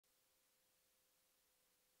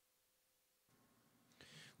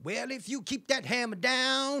Well, if you keep that hammer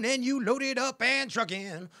down and you load it up and truck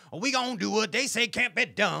in, we gonna do what they say can't be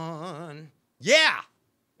done. Yeah,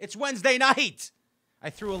 it's Wednesday night. I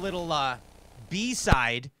threw a little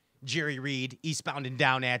B-side Jerry Reed, Eastbound and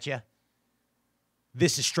Down at you.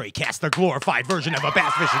 This is Stray Cast, the glorified version of a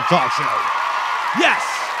bass fishing talk show. Yes,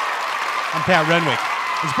 I'm Pat Renwick.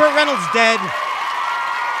 Is Burt Reynolds dead?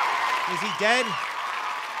 Is he dead?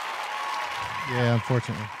 Yeah,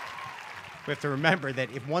 unfortunately. We have to remember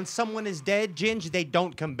that if once someone is dead, Ginge, they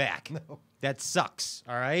don't come back. No. That sucks,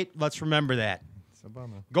 all right? Let's remember that. It's a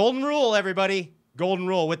bummer. Golden rule, everybody. Golden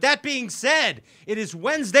rule. With that being said, it is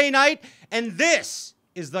Wednesday night, and this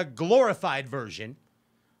is the glorified version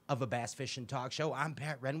of a bass fishing talk show. I'm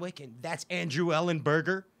Pat Renwick, and that's Andrew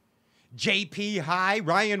Ellenberger, JP High,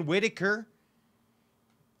 Ryan Whitaker,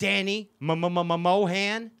 Danny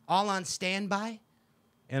Mohan, all on standby.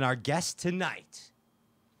 And our guest tonight,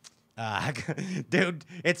 dude,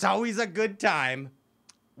 it's always a good time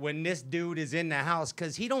when this dude is in the house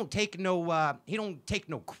because he don't take no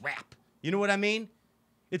crap. You know what I mean?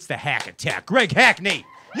 It's the Hack Attack, Greg Hackney.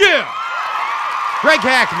 Yeah, Greg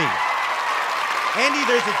Hackney. Andy,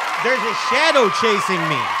 there's a shadow chasing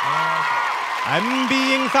me. I'm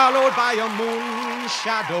being followed by a moon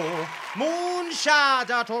shadow. Moon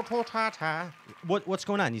shadow. What's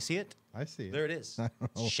going on? You see it? I see it. There it is. I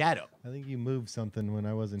don't know. Shadow. I think you moved something when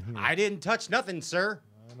I wasn't here. I didn't touch nothing, sir.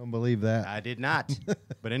 I don't believe that. I did not.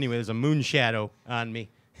 But anyway, there's a moon shadow on me.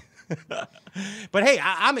 But hey,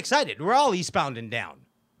 I'm excited. We're all eastbound and down.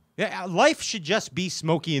 Yeah, life should just be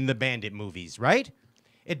Smokey and the Bandit movies, right?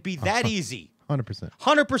 It'd be that easy. 100%.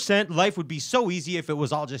 100%. Life would be so easy if it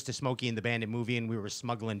was all just a Smokey and the Bandit movie and we were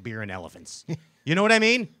smuggling beer and elephants. You know what I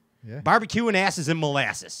mean? Yeah. Barbecue and asses and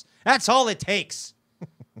molasses. That's all it takes.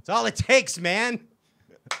 That's all it takes, man.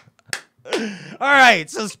 All right,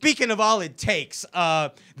 so speaking of all it takes,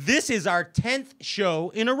 this is our 10th show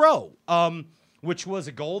in a row, which was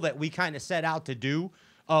a goal that we kind of set out to do,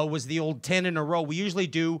 was the old 10 in a row. We usually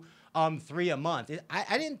do 3 a month.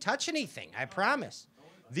 I didn't touch anything, I promise.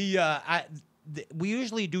 We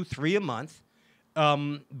usually do 3 a month,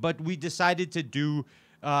 but we decided to do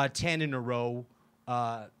 10 in a row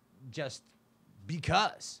just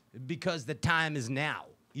because the time is now.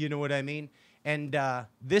 You know what I mean? And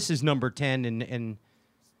this is number 10, and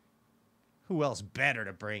who else better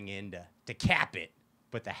to bring in to cap it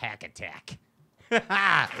but the Hack Attack?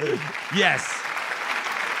 Yes.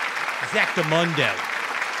 Zactamundo.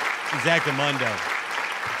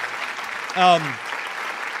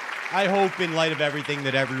 I hope in light of everything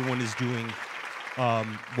that everyone is doing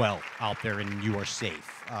well out there and you are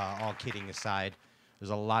safe. All kidding aside,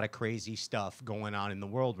 there's a lot of crazy stuff going on in the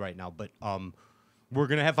world right now, but we're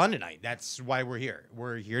going to have fun tonight. That's why we're here.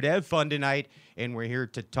 We're here to have fun tonight, and we're here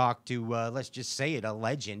to talk to, let's just say it, a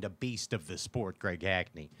legend, a beast of the sport, Greg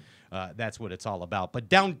Hackney. That's what it's all about. But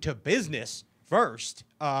down to business first.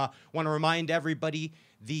 Want to remind everybody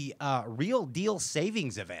the Real Deal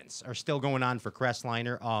Savings events are still going on for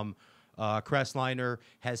Crestliner. Crestliner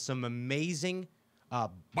has some amazing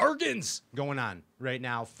bargains going on right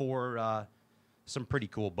now for some pretty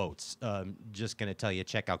cool boats. Just going to tell you,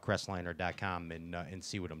 check out crestliner.com and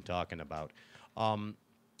see what I'm talking about.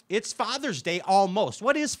 It's Father's Day almost.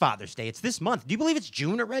 What is Father's Day? It's this month. Do you believe it's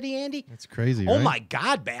June already, Andy? That's crazy, Oh, right? my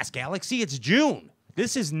God, Bass Galaxy, it's June.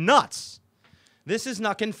 This is nuts. This is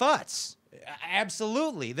knuckin' futz.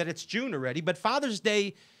 Absolutely, that it's June already. But Father's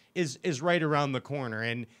Day is right around the corner.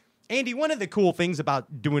 And, Andy, one of the cool things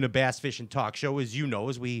about doing a bass fishing talk show, as you know,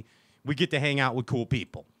 is we get to hang out with cool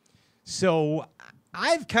people. So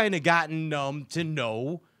I've kind of gotten to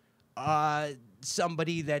know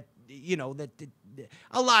somebody that, you know, that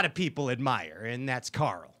a lot of people admire, and that's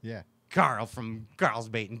Carl. Yeah. Carl from Carl's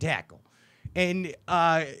Bait and Tackle. And,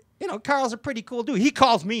 you know, Carl's a pretty cool dude. He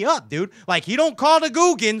calls me up, dude. Like, he don't call the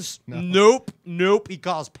Googans. No. Nope. He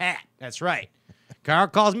calls Pat. That's right. Carl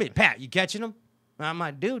calls me. Pat, you catching him? I'm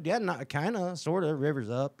like, dude, yeah, not kind of, sort of. River's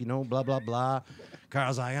up, you know, blah, blah, blah.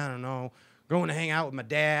 Carl's like, I don't know. Going to hang out with my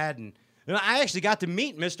dad. And I actually got to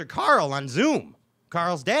meet Mr. Carl on Zoom.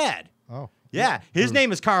 Carl's dad. Oh. Yeah. His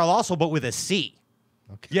name is Carl also, but with a C.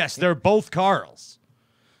 Okay. Yes, they're both Carls.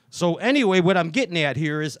 So anyway, what I'm getting at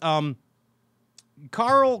here is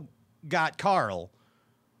Carl got Carl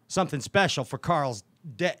something special for Carl's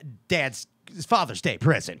dad's Father's Day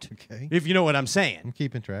present. Okay. If you know what I'm saying. I'm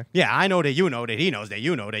keeping track. Yeah, I know that you know that he knows that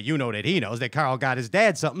you know that you know that he knows that Carl got his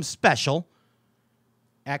dad something special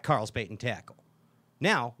at Carl's Bait and Tackle.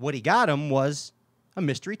 Now, what he got him was a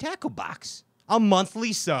mystery tackle box. A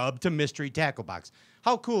monthly sub to Mystery Tackle Box.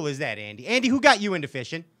 How cool is that, Andy? Andy, who got you into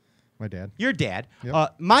fishing? My dad. Your dad.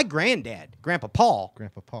 Yep. My granddad, Grandpa Paul.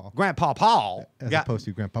 Grandpa Paul. Grandpa Paul. As opposed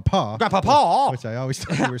to Grandpa Paul. Grandpa Paul. Which I always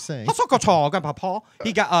thought you were saying. Grandpa Paul.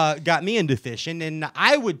 He got me into fishing, and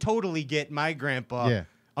I would totally get my grandpa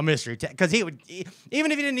a mystery tag because even if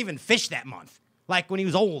he didn't even fish that month, like when he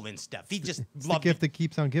was old and stuff, he just loved the gift that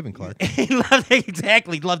keeps on giving, Clark. He loved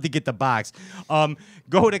to get the box.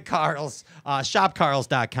 Go to Carl's,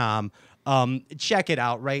 shopcarls.com. Check it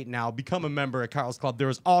out right now. Become a member at Carl's Club.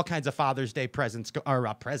 There's all kinds of Father's Day presents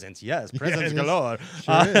galore.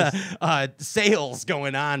 Sure Sales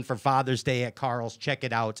going on for Father's Day at Carl's. Check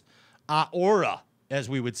it out. Aura, as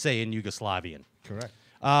we would say in Yugoslavian. Correct.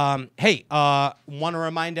 Hey, want to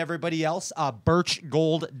remind everybody else,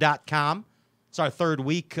 birchgold.com. It's our third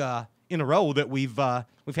week in a row that we've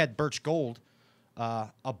had Birch Gold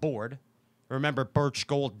aboard. Remember,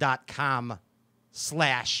 birchgold.com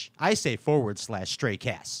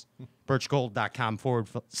 /Straycast. birchgold.com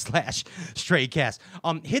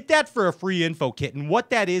 /Straycast. Hit that for a free info kit. And what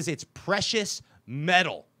that is, it's precious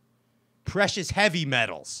metal. Precious heavy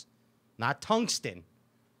metals. Not tungsten,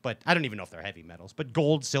 but I don't even know if they're heavy metals. But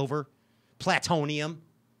gold, silver, plutonium,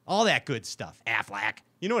 all that good stuff. Aflac.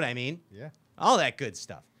 You know what I mean? Yeah. All that good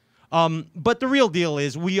stuff. But the real deal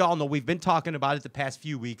is, we all know, we've been talking about it the past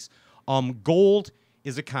few weeks. Gold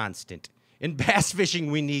is a constant. In bass fishing,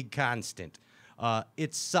 we need constant.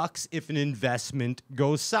 It sucks if an investment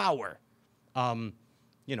goes sour.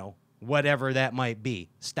 Whatever that might be.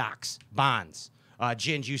 Stocks, bonds.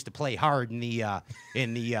 Ginge used to play hard in the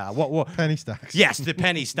penny stocks. Yes, the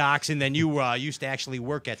penny stocks, and then you used to actually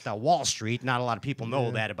work at Wall Street. Not a lot of people know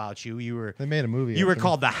that about you. They made a movie. You were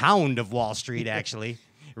called the Hound of Wall Street, actually.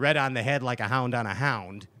 Red on the head like a hound on a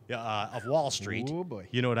hound of Wall Street. Oh boy,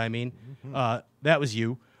 you know what I mean? That was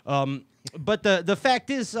you. But the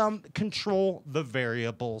fact is, control the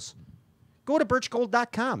variables. Go to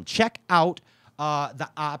birchgold.com. Check out the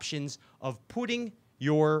options of putting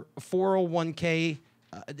your 401k,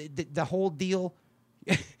 the whole deal.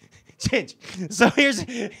 So here's what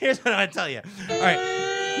I'm going to tell you. All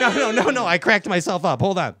right. No. I cracked myself up.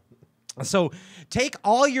 Hold on. So take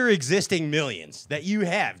all your existing millions that you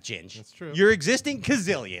have, Ginge. That's true. Your existing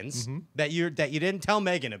gazillions that you didn't tell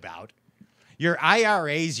Megan about. Your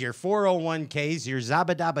IRAs, your 401ks, your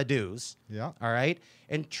zabadabadoos. Yeah. All right.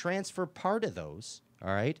 And transfer part of those,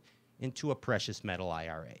 all right, into a precious metal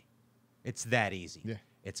IRA. It's that easy. Yeah.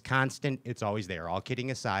 It's constant. It's always there. All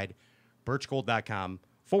kidding aside, birchgold.com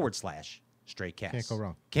 /Straycast. Can't go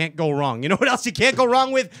wrong. Can't go wrong. You know what else you can't go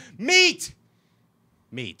wrong with? Meat.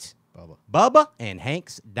 Bubba. And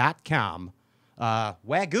Hanks.com.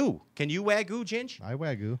 Wagyu. Can you Wagyu, Ginge? I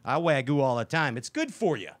Wagyu. I Wagyu all the time. It's good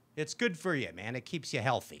for you. It's good for you, man. It keeps you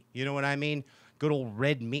healthy. You know what I mean? Good old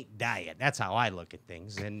red meat diet. That's how I look at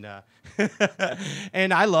things. And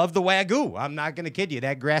and I love the Wagyu. I'm not going to kid you.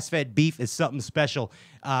 That grass-fed beef is something special.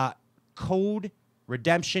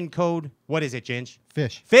 Redemption code. What is it, Ginge?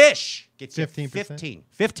 Fish. Gets you 15%.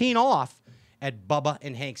 15 off at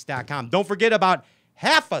bubbaandhanks.com. Don't forget about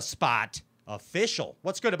Half a Spot Official.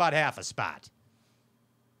 What's good about Half a Spot?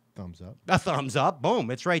 Thumbs up. A thumbs up.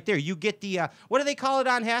 Boom. It's right there. You get the, what do they call it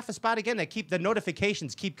on Half a Spot again? The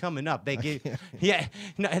notifications keep coming up. They give,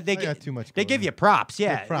 got too much they going give on. you props.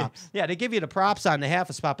 Yeah. The props. Yeah, they give you the props on the Half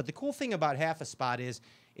a Spot. But the cool thing about Half a Spot is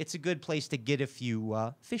it's a good place to get a few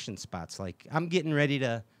fishing spots. Like, I'm getting ready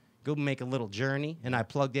to go make a little journey, and I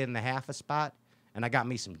plugged in the Half a Spot, and I got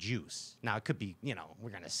me some juice. Now, it could be, we're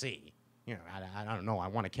going to see. I don't know. I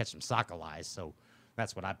want to catch some sockeyes, so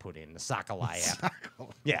that's what I put in, the Sockeye app.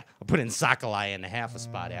 Yeah, I put in Sockeye in the Half a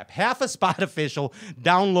Spot app. Half a Spot Official.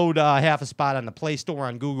 Download Half a Spot on the Play Store,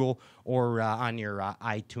 on Google, or on your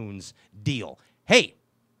iTunes deal. Hey,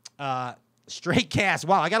 Straycast.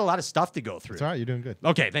 Wow, I got a lot of stuff to go through. It's all right. You're doing good.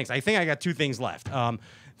 Okay, thanks. I think I got two things left.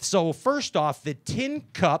 So first off, the Tin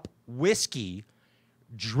Cup Whiskey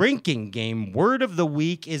drinking game word of the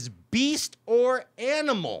week is beast or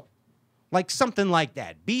animal. Like something like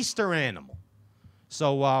that. Beast or animal.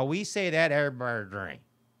 So we say that everybody drink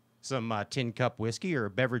some Tin Cup whiskey or a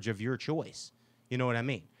beverage of your choice. You know what I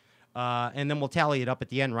mean? And then we'll tally it up at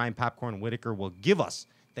the end. Ryan Popcorn Whitaker will give us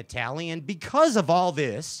the tally. And because of all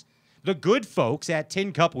this, the good folks at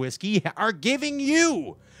Tin Cup Whiskey are giving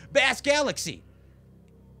you Bass Galaxy.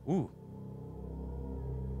 Ooh.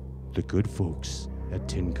 The good folks at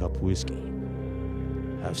Tin Cup Whiskey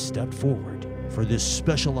have stepped forward for this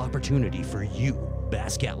special opportunity for you,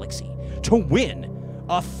 Bass Galaxy, to win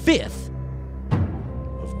a fifth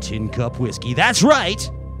of Tin Cup Whiskey. That's right.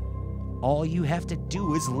 All you have to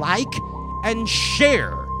do is like and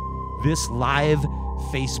share this live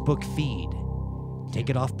Facebook feed. Take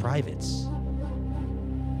it off privates.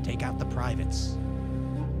 take out the privates,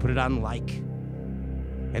 put it on like,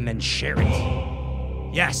 and then share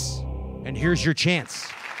it. Yes, and here's your chance.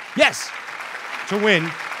 Yes, to win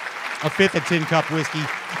a 5th of Tin Cup Whiskey.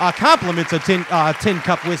 Compliments of Tin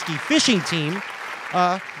Cup Whiskey fishing team,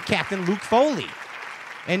 Captain Luke Foley,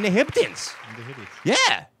 and the Hiptons.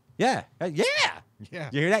 Yeah. Yeah. Yeah. Yeah.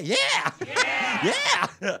 You hear that? Yeah.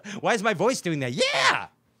 Yeah. Why is my voice doing that? Yeah.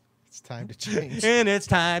 It's time to change. And it's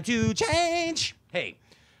time to change. Hey,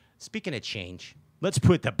 speaking of change, let's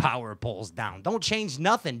put the power poles down. Don't change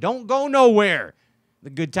nothing. Don't go nowhere. The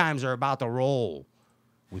good times are about to roll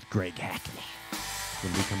with Greg Hackney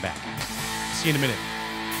when we come back. See you in a minute.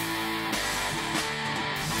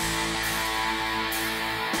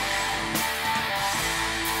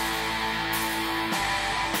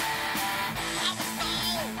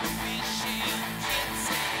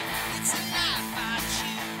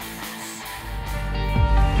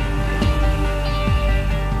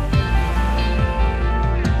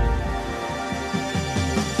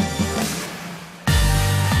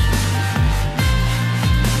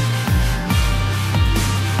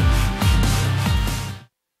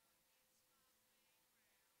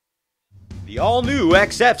 The all-new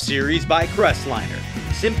XF series by Crestliner.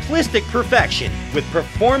 Simplistic perfection with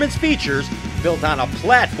performance features built on a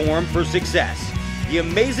platform for success. The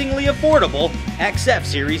amazingly affordable XF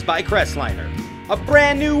series by Crestliner. A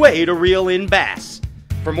brand new way to reel in bass.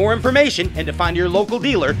 For more information and to find your local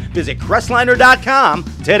dealer, visit Crestliner.com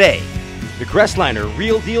today. The Crestliner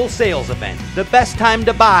Real Deal Sales Event. The best time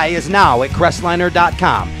to buy is now at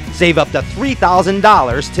Crestliner.com. Save up to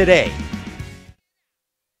 $3,000 today.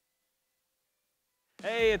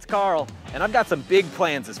 Hey, it's Carl, and I've got some big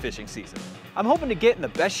plans this fishing season. I'm hoping to get in the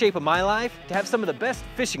best shape of my life to have some of the best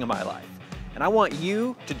fishing of my life. And I want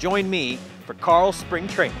you to join me for Carl's spring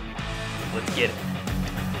training. Let's get it.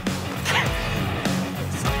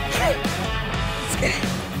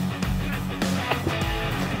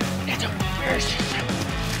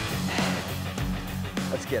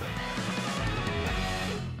 Let's get it.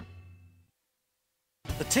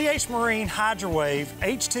 The TH Marine HydroWave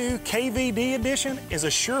H2 KVD Edition is a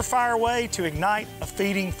surefire way to ignite a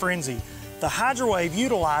feeding frenzy. The HydroWave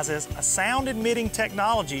utilizes a sound-emitting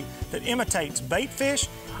technology that imitates bait fish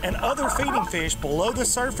and other feeding fish below the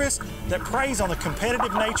surface that preys on the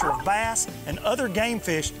competitive nature of bass and other game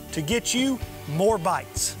fish to get you more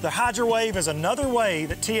bites. The HydroWave is another way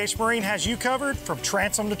that TH Marine has you covered from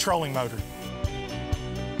transom to trolling motor.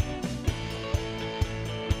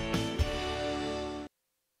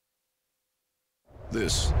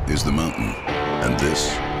 This is the mountain, and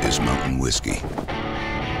this is mountain whiskey.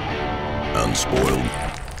 Unspoiled,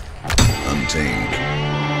 untamed,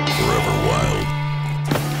 forever wild.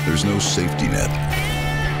 There's no safety net,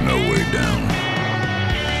 no way down.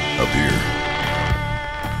 Up here,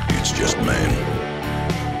 it's just man,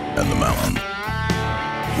 and the mountain,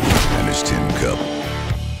 and his tin cup.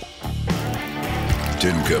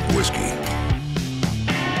 Tin Cup Whiskey.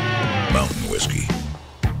 Mountain whiskey.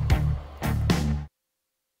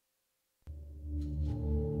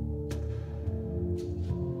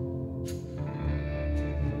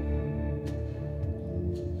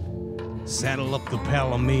 Saddle up the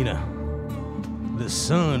Palomino. The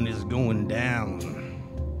sun is going down.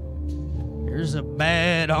 There's a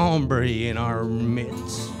bad hombre in our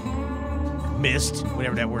midst. Mist,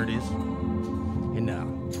 whatever that word is.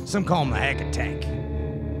 And some call him the Hack Attack.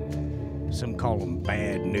 Some call him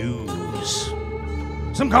bad news.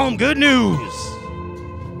 Some call him good news.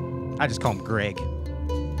 I just call him Greg.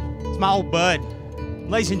 It's my old bud.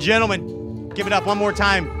 Ladies and gentlemen, give it up one more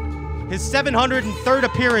time. His 703rd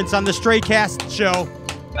appearance on the Straycast show.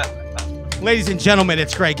 Ladies and gentlemen,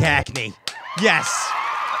 it's Greg Hackney. Yes.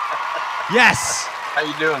 Yes. How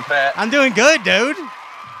you doing, Pat? I'm doing good, dude.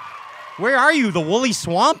 Where are you? The Woolly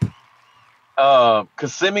Swamp?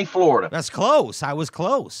 Kissimmee, Florida. That's close. I was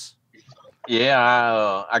close.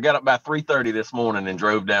 Yeah, I got up by 3:30 this morning and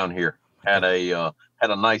drove down here. Had a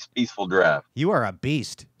nice peaceful drive. You are a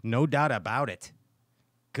beast, no doubt about it.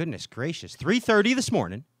 Goodness gracious. 3:30 this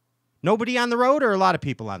morning. Nobody on the road or a lot of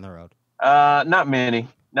people on the road? Not many.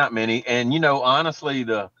 And, you know, honestly,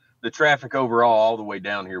 the traffic overall all the way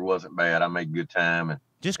down here wasn't bad. I made good time and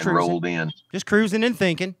rolled in. Just cruising and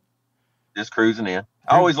thinking. Just cruising in.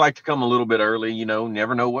 I always like to come a little bit early, you know,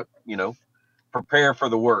 never know what, you know, prepare for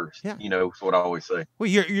the worst. Yeah. You know, that's what I always say. Well,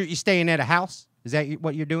 you're staying at a house? Is that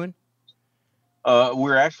what you're doing?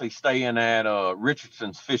 We're actually staying at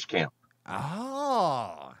Richardson's Fish Camp.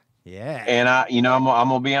 Oh, yeah. And I'm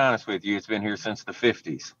gonna be honest with you. It's been here since the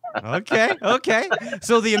 50s. Okay.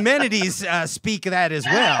 So the amenities speak of that as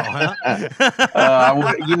well,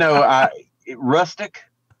 huh? Rustic.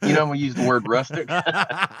 You know, I'm gonna use the word rustic.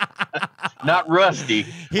 Not rusty,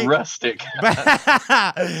 rustic.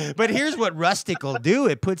 But here's what rustic will do.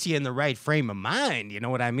 It puts you in the right frame of mind. You know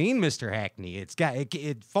what I mean, Mr. Hackney?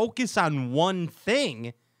 It focus on one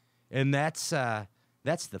thing, and that's the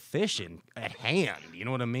fishing at hand. You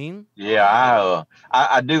know what I mean? Yeah,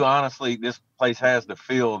 I do honestly. This place has the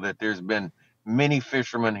feel that there's been many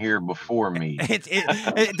fishermen here before me.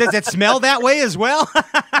 Does it smell that way as well?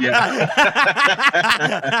 Yeah.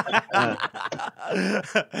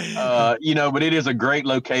 You know, but it is a great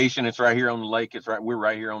location. It's right here on the lake. We're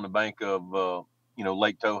right here on the bank of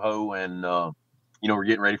Lake Toho, and we're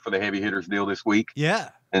getting ready for the heavy hitters deal this week. Yeah.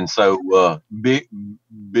 And so big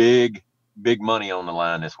money on the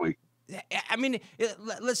line this week. I mean,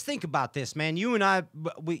 let's think about this, man. You and I,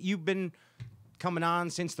 you've been coming on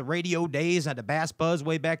since the radio days at the Bass Buzz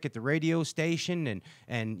way back at the radio station,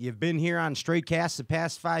 and you've been here on Straight Cast the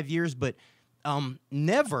past 5 years, but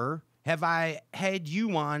never have I had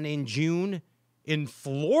you on in June in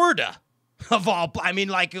Florida of all. I mean,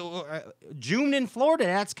 like June in Florida,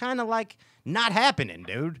 that's kind of like not happening,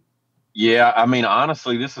 dude. Yeah, I mean,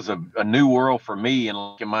 honestly, this is a new world for me,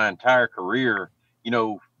 and in my entire career,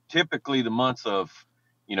 typically the months of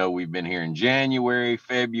we've been here in January,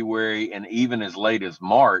 February, and even as late as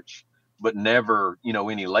March, but never,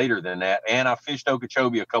 any later than that. And I fished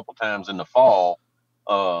Okeechobee a couple times in the fall.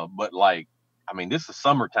 But this is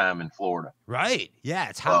summertime in Florida. Right. Yeah.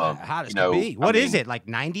 It's hot as can be. What is it? Like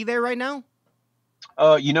 90 there right now?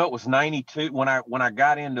 It was 92 when I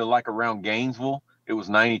got into around Gainesville. It was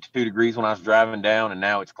 92 degrees when I was driving down, and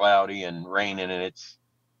now it's cloudy and raining, and it's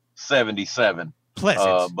 77.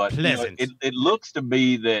 Pleasant. But pleasant. It looks to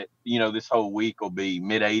be that this whole week will be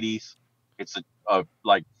mid 80s. It's a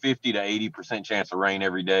 50 to 80% chance of rain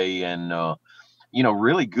every day, and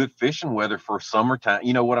really good fishing weather for summertime.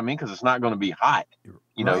 You know what I mean? Because it's not going to be hot.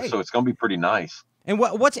 Right. So it's going to be pretty nice. And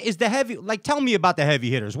what is the heavy? Tell me about the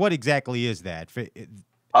heavy hitters. What exactly is that?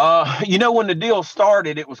 When the deal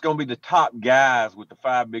started, it was going to be the top guys with the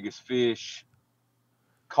 5 biggest fish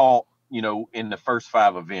caught in the first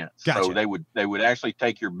 5 events. Gotcha. So they would actually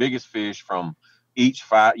take your biggest fish from each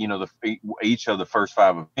 5, each of the first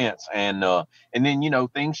 5 events. And then,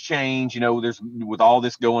 things change, there's with all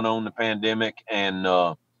this going on, the pandemic and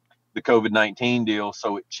the COVID-19 deal.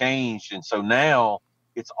 So it changed. And so now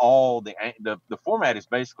it's all the format is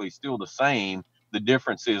basically still the same. The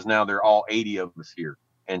difference is now they're all 80 of us here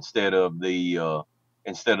instead of the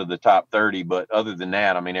top 30, but other than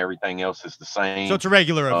that, I mean, everything else is the same. So it's a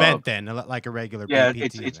regular event then, like a regular. Yeah,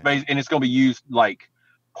 BPT it's based, and it's going to be used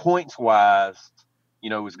points wise.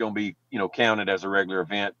 Is going to be counted as a regular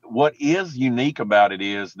event. What is unique about it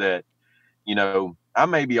is that I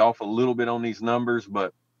may be off a little bit on these numbers,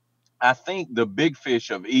 but I think the big fish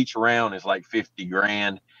of each round is like 50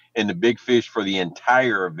 grand, and the big fish for the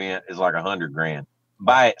entire event is like 100 grand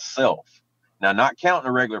by itself. Now, not counting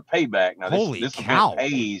a regular payback. Now, this event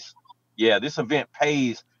pays. Yeah, this event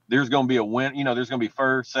pays. There's going to be a win. There's going to be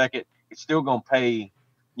first, second. It's still going to pay,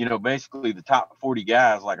 basically the top 40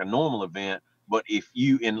 guys like a normal event. But if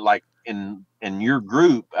you in your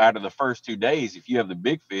group out of the first 2 days, if you have the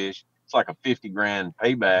big fish, it's like a 50 grand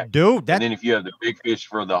payback. Dude, and then if you have the big fish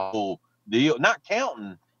for the whole deal, not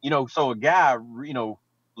counting, so a guy,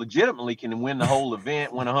 legitimately can win the whole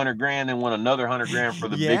event, win 100 grand, and win another 100 grand for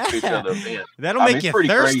the big fish of the event. That'll make you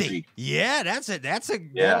thirsty. Crazy. Yeah,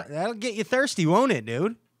 that'll get you thirsty, won't it,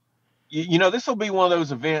 dude? This will be one of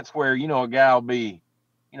those events where, a guy will be,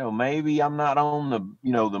 maybe I'm not on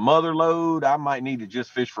the mother load. I might need to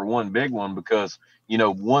just fish for one big one because,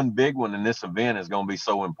 one big one in this event is going to be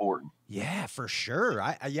so important. Yeah, for sure.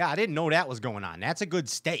 I didn't know that was going on. That's a good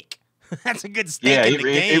stake. That's a good stake in the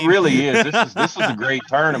game. It really is. This is a great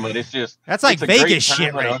tournament. It's just that's like Vegas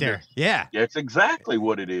shit right there. Yeah, it's exactly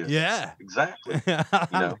what it is. Yeah, exactly.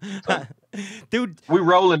 Dude, we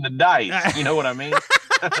rolling the dice. You know what I mean?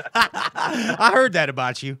 I heard that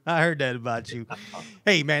about you.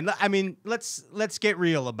 Hey, man. I mean, let's get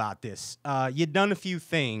real about this. You've done a few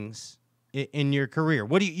things in your career.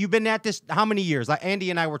 You've been at this how many years? Like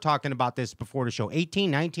Andy and I were talking about this before the show. 18,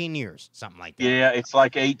 19 years, something like that. Yeah, it's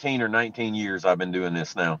like 18 or 19 years I've been doing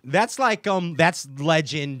this now. That's like that's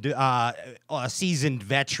legend, seasoned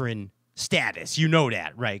veteran status. You know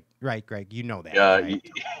that, right, Greg? You know that. Right?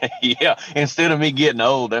 Yeah. Instead of me getting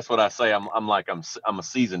old, that's what I say. I'm a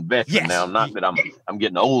seasoned veteran now. Not that I'm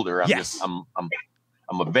getting older. I'm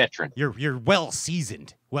I'm a veteran. You're well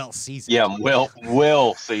seasoned. Well seasoned. Yeah, I'm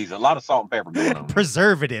well seasoned. A lot of salt and pepper going on.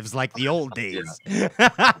 Preservatives like the old days. You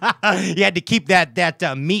had to keep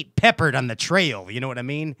that meat peppered on the trail. You know what I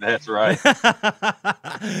mean? That's right.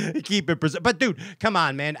 Keep it preserved. But dude, come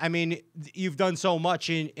on, man. I mean, you've done so much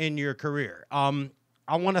in your career.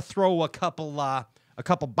 I want to throw a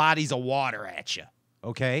couple bodies of water at you.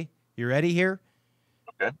 Okay, you ready here?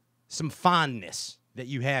 Okay. Some fondness that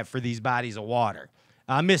you have for these bodies of water: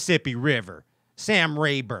 Mississippi River, Sam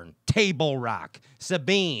Rayburn, Table Rock,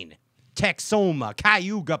 Sabine, Texoma,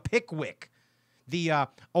 Cayuga, Pickwick, the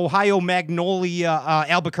Ohio Magnolia,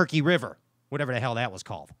 Albuquerque River, whatever the hell that was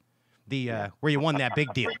called, the where you won that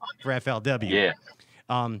big deal for FLW. Yeah.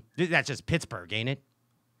 That's just Pittsburgh, ain't it?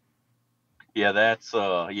 Yeah, that's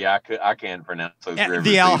I can't pronounce those rivers.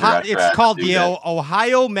 It's called the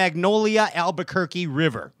Ohio Magnolia Albuquerque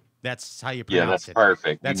River. That's how you pronounce it. Yeah, that's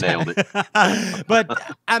perfect. You nailed it.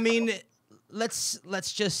 But I mean, let's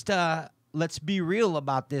be real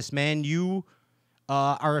about this, man. You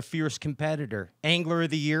are a fierce competitor. Angler of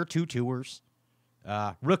the Year, 2 tours.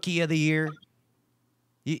 Rookie of the Year.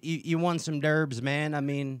 You won some derbs, man. I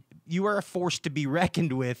mean, you are a force to be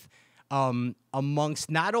reckoned with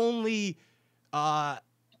amongst not only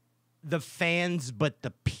the fans but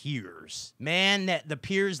the peers. Man, that the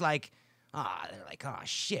peers they're like, oh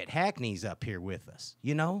shit, Hackney's up here with us.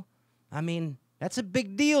 You know? I mean, that's a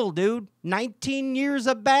big deal, dude. 19 years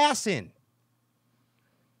of bassing.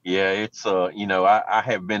 Yeah, it's I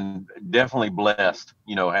have been definitely blessed,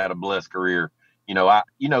 had a blessed career.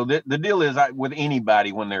 The deal is with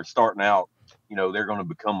anybody when they're starting out, they're going to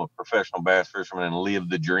become a professional bass fisherman and live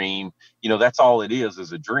the dream. That's all it is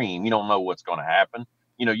a dream. You don't know what's going to happen.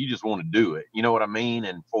 You just want to do it. You know what I mean?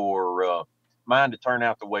 And for mine to turn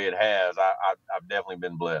out the way it has, I've definitely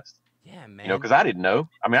been blessed. Yeah, man. Because I didn't know.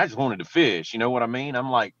 I mean, I just wanted to fish. You know what I mean?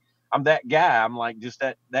 I'm that guy. I'm like just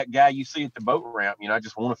that guy you see at the boat ramp. I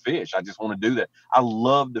just want to fish. I just want to do that. I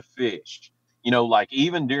love to fish. Like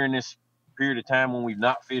even during this period of time when we've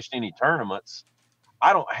not fished any tournaments,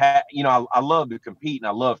 I don't have, I love to compete and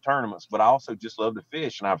I love tournaments, but I also just love to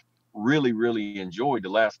fish. And I've really, really enjoyed the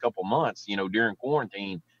last couple months, during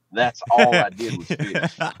quarantine. That's all I did was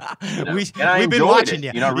fish. We've been watching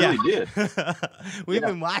you. I really did. We've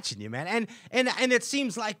been watching you, man. And it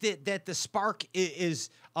seems like that the spark is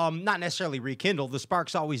not necessarily rekindled. The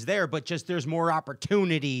spark's always there, but just there's more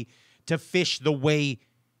opportunity to fish the way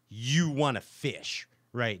you want to fish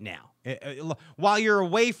right now. While you're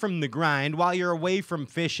away from the grind, while you're away from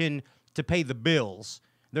fishing to pay the bills,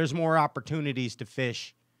 there's more opportunities to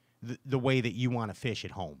fish the way that you want to fish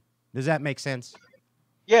at home. Does that make sense?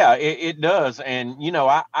 Yeah, it does. And,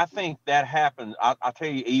 I think that happened. I'll tell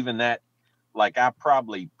you, even that, like, I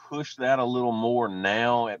probably push that a little more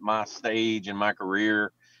now at my stage in my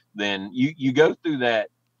career than you go through that,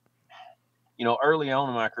 early on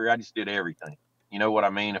in my career, I just did everything. You know what I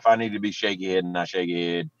mean? If I needed to be shaky head and I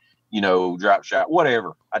shaky head, drop shot,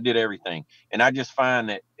 whatever, I did everything. And I just find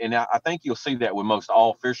that, and I think you'll see that with most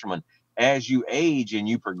all fishermen, as you age and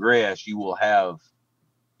you progress, you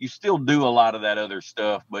still do a lot of that other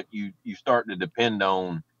stuff, but you start to depend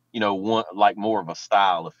on, more of a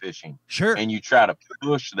style of fishing. Sure. And you try to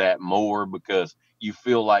push that more because you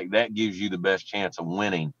feel like that gives you the best chance of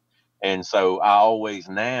winning. And so I always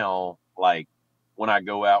now, like when I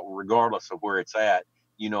go out, regardless of where it's at,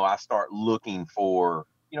 I start looking for,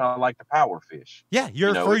 I like the power fish. Yeah.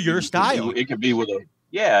 Your style. It could be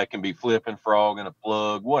it can be flipping frog and a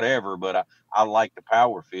plug, whatever. But I like the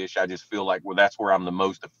power fish. I just feel like, that's where I'm the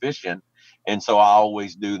most efficient. And so I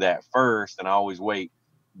always do that first. And I always wait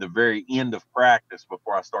the very end of practice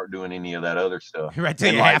before I start doing any of that other stuff. Right.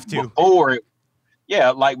 Till you have to.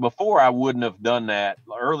 Before I wouldn't have done that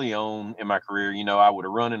early on in my career. I would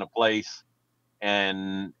have run in a place,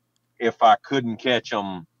 and if I couldn't catch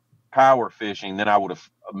them power fishing, then I would have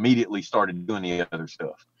immediately started doing the other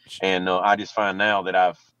stuff. And I just find now that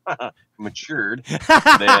I've matured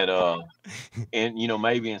that, and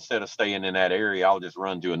maybe instead of staying in that area, I'll just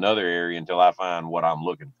run to another area until I find what I'm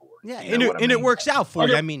looking for. Yeah, and it works out for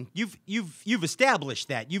you. I mean, you've established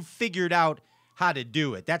that. You've figured out how to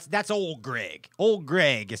do it. That's old Greg. Old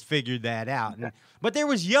Greg has figured that out. But there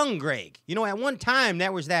was young Greg. At one time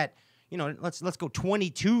that was that. Let's go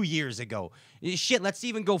 22 years ago. Shit, let's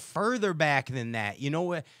even go further back than that.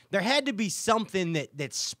 There had to be something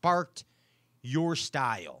that sparked your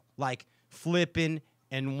style, like flipping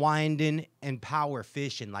and winding and power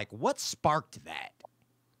fishing. Like, what sparked that?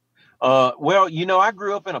 Well, I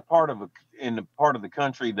grew up in a part of the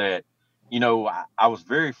country that, I was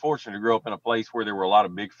very fortunate to grow up in a place where there were a lot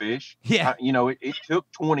of big fish. Yeah. It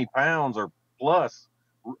took 20 pounds or plus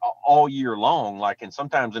all year long. Like, and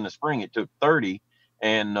sometimes in the spring it took 30.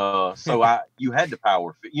 And so you had to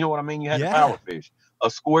power fish. You know what I mean? You had to power fish. A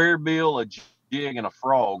square bill, a jig, and a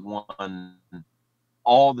frog won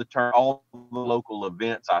all the local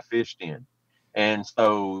events I fished in. And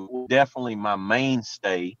so definitely my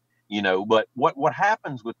mainstay, but what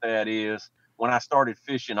happens with that is when I started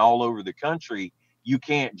fishing all over the country, you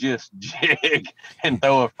can't just jig and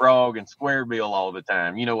throw a frog and square bill all the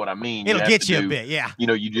time. You know what I mean? It'll get you a bit. Yeah.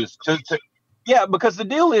 You just yeah, because the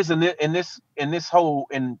deal is in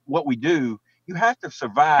what we do, you have to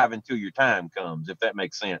survive until your time comes, if that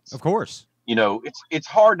makes sense. Of course. It's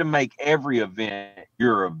hard to make every event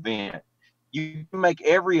your event. You can make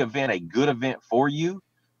every event a good event for you,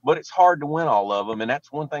 but it's hard to win all of them. And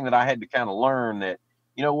that's one thing that I had to kind of learn, that,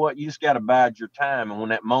 you know what, you just got to bide your time. And when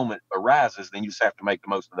that moment arises, then you just have to make the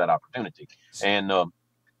most of that opportunity. And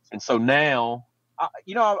so now,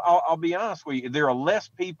 I'll be honest with you, there are less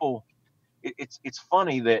people. It's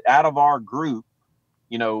funny that out of our group,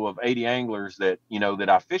 of 80 anglers that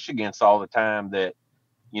I fish against all the time, that,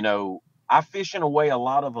 I fish in a way a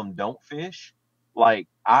lot of them don't fish. Like,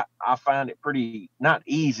 I find it pretty, not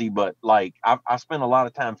easy, but like I spend a lot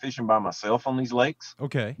of time fishing by myself on these lakes.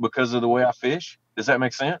 Okay. Because of the way I fish. Does that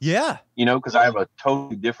make sense? Yeah. Because I have a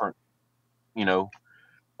totally different, I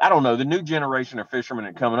don't know, the new generation of fishermen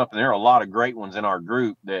that are coming up, and there are a lot of great ones in our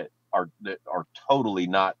group that are totally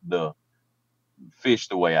not the fish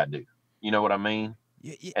the way I do. You know what I mean?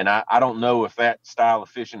 Yeah. And I don't know if that style of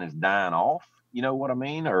fishing is dying off. You know what I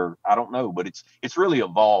mean? Or I don't know, but it's really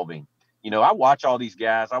evolving. I watch all these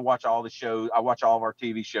guys. I watch all the shows. I watch all of our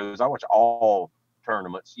TV shows. I watch all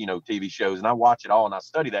tournaments, TV shows, and I watch it all and I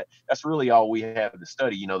study that. That's really all we have to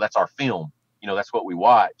study. That's our film. That's what we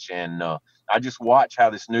watch. And I just watch how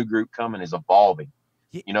this new group coming is evolving.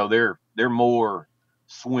 They're more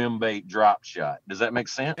swim bait drop shot. Does that make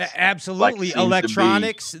sense? Absolutely. Like,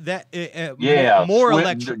 electronics more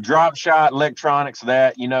electric drop shot, electronics,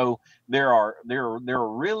 that, there are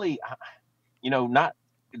really,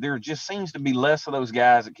 there just seems to be less of those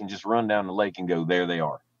guys that can just run down the lake and go, there they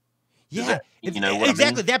are. Yeah, what exactly.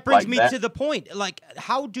 I mean? That brings like me that. to the point. Like,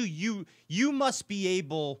 how do you must be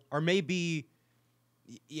able, or maybe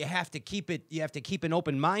you have to keep an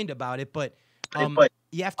open mind about it, but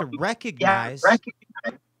you have to recognize.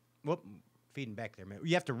 Whoop, feeding back there, man.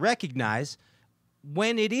 You have to recognize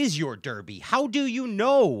when it is your derby. How do you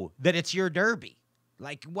know that it's your derby?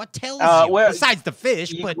 Like, what tells you? Besides the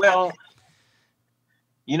fish, but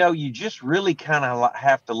you just really kind of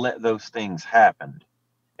have to let those things happen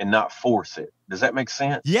and not force it. Does that make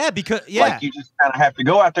sense? Yeah, because like, you just kind of have to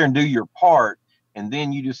go out there and do your part, and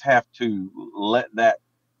then you just have to let that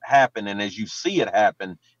happen. And as you see it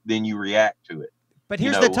happen, then you react to it. But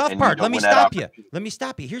here's the tough part. Let me stop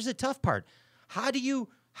you. Here's the tough part. How do you?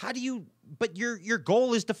 But your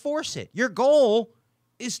goal is to force it. Your goal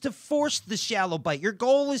is to force the shallow bite. Your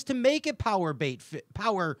goal is to make it power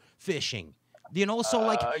fishing. So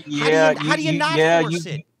like, how do you not force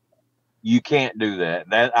it? You can't do that.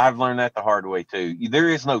 I've learned that the hard way too. There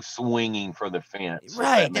is no swinging for the fence.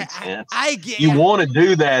 Right. That makes sense. I get. You want to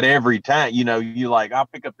do that every time. You like, I'll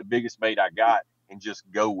pick up the biggest bait I got and just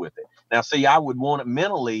go with it. Now, see, I would want it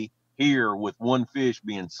mentally here with one fish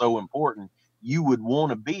being so important. You would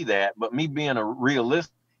want to be that, but me being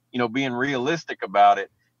being realistic about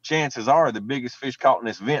it, chances are the biggest fish caught in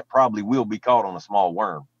this event probably will be caught on a small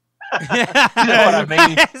worm. You know what I mean?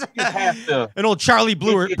 You just have to, an old Charlie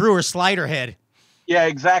Brewer slider head. Yeah,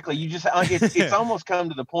 exactly. You just it's almost come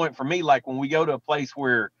to the point for me, like when we go to a place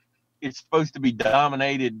where it's supposed to be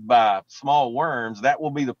dominated by small worms, that will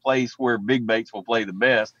be the place where big baits will play the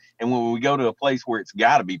best. And when we go to a place where it's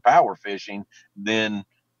got to be power fishing, then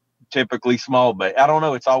typically small bait. I don't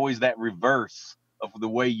know. It's always that reverse of the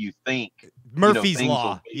way you think. Murphy's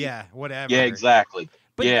Law. Yeah, whatever. Yeah, exactly.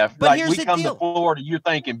 But like here's we the come deal. to Florida, you're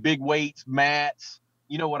thinking big weights, mats,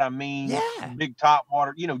 you know what I mean? Yeah. Big top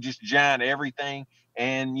water, just giant everything.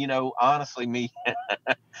 And, honestly, me,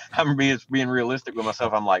 I'm being realistic with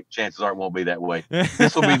myself. I'm like, chances are it won't be that way.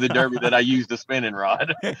 This will be the derby that I use the spinning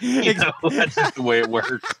rod. That's just the way it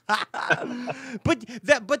works. But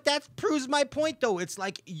that proves my point, though. It's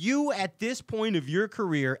like you, at this point of your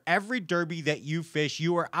career, every derby that you fish,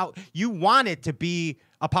 you are out. You want it to be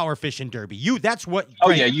a power fishing derby. That's what.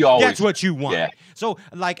 Oh, yeah, you always. That's what you want. Yeah. So,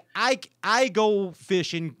 like, I go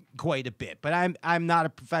fishing quite a bit, but I'm not a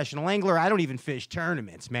professional angler. I don't even fish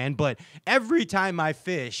tournaments, man. But every time I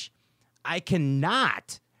fish, I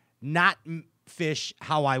cannot not fish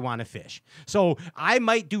how I want to fish. So I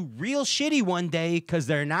might do real shitty one day because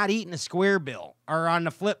they're not eating a square bill or on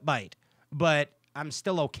the flip bite, but I'm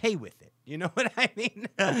still okay with it. You know what I mean?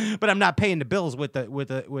 But I'm not paying the bills with the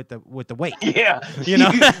weight. Yeah, You know?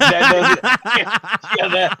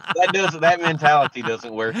 that mentality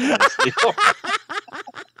doesn't work.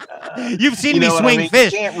 You've seen You me know what I swing mean? You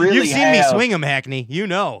fish. can't really You've seen me have- swing them, Hackney. You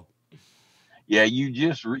know. Yeah,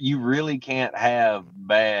 you really can't have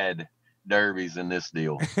bad derbies in this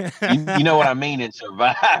deal. You know what I mean? And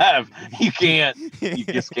survive. You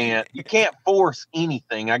just can't. You can't force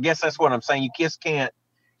anything. I guess that's what I'm saying. You just can't.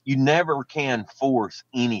 You never can force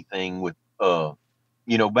anything with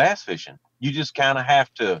bass fishing. You just kind of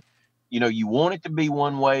have to, you want it to be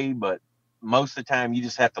one way, but most of the time you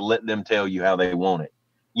just have to let them tell you how they want it.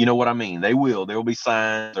 You know what I mean? There'll be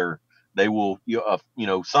signs, or they will,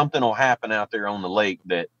 something will happen out there on the lake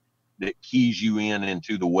that keys you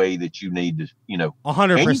into the way that you need to,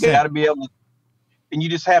 100%. and you got to be able to, and you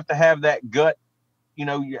just have to have that gut,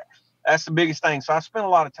 that's the biggest thing. So I spent a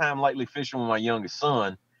lot of time lately fishing with my youngest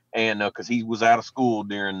son, and because he was out of school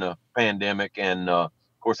during the pandemic, and of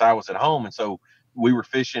course I was at home, and so we were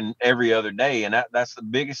fishing every other day, and that's the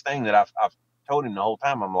biggest thing that I've told him the whole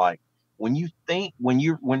time. I'm like, even when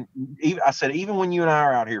you and I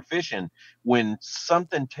are out here fishing, when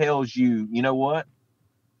something tells you, you know what,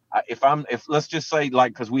 if let's just say,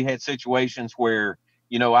 like, because we had situations where,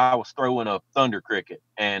 I was throwing a thunder cricket,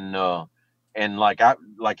 and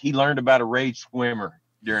he learned about a rage swimmer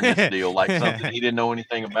during this deal, like something he didn't know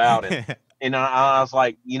anything about, and I was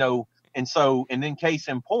like, and then case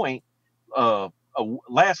in point,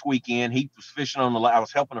 last weekend he was fishing I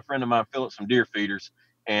was helping a friend of mine fill up some deer feeders,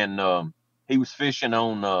 and he was fishing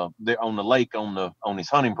on the lake on his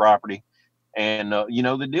hunting property, and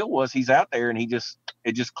the deal was, he's out there and it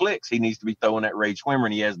just clicks. He needs to be throwing that rage swimmer,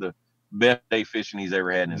 and he has the best day fishing he's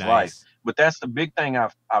ever had in his life. But that's the big thing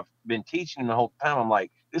I've been teaching him the whole time. I'm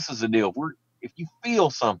like, this is the deal. If you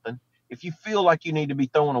feel something, if you feel like you need to be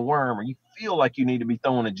throwing a worm, or you feel like you need to be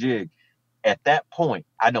throwing a jig, at that point,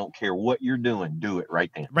 I don't care what you're doing, do it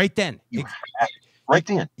right then. Right then. Right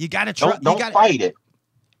then. You got to try. Don't fight it.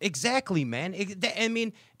 Exactly, man. I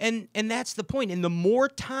mean, and that's the point. And the more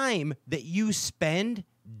time that you spend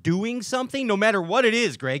doing something, no matter what it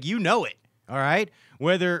is, Greg, you know it. All right,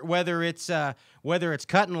 whether it's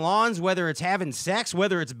cutting lawns, whether it's having sex,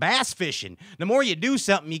 whether it's bass fishing, the more you do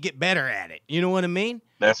something, you get better at it. You know what I mean?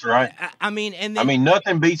 That's right. I mean,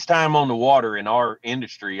 nothing beats time on the water in our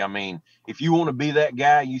industry. I mean, if you want to be that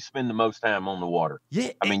guy, you spend the most time on the water. Yeah.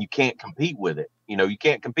 I mean, you can't compete with it. You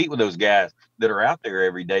can't compete with those guys that are out there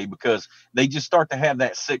every day, because they just start to have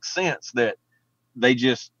that sixth sense that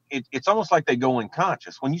it's almost like they go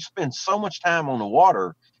unconscious. When you spend so much time on the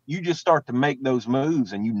water, you just start to make those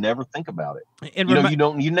moves, and you never think about it. And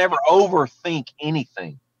you never overthink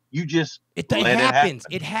anything. You just it happens.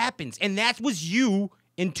 It happens. And that was you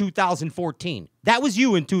in 2014. That was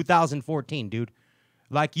you in 2014, dude.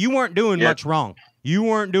 Like, you weren't doing much wrong. You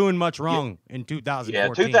weren't doing much wrong in 2014.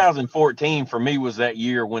 Yeah, 2014 for me was that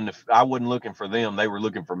year when I wasn't looking for them; they were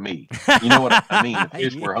looking for me. You know what I mean? The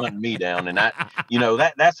fish were hunting me down, and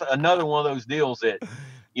that's another one of those deals that,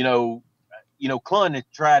 Clun had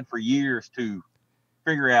tried for years to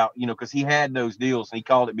figure out, because he had those deals and he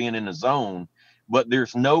called it being in the zone, but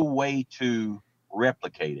there's no way to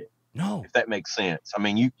replicate it. No, if that makes sense. I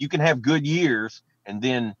mean, you can have good years, and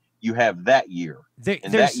then you have that year,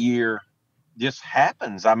 and that year just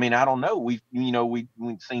happens. I mean, I don't know. We've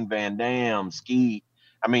seen Van Dam, Skeet.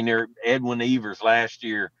 I mean, Edwin Evers last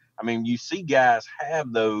year. I mean, you see guys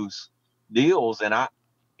have those deals, and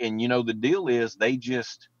the deal is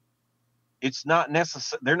it's not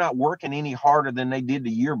necessary. They're not working any harder than they did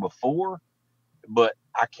the year before, but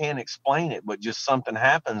I can't explain it. But just something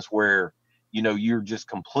happens where, you're just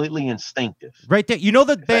completely instinctive. Right there. You know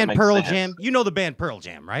the band Pearl Jam? You know the band Pearl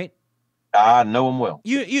Jam, right? I know them well.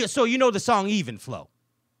 So you know the song Even Flow.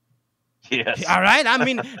 Yes. All right. I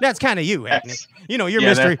mean, that's kind of you, Hackney. You're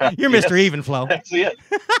Mr. Even Flow. That's it.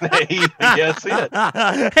 That's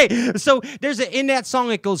it. Hey, so there's in that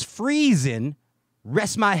song it goes, freezing,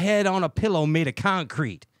 rest my head on a pillow made of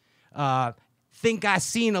concrete. Think I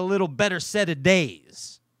seen a little better set of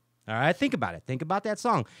days. All right, think about it. Think about that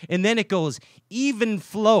song. And then it goes, even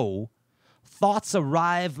flow, thoughts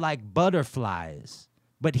arrive like butterflies,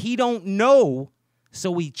 but he don't know,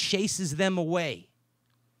 so he chases them away.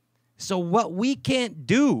 So what we can't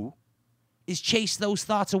do is chase those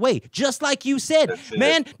thoughts away. Just like you said,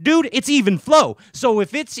 man, dude, it's even flow. So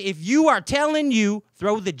if you are telling you,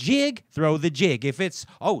 throw the jig, throw the jig. If it's,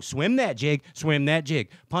 swim that jig, swim that jig.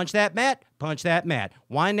 Punch that mat, punch that mat.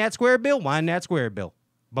 Wind that square bill, wind that square bill.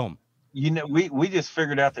 Boom. We just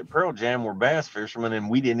figured out that Pearl Jam were bass fishermen, and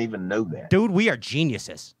we didn't even know that. Dude, we are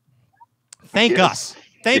geniuses. Thank us.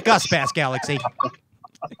 Thank us, Bass Galaxy.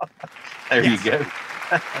 There Yes. you go.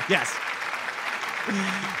 Yes.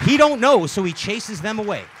 He don't know, so he chases them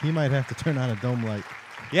away. He might have to turn on a dome light.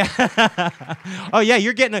 Yeah. Oh yeah,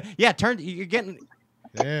 you're getting a You're getting.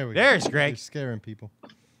 There we go. There's Greg. You're scaring people.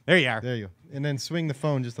 There you are. There you go. And then swing the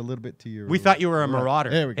phone just a little bit to your. We thought you were a right. marauder.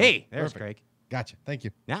 There we go. Hey, there's Perfect. Greg. Gotcha. Thank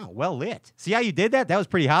you. Now, well lit. See how you did that? That was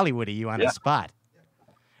pretty Hollywoody, you on the spot.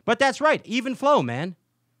 But that's right. Even flow, man.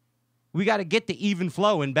 We got to get the even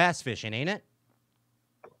flow in bass fishing, ain't it?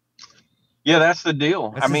 Yeah, that's the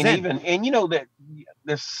deal. That's I the mean, zen. and you know that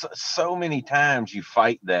there's so many times you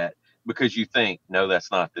fight that because you think, no, that's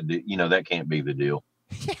not the deal. You know, that can't be the deal.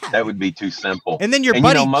 Yeah. That would be too simple. And then your you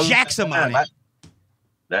buddy know, most jacks of him the on time, it.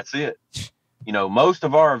 That's it. You know, most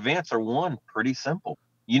of our events are won pretty simple.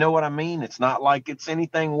 You know what I mean? It's not like it's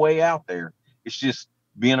anything way out there. It's just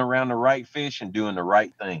being around the right fish and doing the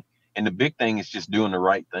right thing. And the big thing is just doing the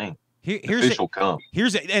right thing. The fish will come.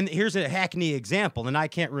 Here's a Hackney example, and I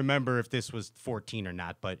can't remember if this was 14 or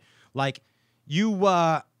not, but like you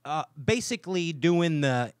basically doing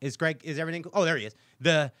is everything? Oh, there he is.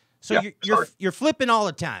 You're flipping all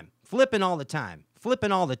the time, and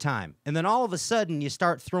then all of a sudden you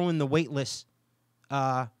start throwing the weightless,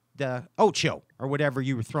 the Ocho or whatever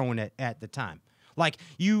you were throwing at the time. Like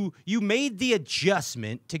you made the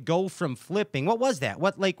adjustment to go from flipping. What was that?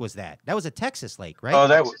 What lake was that? That was a Texas lake, right? Oh,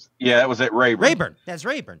 that was at Rayburn. Rayburn. That's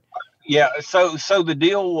Rayburn. Yeah. So the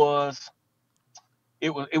deal was, it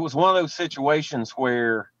was one of those situations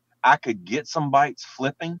where I could get some bites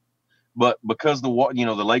flipping, but because the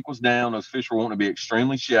lake was down, those fish were wanting to be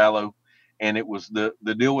extremely shallow, and it was the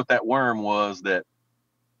deal with that worm was that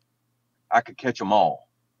I could catch them all.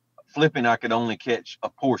 Flipping, I could only catch a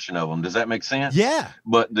portion of them. Does that make sense? Yeah.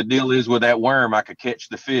 But the deal is with that worm, I could catch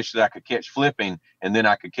the fish that I could catch flipping, and then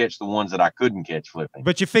I could catch the ones that I couldn't catch flipping.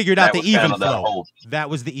 But you figured out the was even kind of flow. That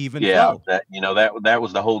was the even yeah, flow. that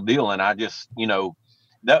was the whole deal. And I just,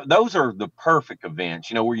 those are the perfect events,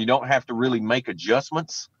 where you don't have to really make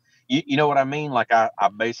adjustments. You know what I mean? Like I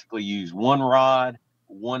basically use one rod,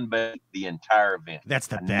 one bait the entire event. That's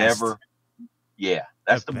the best.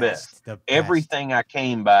 That's the best. Everything I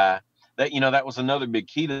came by, that was another big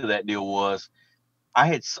key to that deal was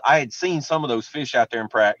I had seen some of those fish out there in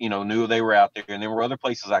practice, knew they were out there, and there were other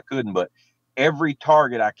places I couldn't, but every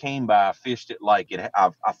target I came by, I fished it like I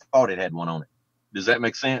thought it had one on it. Does that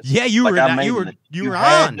make sense? Yeah, you were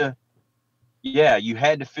on. You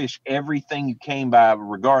had to fish everything you came by,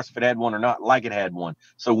 regardless if it had one or not, like it had one.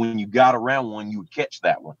 So when you got around one, you would catch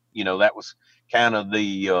that one. That was kind of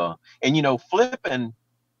the flipping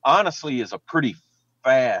honestly is a pretty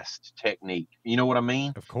fast technique. You know what I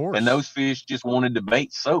mean? Of course. And those fish just wanted the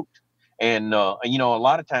bait soaked. And a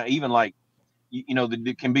lot of times, even like,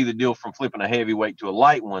 it can be the deal from flipping a heavyweight to a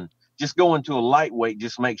light one. Just going to a lightweight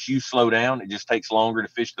just makes you slow down. It just takes longer to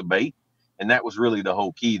fish the bait. And that was really the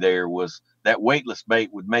whole key there was that weightless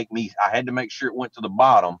bait would I had to make sure it went to the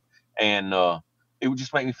bottom, and it would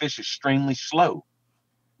just make me fish extremely slow.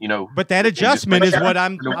 But that adjustment is what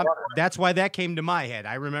that's why that came to my head.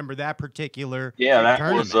 I remember that particular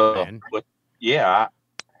tournament, man. But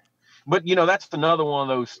that's another one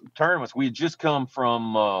of those tournaments. We had just come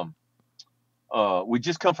from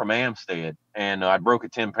Amstead, and I broke a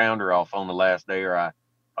 10-pounder off on the last day, or I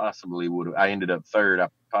possibly would have. I ended up third. I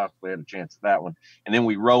possibly had a chance at that one. And then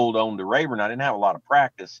we rolled on to Rayburn. I didn't have a lot of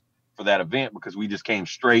practice for that event because we just came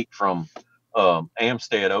straight from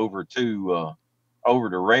Amstead over to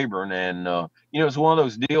Rayburn. And, it's one of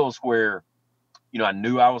those deals where, I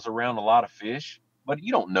knew I was around a lot of fish, but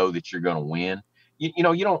you don't know that you're going to win. You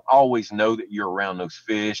don't always know that you're around those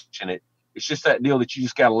fish. And it's just that deal that you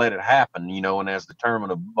just got to let it happen, and as the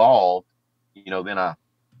tournament evolved, then I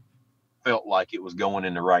felt like it was going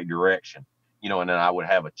in the right direction, and then I would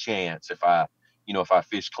have a chance if I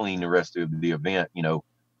fish clean the rest of the event,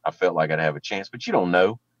 I felt like I'd have a chance, but you don't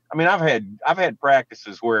know. I mean, I've had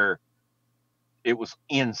practices where it was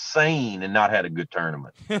insane and not had a good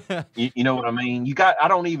tournament. you know what I mean? I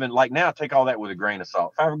don't even like now take all that with a grain of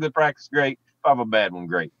salt. If I have a good practice, great. If I have a bad one,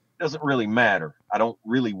 great. It doesn't really matter. I don't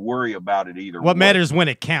really worry about it either. What matters when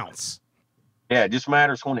it counts. Yeah, it just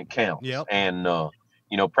matters when it counts. Yep. And,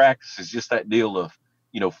 practice is just that deal of,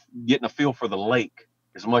 getting a feel for the lake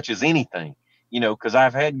as much as anything, because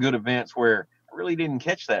I've had good events where I really didn't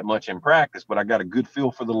catch that much in practice, but I got a good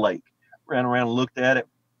feel for the lake. Ran around and looked at it,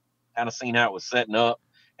 kind of seen how it was setting up,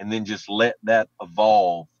 and then just let that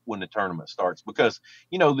evolve when the tournament starts. Because,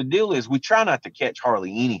 the deal is we try not to catch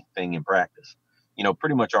hardly anything in practice.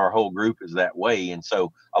 Pretty much our whole group is that way. And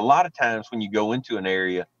so a lot of times when you go into an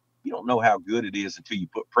area, you don't know how good it is until you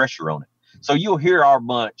put pressure on it. So you'll hear our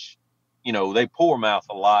bunch, they pour mouth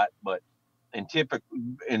a lot, but and typically,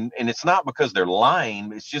 and it's not because they're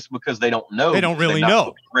lying. It's just because they don't know. They don't really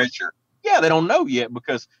know. Pressure. Yeah, they don't know yet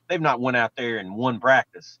because they've not went out there and won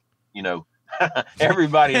practice.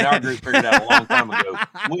 Everybody in our group figured out a long time ago,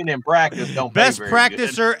 win in practice don't pay Best very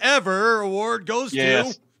practicer good. ever award goes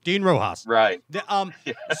to Dean Rojas. Right.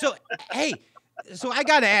 So, hey, so I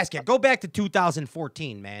got to ask you, go back to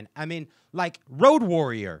 2014, man. I mean, like Road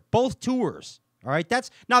Warrior, both tours. All right.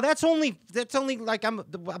 That's only like I'm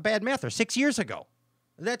a bad mather, 6 years ago.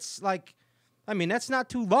 That's like, I mean, that's not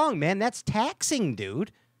too long, man. That's taxing,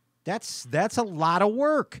 dude. That's a lot of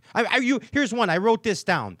work. Here's one. I wrote this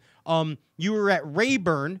down. You were at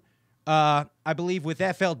Rayburn, I believe, with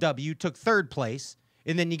FLW. You took third place,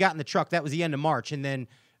 and then you got in the truck. That was the end of March, and then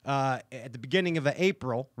at the beginning of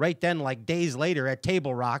April, right then, like days later, at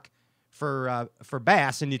Table Rock for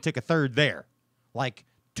Bass, and you took a third there. Like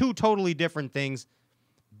two totally different things.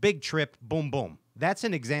 Big trip, boom, boom. That's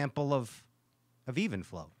an example of even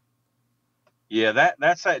flow. Yeah,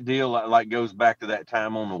 that's that deal like goes back to that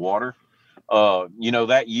time on the water.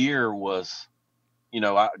 That year was,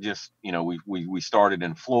 I just, we started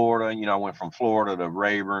in Florida. I went from Florida to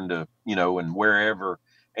Rayburn to, and wherever.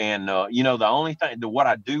 And, the only thing what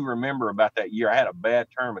I do remember about that year, I had a bad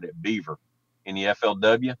tournament at Beaver in the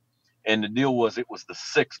FLW. And the deal was it was the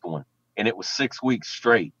sixth one, and it was 6 weeks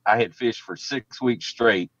straight. I had fished for 6 weeks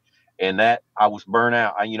straight, and that I was burnt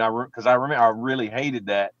out. Because I remember I really hated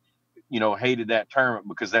that. Hated that tournament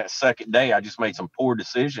because that second day I just made some poor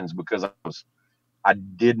decisions because I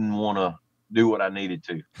didn't want to do what I needed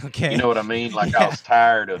to. Okay. You know what I mean? Like I was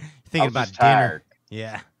tired of thinking about dinner.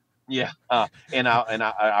 Yeah. Yeah. And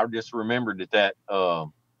I just remembered that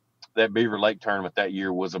Beaver Lake tournament that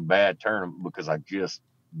year was a bad tournament because I just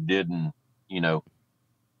didn't, and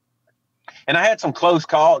I had some close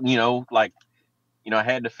call, I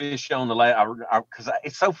had to fish on the last, because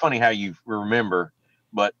it's so funny how you remember.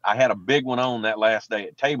 But I had a big one on that last day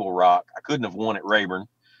at Table Rock. I couldn't have won at Rayburn,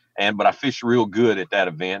 but I fished real good at that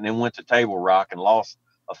event, and then went to Table Rock and lost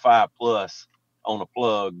a 5+ on a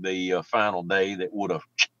plug the final day. That would have,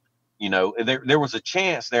 there was a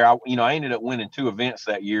chance there. I ended up winning 2 events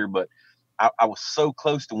that year, but I was so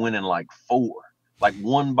close to winning like 4, like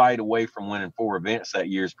one bite away from winning 4 events that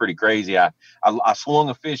year. Is pretty crazy. I swung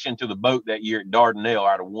a fish into the boat that year at Dardanelle.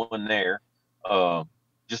 I'd have won there.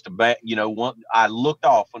 Just about, I looked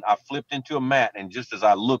off and I flipped into a mat, and just as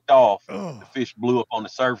I looked off, the fish blew up on the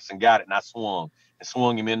surface and got it, and I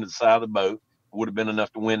swung him into the side of the boat. It would have been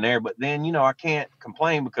enough to win there, but then I can't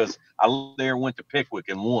complain because I went to Pickwick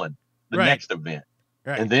and won the next event,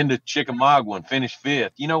 and then to Chickamauga and finished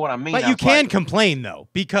 5th. You know what I mean? But you can complain though,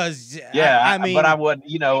 because I mean, but I would,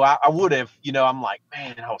 I would have, I'm like,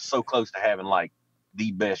 man, I was so close to having like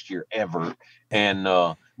the best year ever,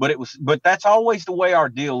 and but that's always the way our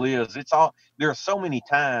deal is. There are so many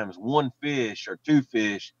times 1 fish or 2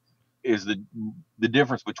 fish is the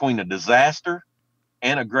difference between a disaster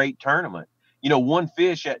and a great tournament. 1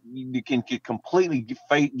 fish can completely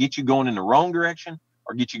get you going in the wrong direction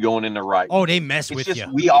or get you going in the right. Oh, they mess with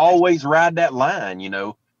you. We always ride that line,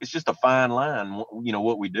 it's just a fine line,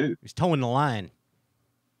 what we do. It's towing the line.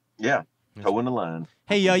 Yeah. Towing the line.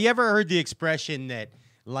 Hey, you ever heard the expression that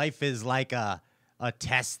life is like a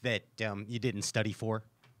test that you didn't study for?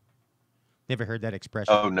 Never heard that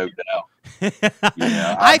expression? Oh, no doubt.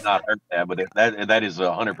 Yeah, I've not heard that, but that is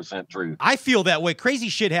 100% true. I feel that way. Crazy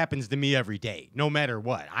shit happens to me every day, no matter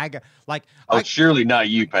what. Surely not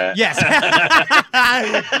you, Pat. Yes.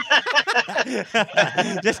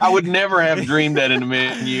 I would never have dreamed that in a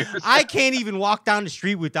million years. I can't even walk down the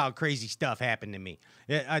street without crazy stuff happening to me.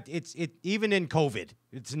 It's even in COVID,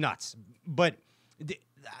 it's nuts. But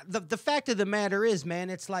the fact of the matter is, man,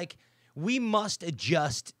 it's like we must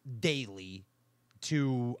adjust daily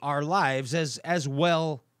to our lives as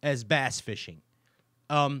well as bass fishing.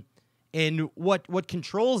 And what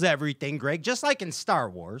controls everything, Greg, just like in Star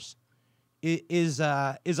Wars, is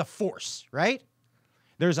a force, right?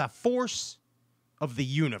 There's a force of the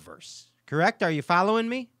universe, correct? Are you following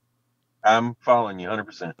me? I'm following you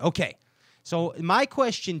 100%. Okay. So my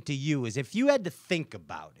question to you is, if you had to think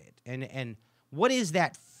about it, and what is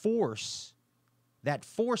that force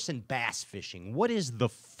in bass fishing? What is the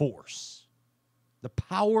force? The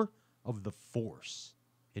power of the force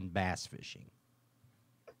in bass fishing?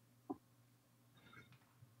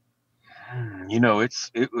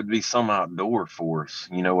 It would be some outdoor force.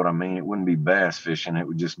 You know what I mean? It wouldn't be bass fishing. It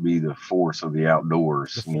would just be the force of the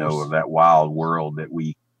outdoors, of that wild world that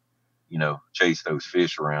we, chase those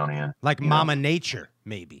fish around in. Like Mama Nature,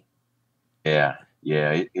 maybe. Yeah.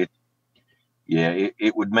 It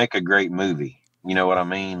would make a great movie. You know what I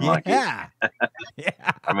mean? Like, Yeah.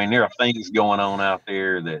 I mean, there are things going on out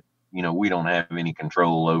there that, we don't have any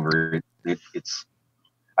control over.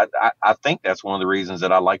 I think that's one of the reasons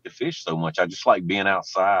that I like to fish so much. I just like being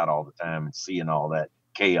outside all the time and seeing all that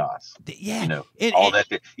chaos. Yeah.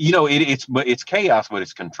 But it's chaos, but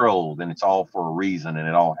it's controlled, and it's all for a reason, and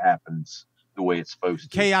it all happens the way it's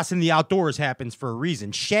supposed to. Chaos in the outdoors happens for a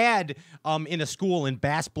reason. Shad in a school and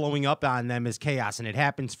bass blowing up on them is chaos, and it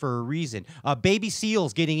happens for a reason. Baby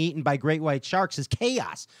seals getting eaten by great white sharks is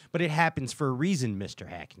chaos, but it happens for a reason, Mr.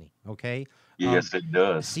 Hackney, okay? Yes, it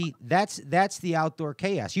does. See, that's the outdoor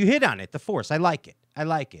chaos. You hit on it, the force. I like it.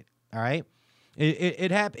 All right?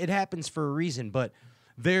 It happens for a reason, but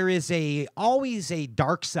there is always a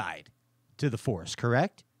dark side to the force,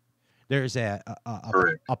 correct? There's a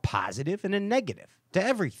positive and a negative to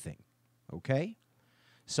everything, okay?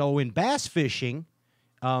 So in bass fishing,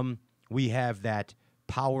 we have that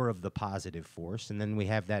power of the positive force, and then we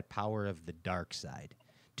have that power of the dark side.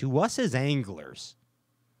 To us as anglers,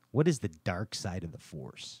 what is the dark side of the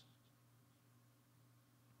force?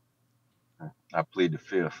 I plead the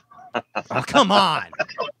fifth. Oh, come on.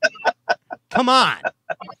 Come on.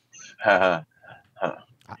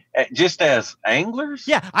 Just as anglers?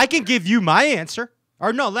 Yeah, I can give you my answer.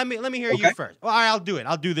 Or no, let me hear you first. Well, I'll do it.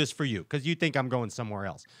 I'll do this for you because you think I'm going somewhere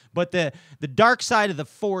else. But the dark side of the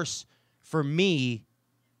force for me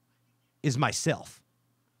is myself.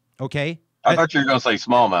 Okay? I thought you were going to say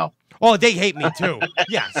smallmouth. Oh, they hate me too.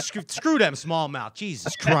 Yeah, screw them smallmouth.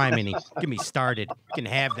 Jesus criminy. Get me started. You can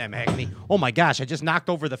have them, Hackney. Oh my gosh, I just knocked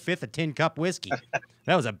over the fifth of Tin Cup whiskey.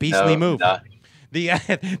 That was a beastly move. Nah.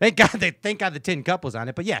 Thank God the Tin Cup was on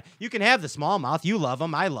it. But yeah, you can have the smallmouth. You love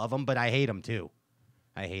them. I love them, but I hate them too.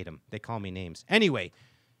 I hate them. They call me names. Anyway,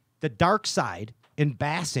 the dark side in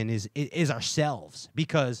bassin is ourselves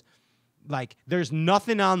because, like, there's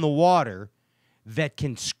nothing on the water that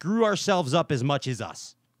can screw ourselves up as much as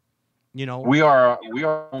us. You know, we are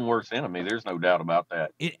our own worst enemy. There's no doubt about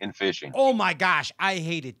that in fishing. Oh my gosh, I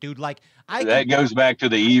hate it, dude. Like that goes back to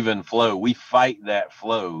the even flow. We fight that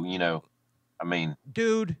flow. I mean,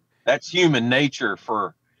 dude, that's human nature.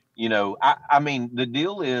 I mean, the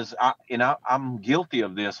deal is, I'm guilty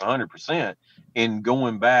of this 100% in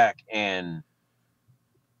going back and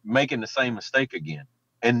making the same mistake again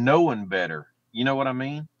and knowing better. You know what I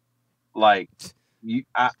mean? Like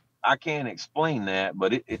I can't explain that,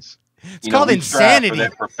 but it's called insanity. For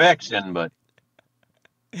that perfection, but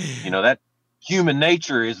that human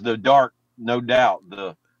nature is the dark, no doubt,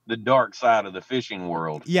 the dark side of the fishing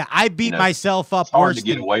world. Yeah, I beat myself up it's hard worse to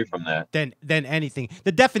get away from that than anything.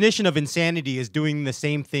 The definition of insanity is doing the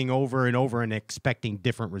same thing over and over and expecting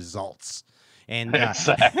different results. And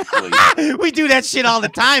exactly. We do that shit all the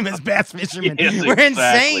time as bass fishermen. Yes, We're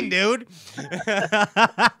insane, dude.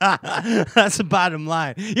 That's the bottom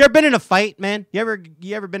line. You ever been in a fight, man? You ever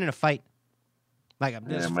been in a fight?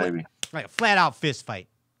 Maybe. Like a flat out fist fight.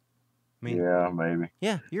 I mean, yeah, maybe.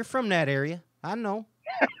 Yeah, you're from that area. I know.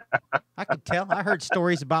 I could tell. I heard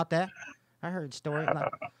stories about that. I heard stories.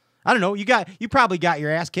 I don't know. You probably got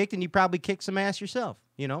your ass kicked, and you probably kicked some ass yourself.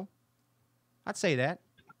 I'd say that.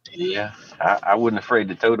 Yeah, I wasn't afraid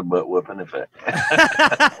to toe the butt whooping if you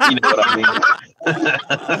know what I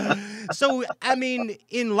mean. So, I mean,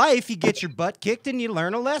 in life, you get your butt kicked and you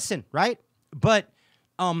learn a lesson, right? But,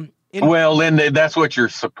 well, then that's what you're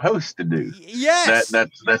supposed to do. Yes,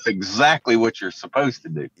 that's exactly what you're supposed to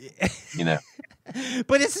do.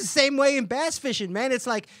 But it's the same way in bass fishing, man. It's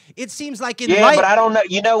like it seems like in life. Yeah, but I don't know.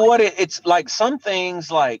 You know what? It's like some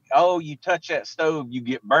things, like, oh, you touch that stove, you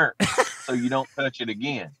get burnt, so you don't touch it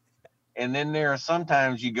again. And then there are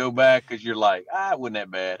sometimes you go back because you're like, it wasn't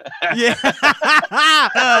that bad. Yeah.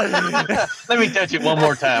 Let me touch it one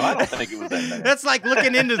more time. I don't think it was that bad. That's like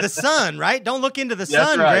looking into the sun, right? Don't look into the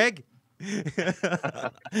sun, right.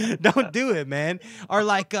 Greg. Don't do it, man. Or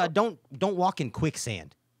like, don't walk in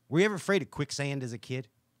quicksand. Were you ever afraid of quicksand as a kid?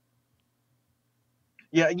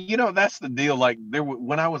 Yeah, that's the deal. Like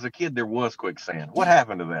when I was a kid, there was quicksand. What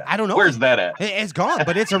happened to that? I don't know. Where's that at? It's gone,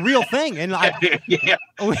 but it's a real thing. And yeah,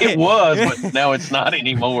 it was, but now it's not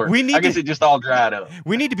anymore. I guess it just all dried up.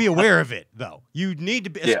 We need to be aware of it, though. You need to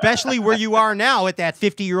be, especially where you are now at that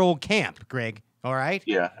 50-year-old camp, Greg. All right?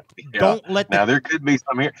 Yeah. Don't let Now, there could be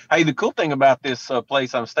some here. Hey, the cool thing about this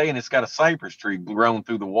place I'm staying, it's got a cypress tree grown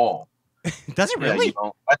through the wall. Does it really?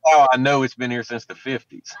 That's how I know it's been here since the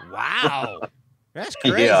 50s. Wow. That's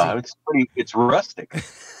crazy. Yeah, it's rustic.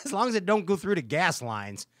 As long as it don't go through the gas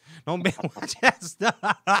lines. Don't be watch that stuff.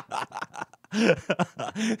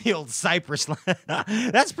 The old cypress line.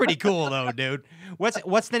 That's pretty cool though, dude.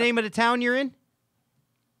 What's the name of the town you're in?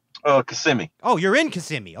 Kissimmee. Oh, you're in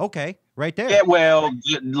Kissimmee. Okay, right there. Yeah, well,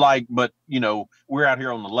 but we're out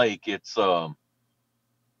here on the lake. It's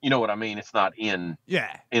you know what I mean. It's not in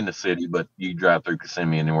the city, but you drive through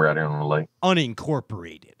Kissimmee, and then we're out here on the lake.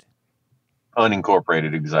 Unincorporated.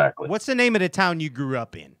 Unincorporated, exactly. What's the name of the town you grew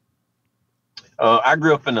up in? I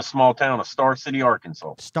grew up in a small town of Star City,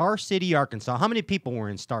 Arkansas. Star City, Arkansas. How many people were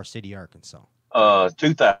in Star City, Arkansas?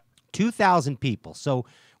 2,000. 2,000 people. So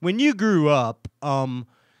when you grew up,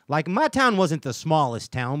 like my town wasn't the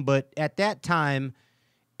smallest town, but at that time,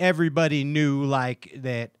 everybody knew like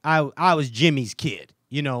that I was Jimmy's kid.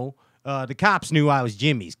 You know, the cops knew I was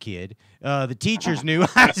Jimmy's kid. The teachers knew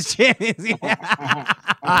I was Jimmy's.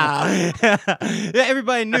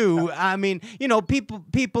 Everybody knew. I mean,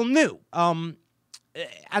 people knew.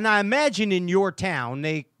 And I imagine in your town,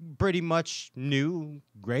 they pretty much knew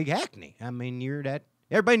Greg Hackney. I mean,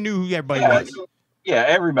 everybody knew who everybody was. Yeah,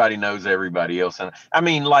 everybody knows everybody else. And I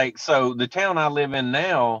mean, so the town I live in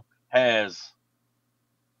now has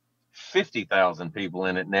 50,000 people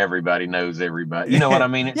in it, and everybody knows everybody. You know what I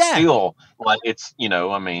mean? It's still I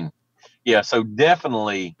mean, yeah. So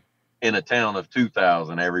definitely in a town of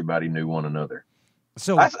 2,000, everybody knew one another.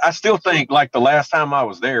 So I still think, like, the last time I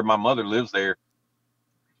was there, my mother lives there.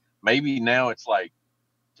 Maybe now it's like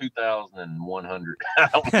 2,100. I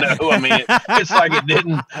don't know. I mean, it's like it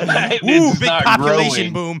didn't. It's big not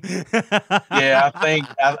population growing. Boom. Yeah,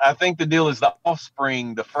 I think the deal is the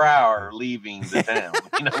offspring, the fry, are leaving the town.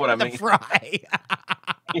 You know what I mean? The fry.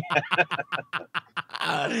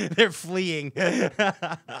 They're fleeing. No,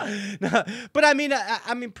 but I mean,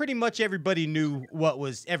 pretty much everybody knew what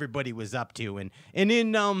everybody was up to, and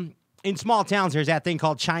in small towns, there's that thing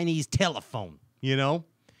called Chinese telephone.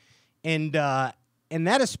 And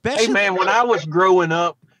that especially. Hey man, when I was growing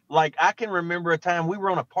up, like, I can remember a time we were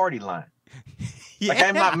on a party line. Yeah. Like,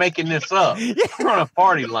 I'm not making this up. Yeah. We were on a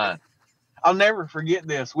party line. I'll never forget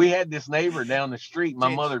this. We had this neighbor down the street. My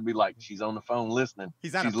mother would be like, "She's on the phone listening.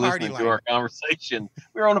 She's listening to our conversation."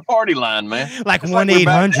 We were on a party line, man. Like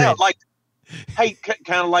 1-800. Hey,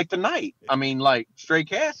 kind of like tonight. I mean, like, Stray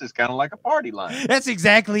Cast is kind of like a party line. That's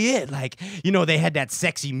exactly it. Like, they had that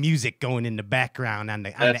sexy music going in the background on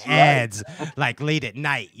the ads, like late at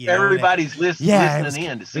night. Everybody's listening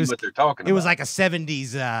in to see what they're talking about. It was like a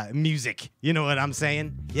 70s music. You know what I'm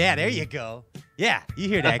saying? Yeah, there you go. Yeah, you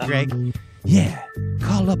hear that, Greg? Yeah,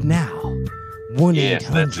 call up now.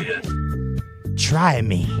 1-800. Try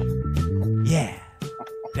me. Yeah,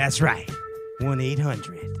 that's right.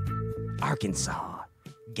 1-800. Arkansas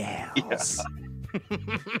gals. Yeah.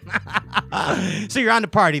 So you're on the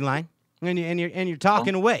party line, and you're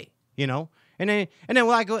talking away, and then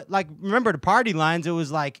like remember the party lines? It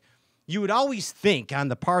was like you would always think on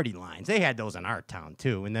the party lines. They had those in our town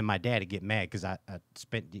too, and then my dad would get mad because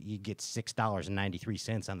you get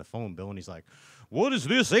 $6.93 on the phone bill, and he's like, "What is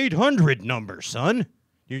this 800 number, son?"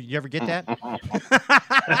 You ever get that?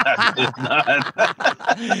 I did not.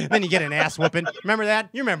 Then you get an ass whooping. Remember that?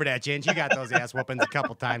 You remember that, Ginge? You got those ass whoopings a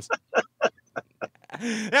couple times.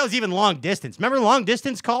 That was even long distance. Remember long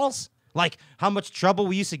distance calls? Like how much trouble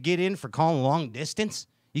we used to get in for calling long distance?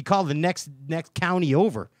 You call the next county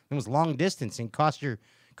over. It was long distance and cost your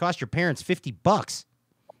parents $50.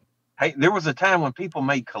 Hey, there was a time when people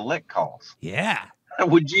made collect calls. Yeah.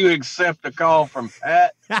 Would you accept a call from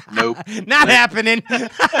Pat? Nope. Not happening.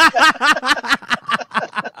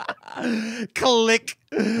 Click.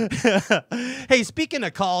 Hey, speaking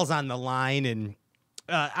of calls on the line, and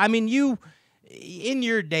I mean, you in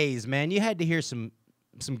your days, man, you had to hear some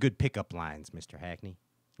good pickup lines, Mr. Hackney,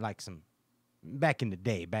 like some back in the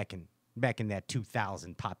day, back in that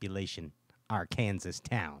 2,000 population Arkansas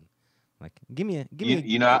town. Like, give me.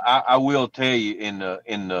 I will tell you, in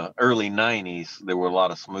the early '90s, there were a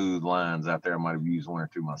lot of smooth lines out there. I might have used one or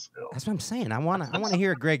two myself. That's what I'm saying. I want to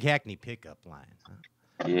hear a Greg Hackney pickup line.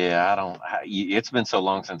 Yeah, I don't. It's been so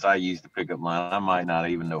long since I used the pickup line. I might not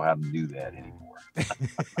even know how to do that anymore.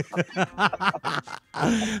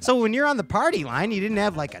 So when you're on the party line, you didn't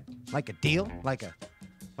have like a deal, like an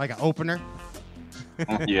opener.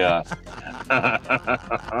 Yeah.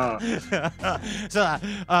 So,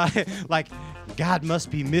 like, God must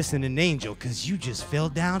be missing an angel because you just fell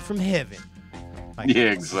down from heaven. Like, yeah,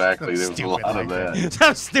 exactly. There was a lot of that.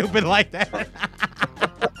 Something stupid like that.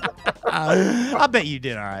 I bet you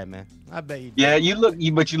did all right, man. I bet you did.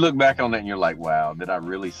 Yeah, but you look back on that and you're like, wow, did I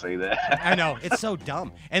really say that? I know. It's so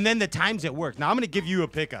dumb. And then the times it worked. Now, I'm going to give you a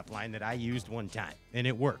pickup line that I used one time, and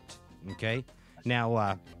it worked. Okay?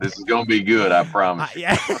 Now, this is gonna be good, I promise.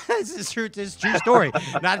 Yeah, this is true. This is a true story.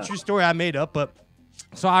 Not a true story I made up, but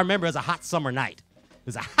so I remember it was a hot summer night. It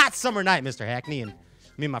was a hot summer night, Mr. Hackney, and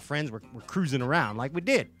me and my friends were cruising around like we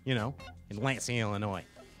did, you know, in Lansing, Illinois,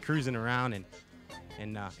 cruising around,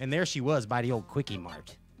 and there she was by the old Quickie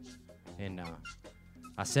Mart. And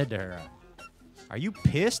I said to her, "Are you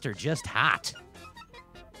pissed or just hot?"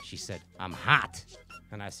 She said, "I'm hot."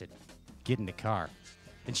 And I said, "Get in the car."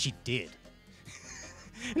 And she did.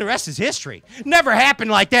 And the rest is history. Never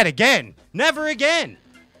happened like that again. Never again.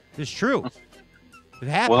 It's true. It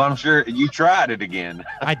happened. Well, I'm sure you tried it again.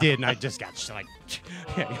 I did, and I just got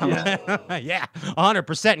yeah,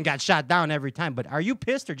 100% and got shot down every time. But are you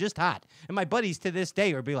pissed or just hot? And my buddies to this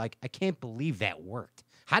day would be like, "I can't believe that worked.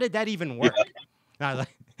 How did that even work?" And I was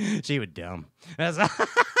like, she was dumb.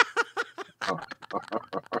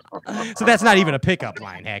 So that's not even a pickup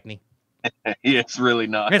line, Hackney. It's really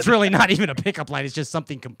not. It's really not even a pickup line. It's just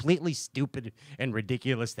something completely stupid and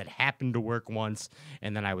ridiculous that happened to work once,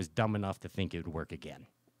 and then I was dumb enough to think it would work again.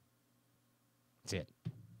 That's it.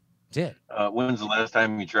 That's it. When's the last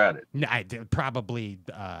time you tried it? I did, probably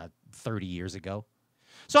 30 years ago.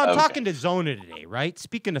 So I'm talking to Zona today, right?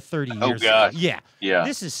 Speaking of 30 years ago. Yeah.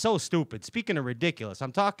 This is so stupid. Speaking of ridiculous,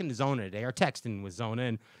 I'm talking to Zona today, or texting with Zona,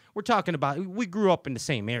 and we're talking about, we grew up in the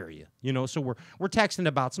same area, you know, so we're texting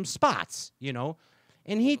about some spots, you know,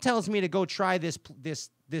 and he tells me to go try this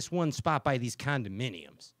one spot by these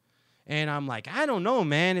condominiums. And I'm like, I don't know,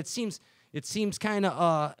 man. It seems kind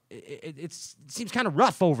of it seems kind of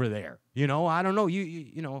rough over there, you know. I don't know.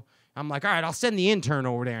 You know. I'm like, all right, I'll send the intern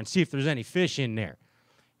over there and see if there's any fish in there.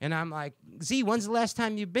 And I'm like, Z, when's the last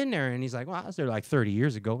time you've been there? And he's like, well, I was there like 30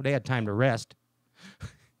 years ago. They had time to rest.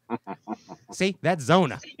 See, that's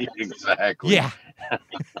Zona. Exactly. Yeah.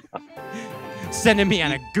 Sending me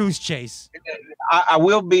on a goose chase. I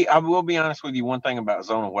will be honest with you. One thing about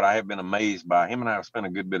Zona, what I have been amazed by, him and I have spent a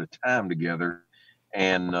good bit of time together,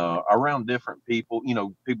 and around different people, you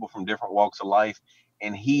know, people from different walks of life,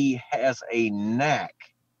 and he has a knack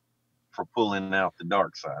for pulling out the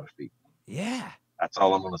dark side of people. Yeah. That's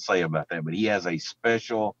all I'm going to say about that. But he has a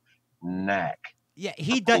special knack. Yeah,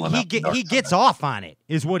 he does. He gets off on it,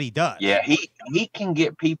 is what he does. Yeah, he can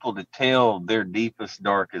get people to tell their deepest,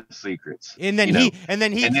 darkest secrets. And then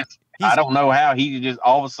I don't know how he just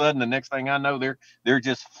all of a sudden, the next thing I know, they're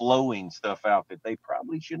just flowing stuff out that they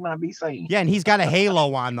probably should not be saying. Yeah, and he's got a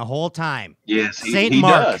halo on the whole time. Yes, he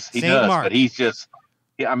Mark. does. He Saint does. Mark. But he's just,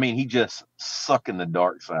 he just sucking the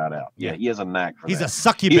dark side out. Yeah, he has a knack for that. He's a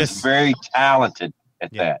succubus. He's very talented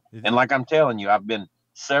at that. And like I'm telling you, I've been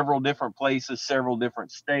several different places, several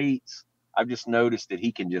different states. I've just noticed that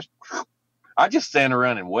he can I just stand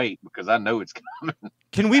around and wait because I know it's coming.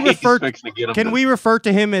 Can we refer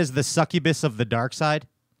to him as the succubus of the dark side?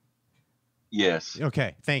 Yes.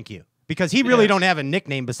 Okay, thank you. Because he really don't have a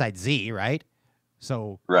nickname besides Z, right?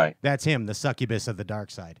 So that's him, the succubus of the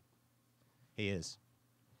dark side. He is.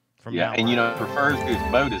 And you know, refers to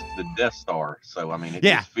his boat as the Death Star. So it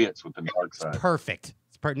just fits with the dark side. It's perfect.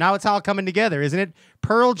 Now it's all coming together, isn't it?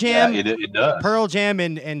 Pearl Jam. Yeah, it does. Pearl Jam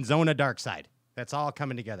and Zona Dark Side. That's all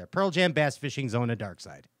coming together. Pearl Jam, bass fishing, Zona Dark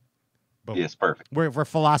Side. Boom. Yes, perfect. We're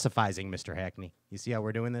philosophizing, Mr. Hackney. You see how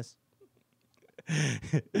we're doing this?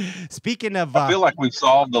 Speaking of, I feel like we've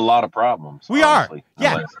solved a lot of problems. We honestly,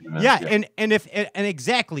 are. Yeah. And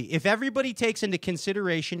exactly, if everybody takes into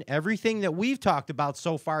consideration everything that we've talked about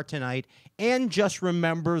so far tonight, and just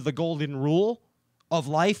remember the golden rule of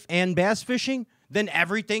life and bass fishing, then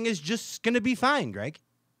everything is just going to be fine, Greg.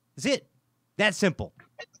 That's it. That simple.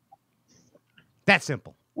 That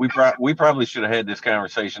simple. We probably should have had this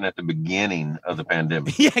conversation at the beginning of the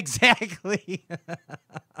pandemic. Yeah, exactly.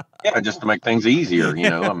 Just to make things easier, you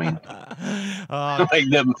know. To make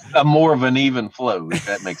them more of an even flow, if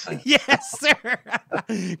that makes sense. Yes,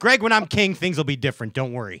 sir. Greg, when I'm king, things will be different.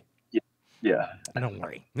 Don't worry. Yeah. Don't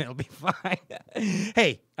worry. It'll be fine.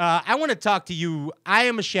 Hey, I want to talk to you. I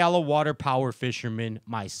am a shallow water power fisherman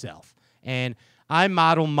myself, and I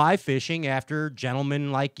model my fishing after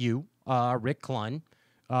gentlemen like you, Rick Clunn,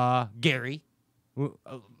 Gary,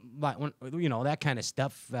 that kind of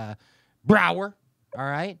stuff. Brower, all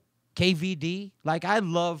right, KVD. Like, I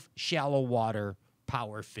love shallow water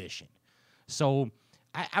power fishing. So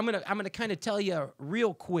I'm gonna kind of tell you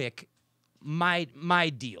real quick my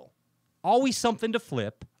deal. Always something to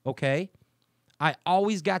flip, okay? I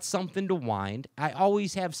always got something to wind. I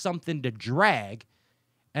always have something to drag,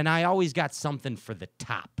 and I always got something for the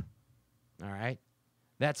top. All right?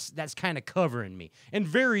 That's kind of covering me. And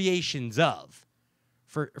variations of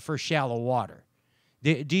for shallow water.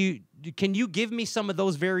 Can you give me some of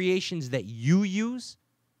those variations that you use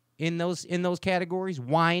in those categories?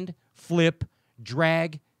 Wind, flip,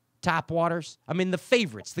 drag, top waters. The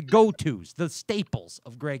favorites, the go-tos, the staples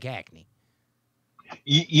of Greg Hackney.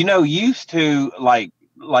 Used to, like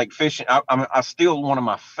like fishing. I still, one of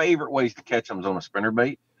my favorite ways to catch them is on a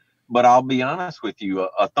spinnerbait. But I'll be honest with you,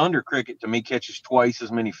 a thunder cricket to me catches twice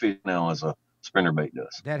as many fish now as a spinnerbait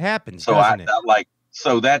does. That happens, So doesn't it?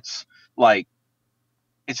 That's like,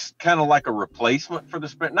 it's kind of like a replacement for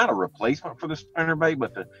the not a replacement for the spinnerbait,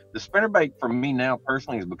 but the spinnerbait for me now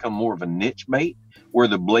personally has become more of a niche bait, where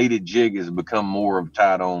the bladed jig has become more of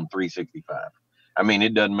tied on 365. I mean,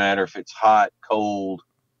 it doesn't matter if it's hot, cold.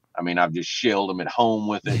 I mean, I've just shelled them at home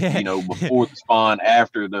with it, you know, before the spawn,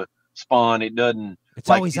 after the spawn. It doesn't. It's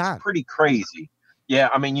always on. It's pretty crazy. Yeah,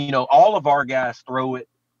 I mean, you know, all of our guys throw it.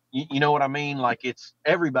 You know what I mean? Like,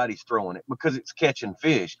 everybody's throwing it because it's catching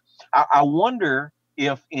fish. I wonder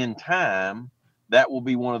if in time that will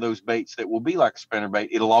be one of those baits that will be like a spinnerbait.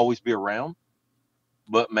 It'll always be around,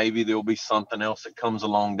 but maybe there'll be something else that comes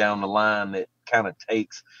along down the line that kind of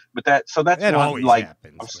takes. But that's That why, always like,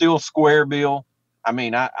 happens, I'm still square bill. I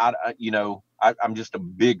mean, I'm just a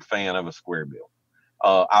big fan of a square bill.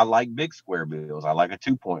 I like big square bills. I like a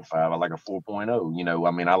 2.5. I like a 4.0. You know,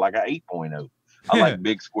 I mean, I like a 8.0. I like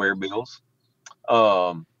big square bills.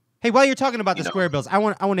 Hey, while you're talking about the square bills, I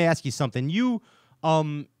want to ask you something. You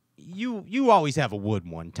always have a wood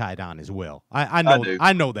one tied on as well. I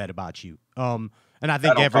know that about you. And I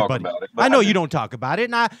think everybody. I know you don't talk about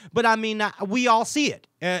it, but I mean, we all see it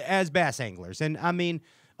as bass anglers, and I mean,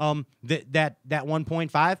 that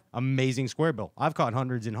 1.5, amazing square bill. I've caught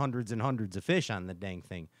hundreds and hundreds and hundreds of fish on the dang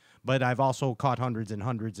thing, but I've also caught hundreds and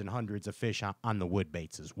hundreds and hundreds of fish on the wood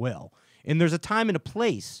baits as well. And there's a time and a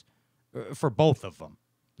place for both of them.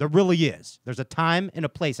 There really is. There's a time and a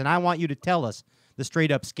place, and I want you to tell us the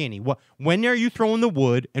straight up skinny. When are you throwing the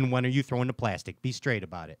wood, and when are you throwing the plastic? Be straight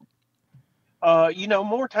about it. You know,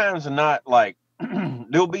 more times than not, like,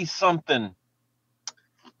 there'll be something.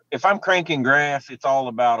 If I'm cranking grass, it's all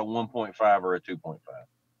about a 1.5 or a 2.5.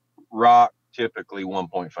 Rock, typically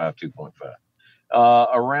 1.5,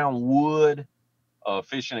 2.5. Around wood,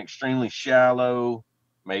 fishing extremely shallow,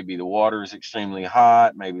 maybe the water is extremely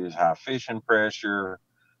hot, maybe there's high fishing pressure.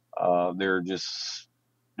 There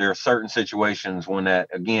are certain situations when that,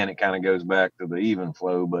 again, it kind of goes back to the even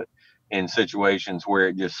flow, but in situations where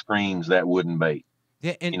it just screams that wooden bait.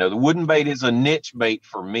 Yeah, and, you know, the wooden bait is a niche bait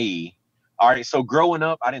for me. All right, so growing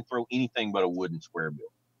up, I didn't throw anything but a wooden square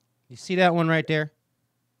bill. You see that one right there?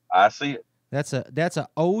 I see it. That's a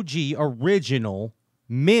OG original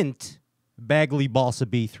mint Bagley Balsa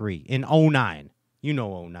B3 in 09. You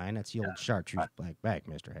know 09. That's the old chartreuse black bag,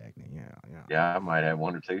 Mr. Hackney. Yeah, I might have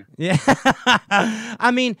one or two. Yeah.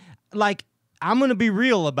 I mean, like, I'm going to be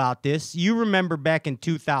real about this. You remember back in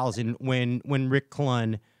 2000 when Rick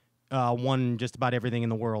Clunn won just about everything in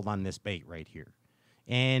the world on this bait right here.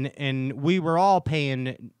 And we were all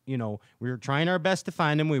paying, you know, we were trying our best to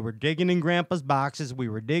find them. We were digging in Grandpa's boxes. We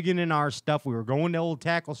were digging in our stuff. We were going to old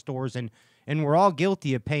tackle stores, and we're all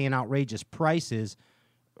guilty of paying outrageous prices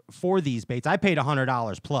for these baits. I paid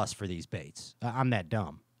 $100 plus for these baits. I'm that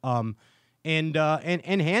dumb. And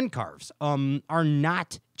hand carves are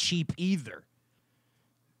not cheap either.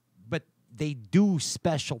 But they do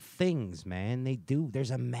special things, man. They do.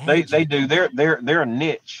 There's a magic. They do. They're a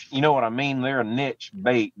niche. You know what I mean? They're a niche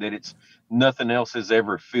bait that it's nothing else has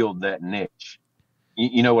ever filled that niche.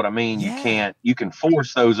 You know what I mean? Yeah. You can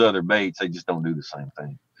force those other baits. They just don't do the same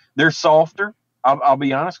thing. They're softer. I'll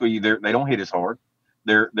be honest with you. They don't hit as hard.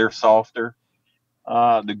 They're softer.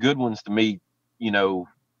 The good ones to me, you know,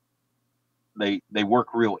 they work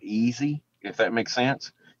real easy, if that makes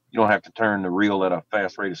sense. You don't have to turn the reel at a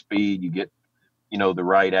fast rate of speed. You get, you know, the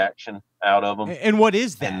right action out of them. And what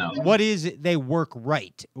is that? What is it? They work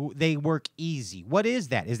right. They work easy. What is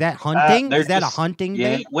that? Is that hunting? Is that a hunting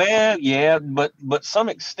bait? Well, yeah, but some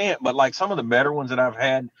extent. But like some of the better ones that I've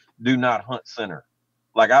had do not hunt center.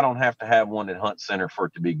 Like I don't have to have one that hunts center for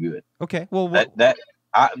it to be good. Okay. Well,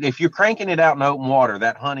 if you're cranking it out in open water,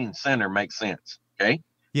 that hunting center makes sense. Okay.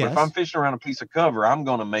 Yes. But if I'm fishing around a piece of cover, I'm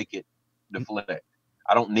going to make it deflect.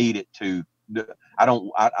 I don't need it to. I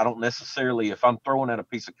don't necessarily. If I'm throwing at a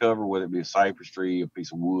piece of cover, whether it be a cypress tree, a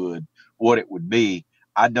piece of wood, what it would be,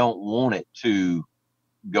 I don't want it to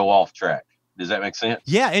go off track. Does that make sense?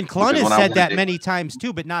 Yeah, and Clunn has said that many times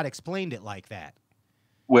too, but not explained it like that.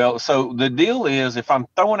 Well, so the deal is, if I'm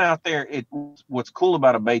throwing out there, what's cool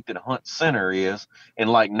about a bait that hunts center is, and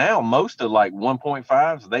like now most of like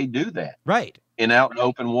 1.5s, they do that. Right. In out in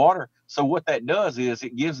open water. So what that does is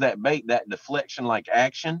it gives that bait that deflection like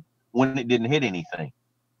action when it didn't hit anything,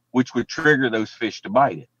 which would trigger those fish to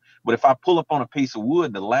bite it. But if I pull up on a piece of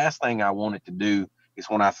wood, the last thing I want it to do is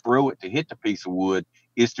when I throw it to hit the piece of wood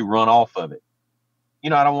is to run off of it. You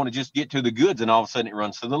know, I don't want to just get to the goods and all of a sudden it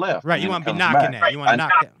runs to the left. Right. You want to be knocking that. You want to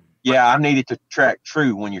knock that. yeah, I need it to track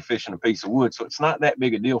true when you're fishing a piece of wood. So it's not that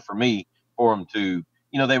big a deal for me for them to,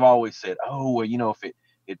 they've always said, oh, well, if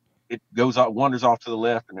it goes off, wanders off to the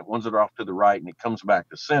left and it wanders off to the right and it comes back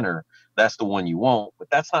to center, that's the one you want. But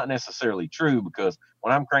that's not necessarily true, because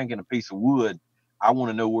when I'm cranking a piece of wood, I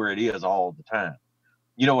want to know where it is all the time.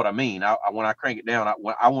 You know what I mean? When I crank it down,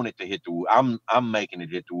 I want it to hit the wood. I'm making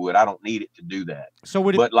it hit the wood. I don't need it to do that. So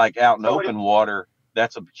would it, But like out in open water,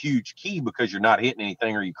 that's a huge key, because you're not hitting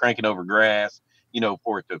anything, or you cranking over grass,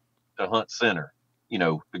 for it to hunt center,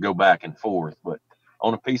 to go back and forth. But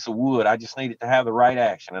on a piece of wood, I just need it to have the right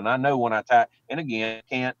action. And I know when I tie, and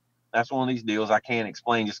again, that's one of these deals I can't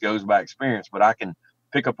explain, just goes by experience, but I can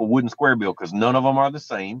pick up a wooden square bill, because none of them are the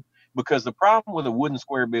same. Because the problem with a wooden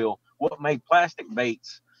square bill, what made plastic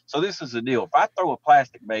baits, so this is the deal. If I throw a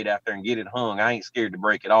plastic bait out there and get it hung, I ain't scared to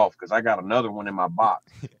break it off, because I got another one in my box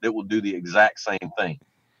that will do the exact same thing.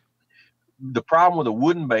 The problem with a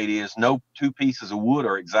wooden bait is no two pieces of wood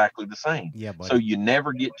are exactly the same. Yeah, buddy. So you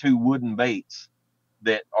never get two wooden baits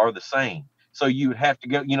that are the same. So you would have to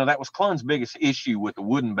go, that was Clunn's biggest issue with the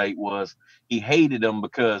wooden bait, was he hated them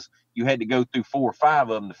because you had to go through 4 or 5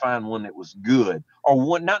 of them to find one that was good, or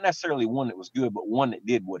one, not necessarily one that was good, but one that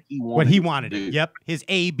did what he wanted. To do. Yep. His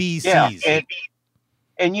ABCs. Yeah.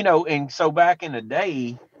 And so back in the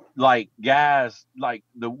day, like guys, like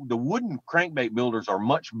the wooden crankbait builders are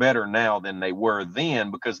much better now than they were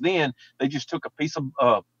then, because then they just took a piece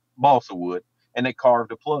of balsa wood and they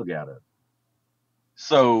carved a plug out of it.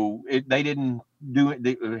 So they didn't do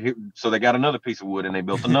it. So they got another piece of wood and they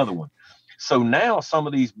built another one. So now some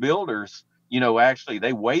of these builders, actually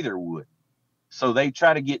they weigh their wood. So they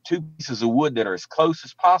try to get 2 pieces of wood that are as close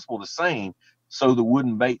as possible the same. So the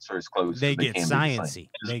wooden baits are as close. They as they get can sciencey.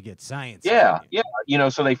 They get sciencey. Yeah.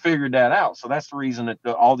 So they figured that out. So that's the reason that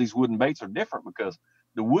all these wooden baits are different, because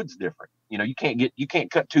the wood's different. You can't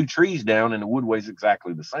cut 2 trees down and the wood weighs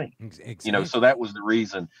exactly the same. Exactly. So that was the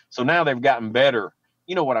reason. So now they've gotten better.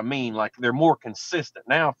 You know what I mean? Like they're more consistent.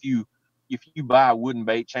 Now, if you buy a wooden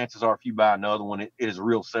bait, chances are if you buy another one, it is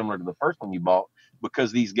real similar to the first one you bought,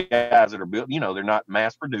 because these guys that are built, they're not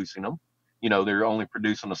mass producing them. They're only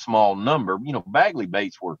producing a small number. Bagley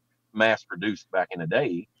baits were mass produced back in the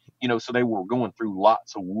day, so they were going through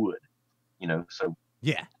lots of wood, so.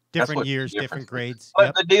 Yeah. Different years, different grades.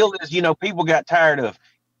 But the deal is, people got tired of,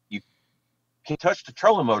 you can touch the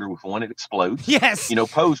trolling motor with one, it explodes. Yes.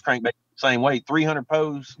 Pose crankbait, same way. 300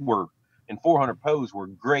 pose and 400 pose were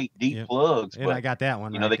great deep plugs. And but, I got that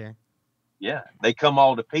one there. Yeah. They come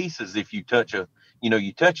all to pieces if you touch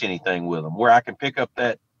you touch anything with them, where I can pick up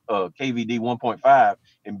that KVD 1.5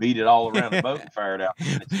 and beat it all around the boat and fire it out.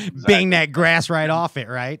 Bang that grass right off it,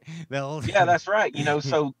 right? Yeah, that's right.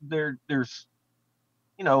 So there's,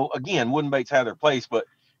 again, wooden baits have their place, but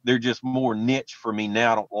they're just more niche for me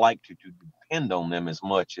now. I don't like to depend on them as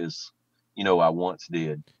much as, I once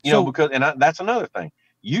did, because that's another thing.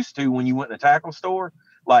 Used to, when you went in the tackle store,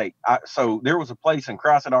 so there was a place in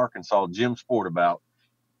Crossett, Arkansas, Jim Sport, about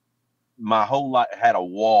my whole life had a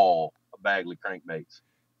wall of Bagley crankbaits.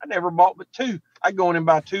 I never bought but 2. I'd go in and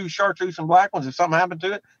buy 2 chartreuse and black ones. If something happened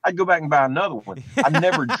to it, I'd go back and buy another one. I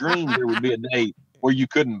never dreamed there would be a day where you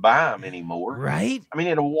couldn't buy them anymore. Right. I mean,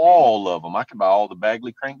 at a wall of them, I could buy all the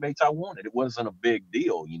Bagley crankbaits I wanted. It wasn't a big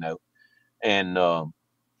deal, and,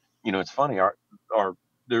 it's funny.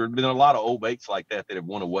 There have been a lot of old baits like that have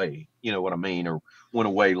went away, you know what I mean? Or went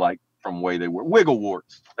away from the way they were. Wiggle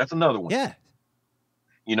warts. That's another one. Yeah.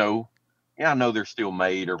 I know they're still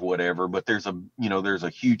made or whatever, but there's a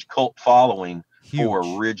huge cult following for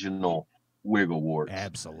original wiggle warts.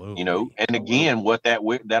 Absolutely. And again, what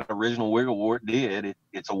that original wiggle wart did,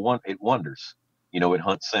 it wonders. It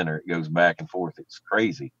hunts center. It goes back and forth. It's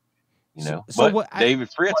crazy. David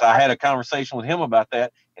Fritz, I had a conversation with him about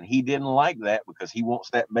that, and he didn't like that, because he wants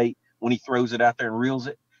that bait when he throws it out there and reels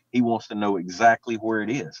it. He wants to know exactly where it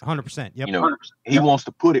is. 100%. Yep. He wants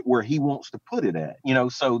to put it where he wants to put it at.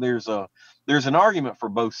 So there's an argument for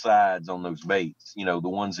both sides on those baits. The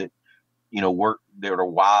ones that work, that are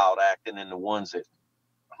wild acting, and the ones that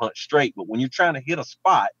hunt straight. But when you're trying to hit a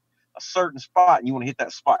certain spot, and you want to hit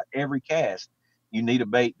that spot every cast, you need a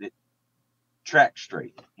bait that tracks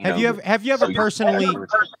straight. Have you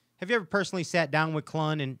ever personally sat down with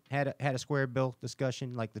Clunn and had a square bill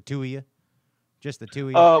discussion, like the two of you? Just the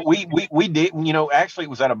two of you? We did. Actually, it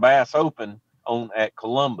was at a Bass Open at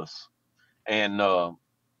Columbus, and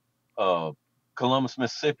Columbus,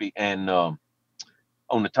 Mississippi, and on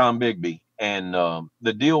the Tom Bigby. And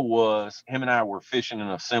the deal was, him and I were fishing in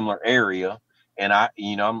a similar area, and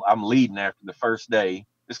I'm leading after the first day.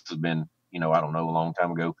 This has been, I don't know, a long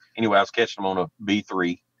time ago. Anyway, I was catching them on a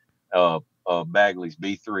B3 Bagley's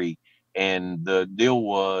B3. And the deal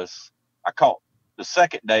was, I caught the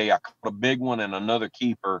second day, I caught a big one and another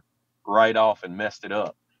keeper right off and messed it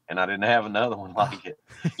up. And I didn't have another one like it,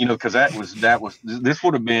 because this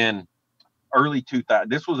would have been early 2000.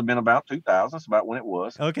 This would have been about 2000. That's about when it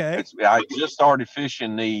was. Okay. I just started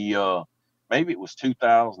fishing maybe it was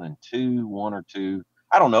 2002, 1 or 2.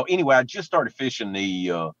 I don't know. Anyway, I just started fishing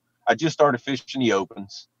the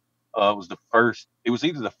opens. It was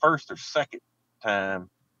either the first or second time.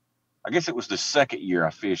 I guess it was the second year I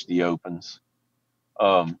fished the opens.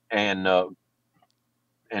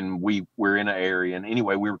 And we were in an area, and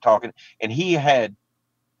anyway, we were talking, and he had,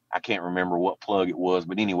 I can't remember what plug it was,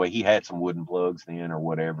 but anyway, he had some wooden plugs then or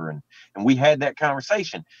whatever. And we had that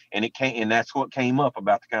conversation, and that's what came up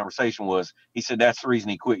about the conversation was, he said, that's the reason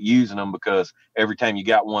he quit using them, because every time you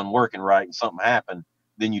got one working right and something happened,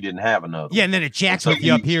 then you didn't have another. Yeah. And then it jacks with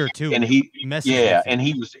you up here too. And he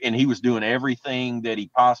was doing everything that he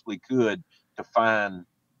possibly could to find,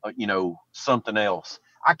 something else.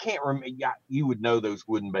 I can't remember. You would know those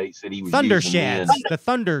wooden baits that he was Thunder using shads.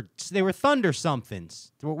 They were thunder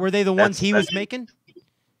somethings. Were they the ones he was making?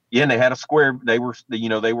 Yeah, and they had a square. They were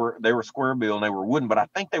square bill and they were wooden, but I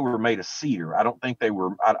think they were made of cedar. I don't think they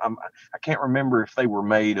were. I can't remember if they were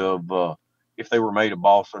made of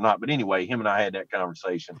balsa or not. But anyway, him and I had that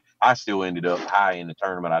conversation. I still ended up high in the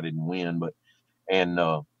tournament. I didn't win,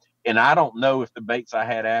 and I don't know if the baits I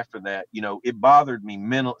had after that, it bothered me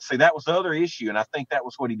mentally. See, that was the other issue, and I think that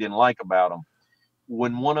was what he didn't like about them.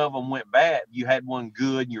 When one of them went bad, you had one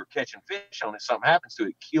good, and you were catching fish on it. Something happens to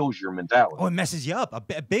it, kills your mentality. Oh, it messes you up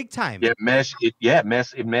a big time. It messed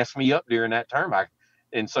me up during that term.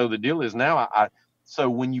 And so the deal is now,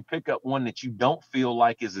 so when you pick up one that you don't feel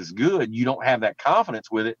like is as good, you don't have that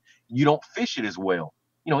confidence with it. You don't fish it as well.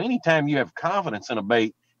 Anytime you have confidence in a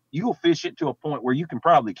bait, you will fish it to a point where you can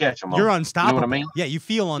probably catch them. You're unstoppable. You know what I mean? Yeah, you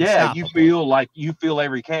feel unstoppable. Yeah, you feel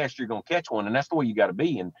every cast you're going to catch one, and that's the way you got to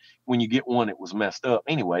be. And when you get one that was messed up,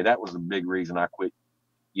 anyway, that was the big reason I quit,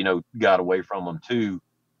 got away from them too.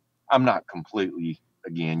 I'm not completely,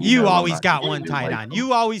 again. You always got one tied on.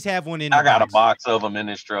 You always have one in. I got a box of them in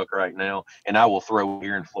this truck right now, and I will throw it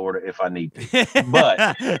here in Florida if I need to.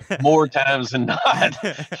 But more times than not,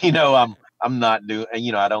 I'm not doing,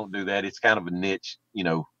 I don't do that. It's kind of a niche,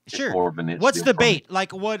 Sure. It's more of a niche. What's the bait?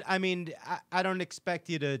 Like what? I mean, I don't expect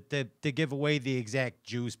you to give away the exact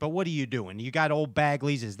juice, but what are you doing? You got old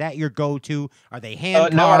Bagleys. Is that your go-to? Are they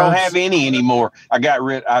hand No, I don't carves? have any anymore. I got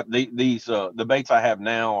rid. The baits I have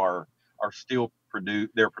now are still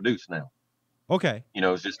produced. They're produced now. Okay.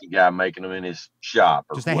 It's just a guy making them in his shop.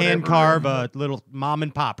 Or just a whatever. hand carve, a little mom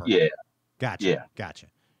and popper. Yeah. Gotcha. Yeah. Gotcha.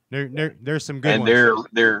 There's some good and ones.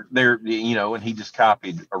 they're and he just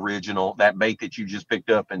copied original, that bait that you just picked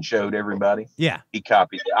up and showed everybody. Yeah. He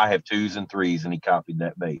copied it. I have 2s and 3s and he copied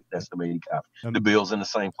that bait. That's the bait he copied. The bill's in the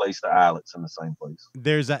same place, the eyelet's in the same place.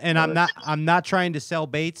 I'm not trying to sell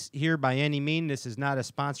baits here by any means. This is not a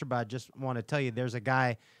sponsor, but I just want to tell you there's a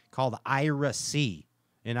guy called Ira C.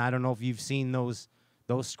 And I don't know if you've seen those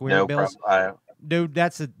square bills. Dude,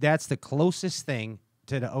 that's the closest thing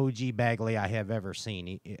to the OG Bagley I have ever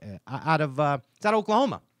seen. It's out of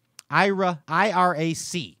Oklahoma.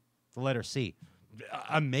 IRAC, the letter C.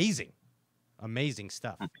 Amazing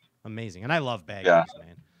stuff. Amazing. And I love Bagleys,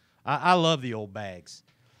 man. I love the old bags.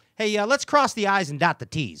 Hey, let's cross the I's and dot the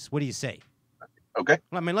T's. What do you say? Okay.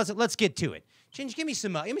 I mean, let's get to it. Ginge, give me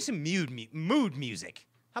some mood music.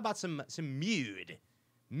 How about some mood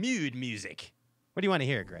music? What do you want to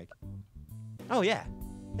hear, Greg? Oh yeah.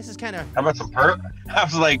 This is kind of. How about some Pearl? I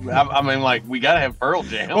was like, we gotta have Pearl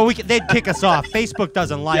Jam. Well, they'd kick us off. Facebook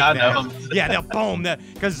doesn't like that. I know. Yeah, they'll boom.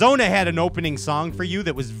 Because Zona had an opening song for you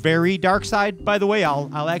that was very dark side. By the way,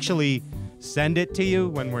 I'll actually send it to you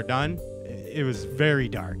when we're done. It was very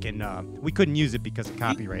dark, and we couldn't use it because of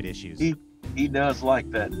copyright issues. He does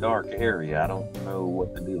like that dark area. I don't know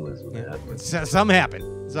what the deal is with that. Something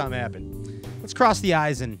happened. Let's cross the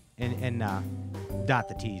I's and dot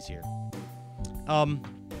the T's here.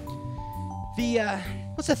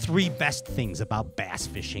 What's the 3 best things about bass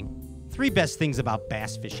fishing? 3 best things about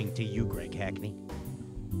bass fishing to you, Greg Hackney.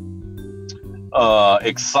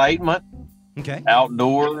 Excitement. Okay.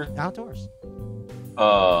 Outdoors.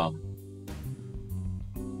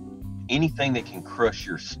 Anything that can crush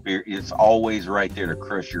your spirit, it's always right there to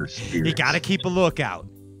crush your spirit. You got to keep a lookout.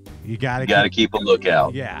 You got to keep a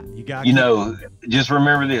lookout. Yeah, you got. Just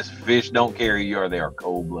remember this: fish don't care who you are; they are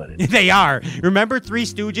cold-blooded. They are. Remember Three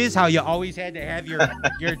Stooges? How you always had to have your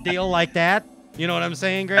deal like that. You know what I'm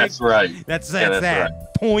saying, Greg? That's right. That's that's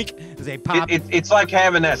that. Poink is a pop. It's like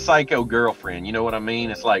having that psycho girlfriend. You know what I mean?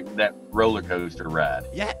 It's like that roller coaster ride.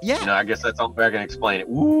 Yeah. You know, I guess that's the only way I can explain it.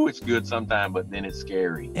 Woo, it's good sometimes, but then it's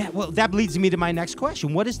scary. Yeah, well, that leads me to my next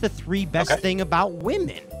question. What is the 3 best thing about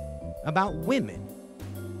women? About women.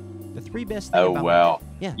 The 3 best things about well.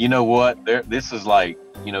 women. Yeah. You know what? This is like,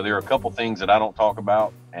 you know, there are a couple things that I don't talk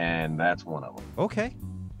about, and that's one of them. Okay.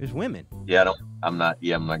 There's women. Yeah, I'm not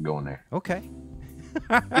going there. Okay.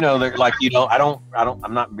 You know, they're like, you know,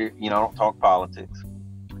 I'm not, you know, I don't talk politics.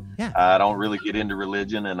 Yeah. I don't really get into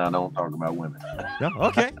religion, and I don't talk about women. No,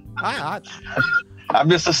 okay. I'm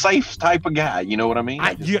just a safe type of guy. You know what I mean?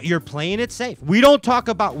 You're playing it safe. We don't talk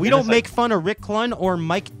about, we don't make fun of Rick Klun or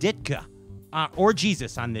Mike Ditka or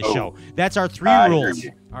Jesus on this show. That's our 3 rules.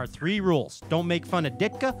 Our 3 rules. Don't make fun of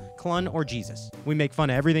Ditka, Klun, or Jesus. We make fun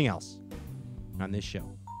of everything else on this show.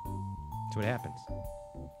 That's what happens.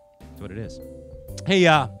 That's what it is. Hey,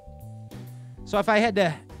 so if I had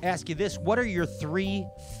to ask you this, what are your 3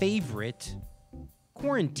 favorite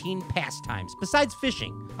quarantine pastimes besides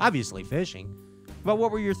fishing? Obviously fishing. But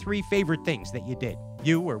what were your 3 favorite things that you did?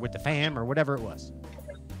 You or with the fam or whatever it was?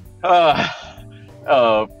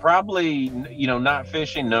 Probably, you know, not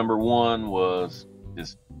fishing. Number 1 was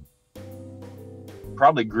just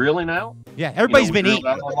probably grilling out. Yeah, everybody's been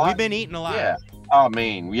eating. We've been eating a lot. Yeah. I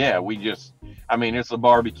mean, yeah, it's a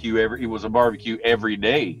barbecue it was a barbecue every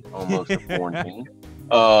day almost of quarantine.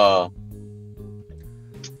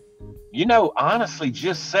 You know, honestly,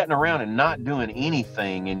 just sitting around and not doing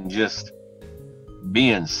anything and just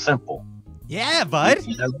being simple. Yeah, bud.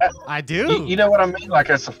 You know, I do. You know what I mean? Like,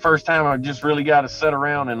 that's the first time I just really got to sit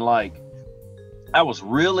around and, like, I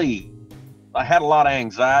had a lot of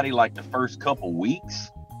anxiety like the first couple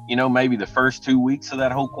weeks, you know, maybe the first 2 weeks of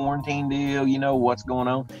that whole quarantine deal, you know, what's going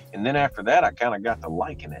on. And then after that, I kind of got to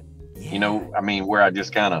liking it, you know, I mean, where I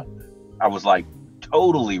was like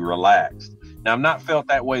totally relaxed. Now, I've not felt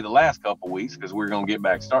that way the last couple of weeks because we're going to get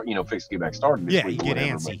back started, you know, fix to get back started this week. Yeah, you get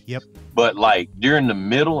antsy. Yep. But like during the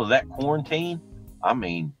middle of that quarantine, I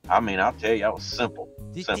mean, I'll tell you, I was simple.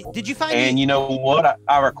 Did you find? And you know what?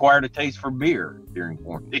 I acquired a taste for beer during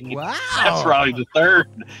quarantine. Wow. That's probably the 3rd.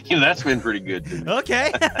 You know, that's been pretty good too.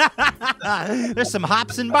 Okay. There's some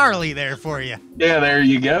hops and barley there for you. Yeah, there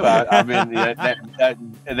you go. I've been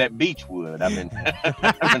that beechwood. I've been had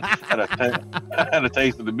a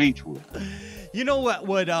taste of the beechwood. You know what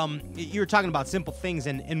you were talking about simple things,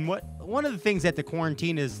 and what one of the things that the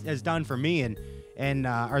quarantine has done for me and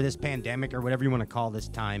or this pandemic or whatever you want to call this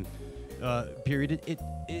time period,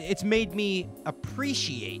 it's made me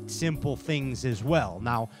appreciate simple things as well.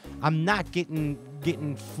 Now, I'm not getting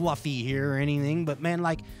fluffy here or anything, but man,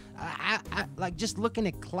 like I like just looking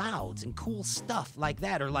at clouds and cool stuff like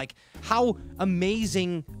that, or like how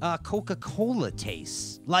amazing Coca-Cola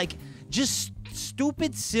tastes. Like just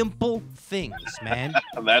stupid, simple things, man.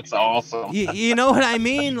 That's awesome. You know what I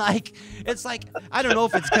mean? Like, it's like, I don't know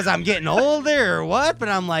if it's because I'm getting older or what, but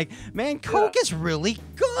I'm like, man, Coke is really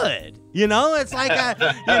good. You know, it's like,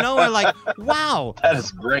 we're like, wow. That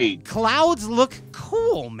is great. Clouds look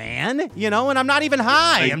cool, man. You know, and I'm not even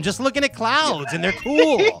high. I'm just looking at clouds and they're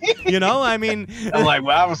cool. You know, I mean. I'm like,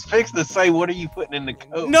 well, I was fixed to say, what are you putting in the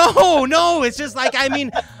Coke? No, it's just like, I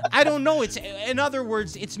mean, I don't know. It's, in other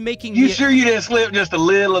words, it's making you sure you didn't slip just a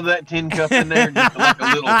little of that tin cup in there? Just like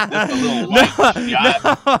a little light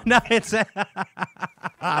shot? No, it's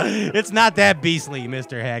not that beastly,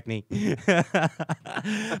 Mr. Hackney.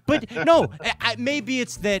 But no, maybe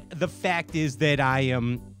it's that the fact is that I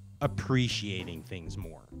am appreciating things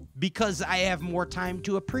more because I have more time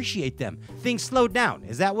to appreciate them. Things slowed down.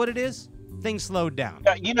 Is that what it is? Things slowed down.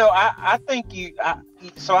 You know, I think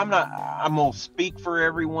so I'm going to speak for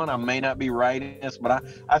everyone. I may not be right in this, but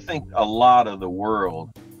I think a lot of the world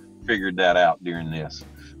figured that out during this.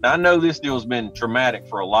 Now, I know this deal's been traumatic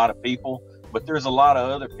for a lot of people, but there's a lot of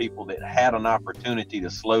other people that had an opportunity to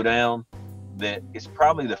slow down that it's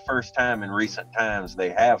probably the first time in recent times they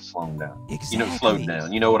have slowed down. Exactly. You know, slowed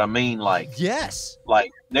down. You know what I mean? Like, yes.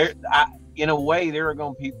 Like in a way, there are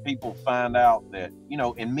going to be people find out that, you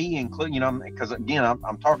know, and me including, you know, because again,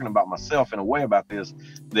 I'm talking about myself in a way about this,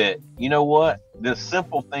 that, you know what, the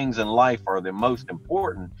simple things in life are the most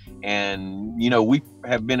important. And, you know, we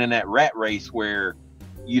have been in that rat race where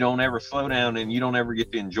you don't ever slow down and you don't ever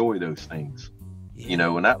get to enjoy those things, you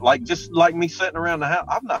know, and just like me sitting around the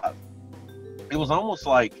house, it was almost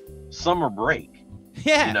like summer break.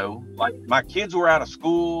 Yeah. You know, like my kids were out of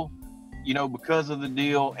school, you know, because of the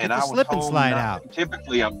deal, and I was slip and home. Slide out.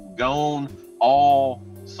 Typically, I'm gone all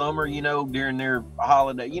summer, you know, during their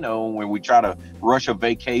holiday, you know, when we try to rush a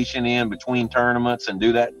vacation in between tournaments and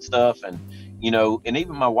do that stuff. And you know, and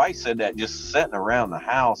even my wife said that just sitting around the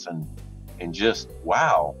house and just,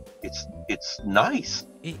 wow, it's nice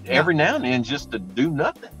every now and then just to do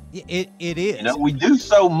nothing. It is. You know, we do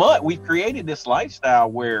so much. We've created this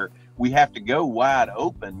lifestyle where we have to go wide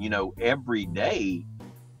open, you know, every day.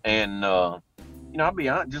 And, you know, I'll be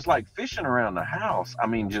honest, just like fishing around the house. I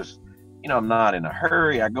mean, just, you know, I'm not in a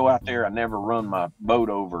hurry. I go out there. I never run my boat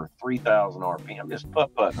over 3,000 RPM. I'm just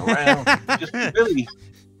putt-putting around, just really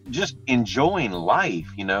just enjoying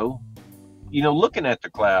life, you know, looking at the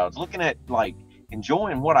clouds, looking at, like,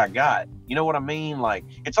 enjoying what I got. You know what I mean? Like,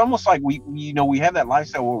 it's almost like we have that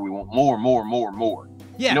lifestyle where we want more.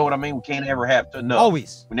 Yeah. You know what I mean? We can't ever have enough.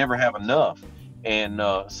 Always. We never have enough. And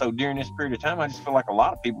so during this period of time, I just feel like a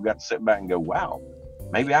lot of people got to sit back and go, wow,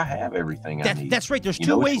 maybe I have everything I need. That's right. There's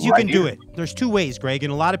two ways you can do it. There's two ways, Greg.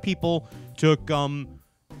 And a lot of people took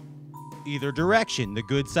either direction, the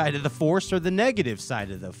good side of the force or the negative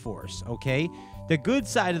side of the force, okay? The good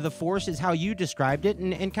side of the force is how you described it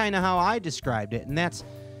and kind of how I described it, and that's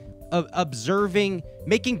observing,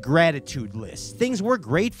 making gratitude lists, things we're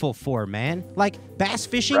grateful for, man. Like bass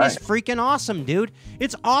fishing is freaking awesome, dude.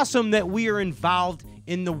 It's awesome that we are involved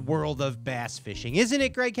in the world of bass fishing, isn't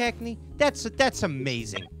it, Greg Hackney? That's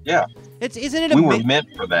amazing. Yeah, isn't it? We were meant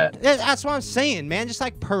for that. That's what I'm saying, man. Just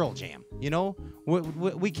like Pearl Jam, you know,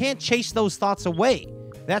 we can't chase those thoughts away.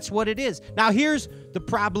 That's what it is. Now, here's the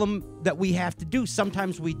problem that we have to do.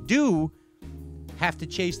 Sometimes we do have to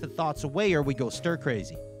chase the thoughts away or we go stir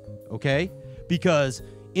crazy, okay? Because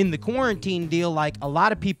in the quarantine deal, like, a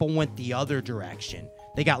lot of people went the other direction.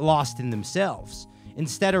 They got lost in themselves.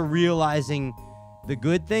 Instead of realizing the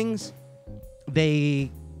good things,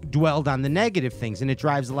 they dwelled on the negative things, and it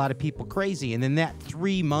drives a lot of people crazy. And then that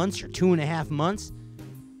 3 months or 2.5 months,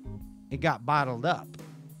 it got bottled up,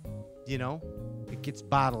 you know? It gets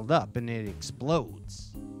bottled up and it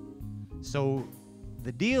explodes. So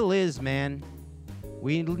the deal is, man,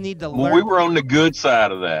 we need to learn. Well, we were on the good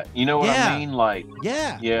side of that. You know what I mean? Like,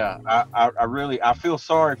 yeah. I really, I feel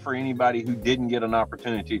sorry for anybody who didn't get an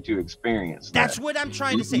opportunity to experience that. That's what I'm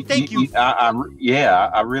trying to say. Thank you.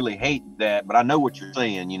 I really hate that, but I know what you're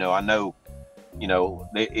saying. You know, I know, you know,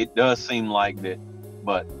 it does seem like that,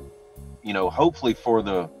 but, you know, hopefully for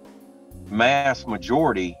the mass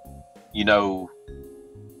majority, you know,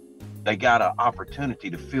 they got an opportunity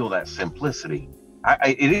to feel that simplicity.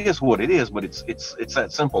 It is what it is, but it's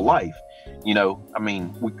that simple life, you know. I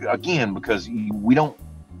mean, because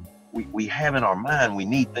we have in our mind, we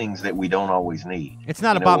need things that we don't always need. It's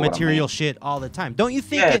not about material shit all the time, don't you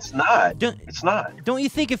think? Yeah, it's not. It's not. Don't you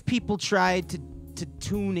think if people tried to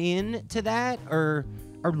tune in to that or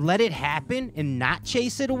let it happen and not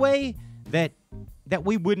chase it away, that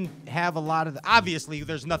we wouldn't have a lot of obviously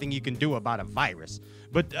there's nothing you can do about a virus,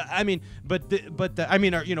 but the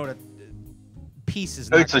peace is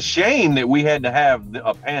not. It's a shame that we had to have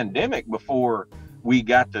a pandemic before we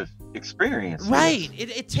got to experience right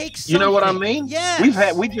this. It takes something. You know what I mean? Yeah,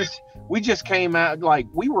 we just came out, like,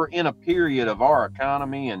 we were in a period of our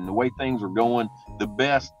economy and the way things were going, the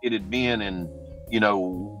best it had been in, you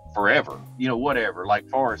know, forever, you know, whatever, like,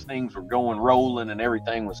 far as things were going, rolling, and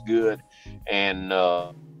everything was good. And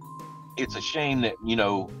it's a shame that, you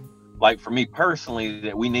know, like, for me personally,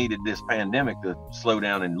 that we needed this pandemic to slow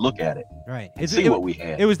down and look at it, right, and see what we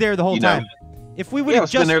had. It was there the whole time. If we would have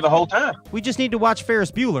just been there the whole time. We just need to watch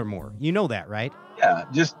Ferris Bueller more. You know that, right? Yeah,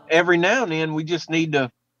 just every now and then we just need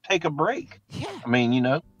to take a break. Yeah, I mean, you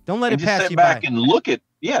know, don't let it pass you by. Sit back and look at.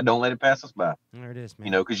 Yeah, don't let it pass us by. There it is, man.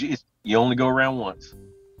 You know, because you only go around once.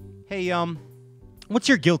 Hey, what's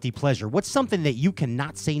your guilty pleasure? What's something that you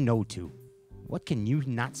cannot say no to? What can you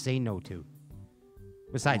not say no to?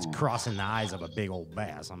 Besides crossing the eyes of a big old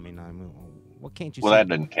bass. I mean, what can't you say? Well, that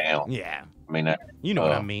doesn't count. Yeah. I mean, you know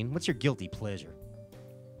what I mean. What's your guilty pleasure?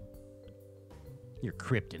 Your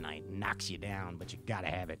kryptonite knocks you down, but you gotta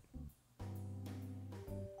have it.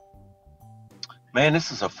 Man,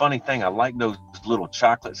 this is a funny thing. I like those little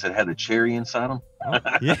chocolates that had a cherry inside them. Oh,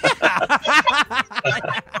 yeah.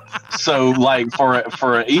 So, like,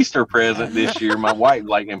 for an Easter present this year, my wife,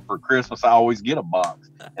 like, and for Christmas, I always get a box,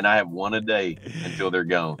 and I have one a day until they're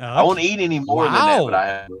gone. I won't eat any more than that, but I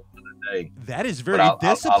have one a day. That is very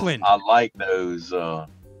disciplined. I like those.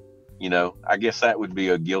 You know, I guess that would be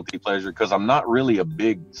a guilty pleasure because I'm not really a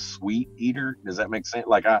big sweet eater. Does that make sense?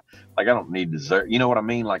 Like, I don't need dessert. You know what I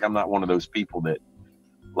mean? Like, I'm not one of those people that,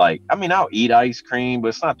 like, I mean, I'll eat ice cream, but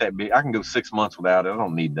it's not that big. I can go 6 months without it. I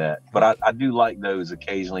don't need that. But I do like those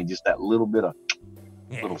occasionally, just that little bit of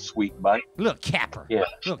little sweet bite. Little capper. Yeah.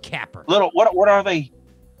 Little capper. What are they?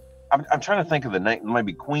 I'm trying to think of the name.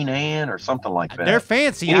 Maybe Queen Anne or something like that. They're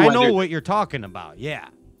fancy. Anyway, I know what you're talking about. Yeah.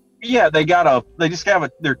 Yeah, they just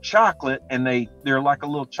have they're chocolate, and they're like a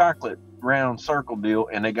little chocolate round circle deal,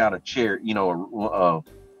 and they got a cherry, Yeah,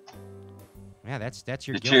 that's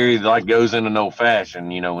your the guilty. cherry that like goes in an old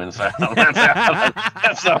fashioned, inside.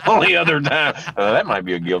 That's the only other time. That might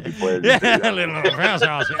be a guilty pleasure. Yeah, Too. a little fast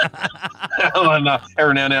house.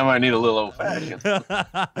 Every now and then I might need a little old fashioned.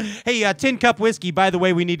 Hey, Tin Cup Whiskey, by the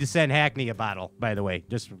way, we need to send Hackney a bottle, by the way.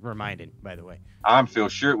 Just reminding, by the way. I feel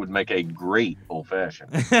sure it would make a great old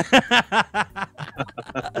fashioned.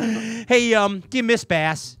 Hey, do you miss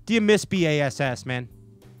Bass? Do you miss BASS, man?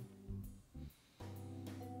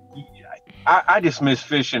 I just miss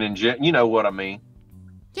fishing in general. You know what I mean?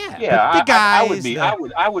 Yeah. The guys,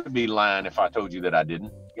 I would be lying if I told you that I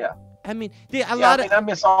didn't. Yeah. I mean, I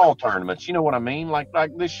miss all tournaments. You know what I mean? Like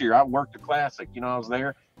this year, I worked a classic. I was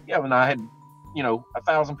there. Yeah, and I had,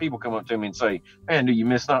 1,000 people come up to me and say, "Man, do you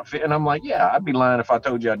miss not fit?" And I'm like, "Yeah, I'd be lying if I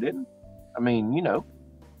told you I didn't." I mean,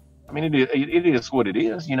 it is what it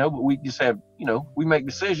is. But we just have, we make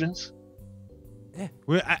decisions. Yeah.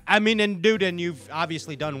 Well, I mean, and dude, and you've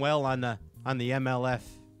obviously done well on the MLF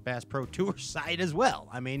Bass Pro Tour side as well.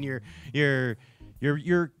 I mean, you're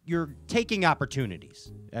taking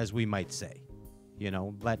opportunities, as we might say,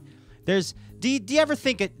 but do you ever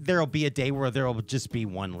think there'll be a day where there'll just be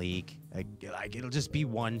one league, like it'll just be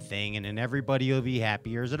one thing, and then everybody will be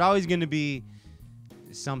happy, or is it always going to be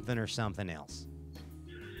something or something else?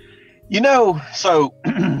 So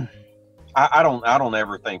I don't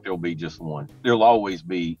ever think there'll be just one. There'll always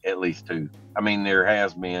be at least two. I mean, there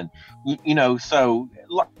has been, so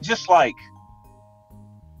just like,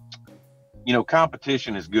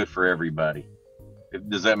 competition is good for everybody.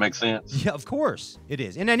 Does that make sense? Yeah, of course it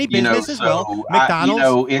is. In any business as well.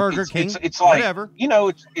 McDonald's, Burger King, it's like, whatever.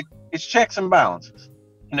 It's checks and balances.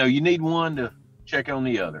 You need one to check on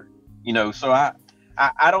the other. So I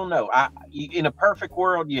don't know. In a perfect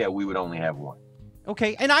world, yeah, we would only have one.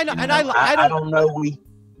 Okay, and I know, I don't know.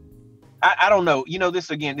 I don't know.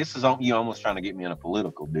 This is you almost trying to get me in a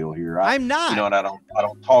political deal here. I'm not. And I don't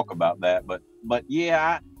talk about that. But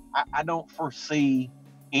yeah, I don't foresee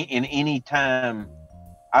in any time.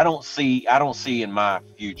 I don't see in my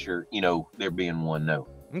future, there being one. No.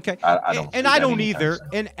 Okay. I don't. And I don't either.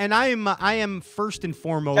 And I am first and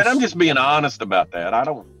foremost. And I'm just being honest about that. I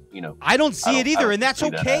don't. I don't see it either, and that's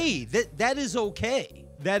okay. That is okay.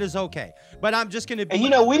 That is okay. But I'm just going to be. And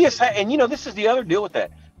we just this is the other deal with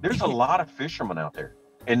that. There's a lot of fishermen out there,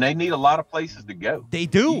 and they need a lot of places to go. They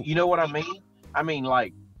do. You know what I mean? I mean,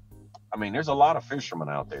 there's a lot of fishermen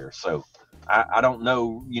out there. So I don't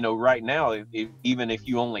know. Right now, even if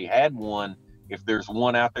you only had one, if there's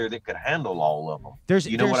one out there that could handle all of them.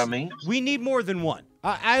 What I mean? We need more than one.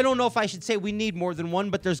 I don't know if I should say we need more than one,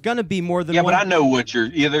 but there's going to be more than one. Yeah, but I know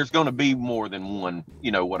there's going to be more than one.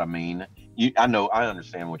 You know what I mean? I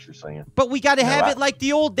understand what you're saying. But we got to have it like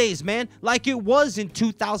the old days, man. Like it was in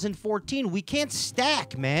 2014. We can't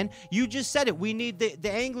stack, man. You just said it. We need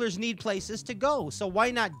the anglers need places to go. So why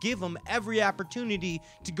not give them every opportunity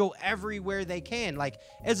to go everywhere they can? Like,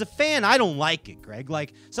 as a fan, I don't like it, Greg.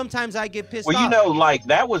 Like, sometimes I get pissed off. Well,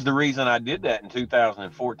 that was the reason I did that in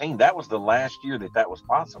 2014. That was the last year that was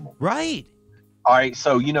possible. Right. All right.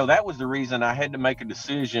 So, that was the reason I had to make a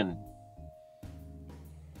decision.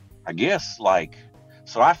 I guess,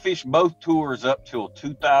 so I fished both tours up till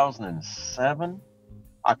 2007.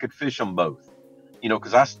 I could fish them both,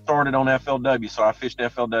 because I started on FLW. So I fished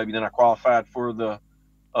FLW, then I qualified for the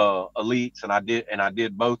elites, and I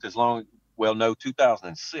did both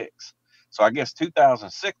 2006. So I guess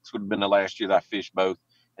 2006 would have been the last year that I fished both.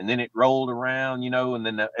 And then it rolled around, and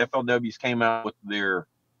then the FLWs came out with their,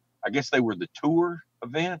 I guess they were the tour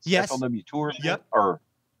events. Yes. FLW tours. Yep. Or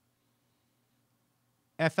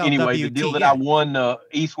FLWT, anyway, the deal that I won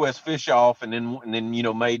East West Fish Off, and then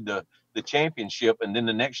made the championship, and then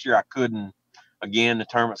the next year I couldn't. Again, the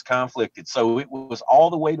tournaments conflicted, so it was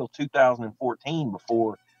all the way till 2014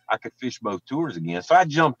 before I could fish both tours again. So I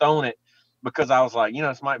jumped on it because I was like,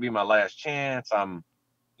 this might be my last chance. I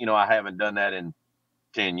haven't done that in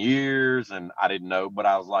 10 years, and I didn't know, but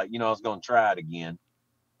I was like, I was going to try it again,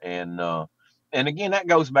 and again that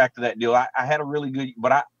goes back to that deal. I had a really good,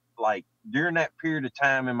 but during that period of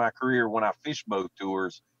time in my career when I fished both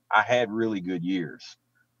tours, I had really good years.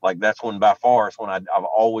 That's when by far is when I've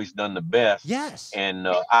always done the best. Yes. And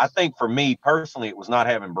I think for me personally, it was not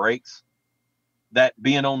having breaks, that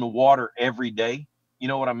being on the water every day. You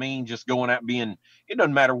know what I mean? Just going out it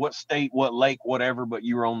doesn't matter what state, what lake, whatever, but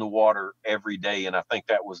you were on the water every day. And I think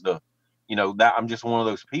that was that I'm just one of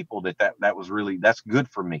those people that was really, that's good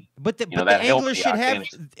for me. But the angler should have,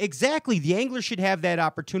 exactly, the angler should have that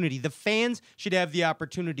opportunity. The fans should have the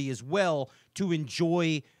opportunity as well to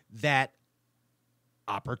enjoy that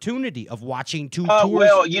opportunity of watching two tours?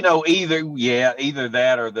 Well, either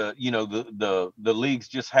that or the leagues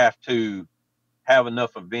just have to have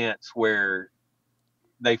enough events where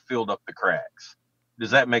they filled up the cracks.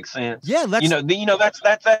 Does that make sense? Yeah,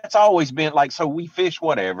 that's always been like, so we fish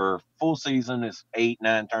whatever, full season is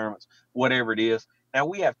 8-9 tournaments, whatever it is. Now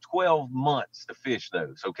we have 12 months to fish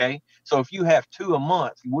those. Okay. So if you have 2 a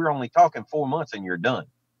month, we're only talking 4 months and you're done.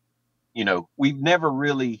 We've never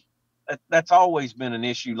really, that's always been an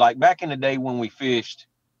issue. Like back in the day when we fished,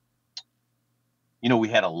 we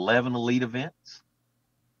had 11 elite events.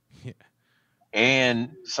 Yeah.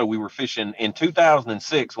 And so we were fishing in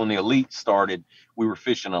 2006 when the elite started. We were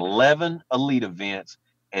fishing 11 elite events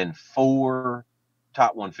and 4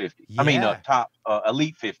 top 150. Yeah. I mean, top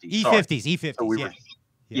elite 50. E50s, E50s. So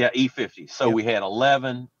yeah, E50. So we had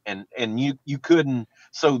 11, and you couldn't.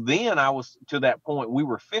 So then I was to that point. We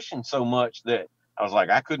were fishing so much that I was like,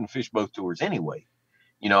 I couldn't fish both tours anyway.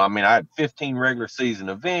 I mean, I had 15 regular season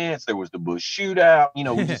events. There was the Bush Shootout.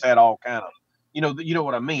 We just had all kind of, you know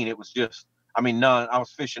what I mean. It was just. I mean, I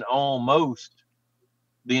was fishing almost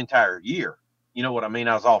the entire year. You know what I mean?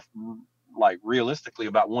 I was off like realistically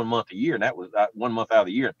about 1 month a year, and that was 1 month out of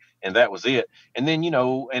the year, and that was it. And then,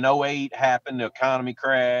 in 08 happened, the economy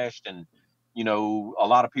crashed, and, a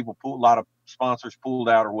lot of sponsors pulled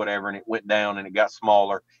out or whatever, and it went down and it got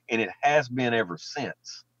smaller, and it has been ever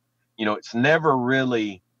since. It's never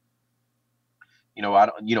really,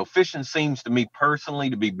 fishing seems to me personally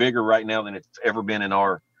to be bigger right now than it's ever been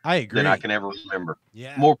I agree. than I can ever remember.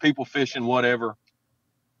 Yeah. More people fishing, whatever.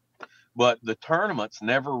 But the tournaments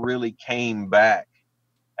never really came back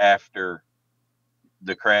after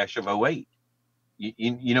the crash of 08.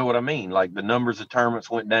 You know what I mean? Like the numbers of tournaments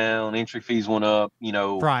went down, entry fees went up,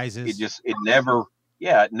 prizes. It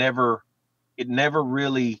never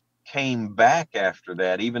really came back after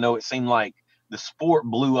that, even though it seemed like the sport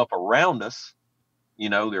blew up around us.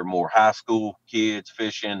 There were more high school kids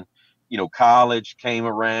fishing. College came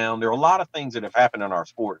around. There are a lot of things that have happened in our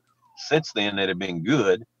sport since then that have been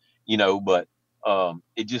good, but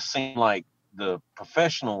it just seemed like the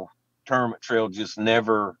professional tournament trail just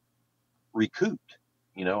never recouped.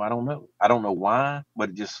 I don't know. I don't know why, but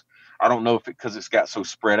I don't know if because it's got so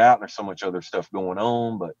spread out and there's so much other stuff going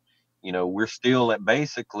on, but we're still at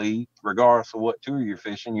basically, regardless of what tour you're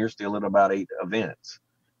fishing, you're still at about 8 events.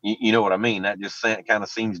 You know what I mean? That just kind of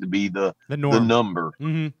seems to be the norm. The number.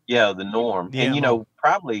 Mm-hmm. Yeah, the norm. Yeah, and,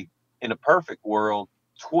 probably in a perfect world,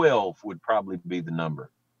 12 would probably be the number.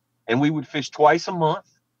 And we would fish twice a month,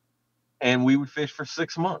 and we would fish for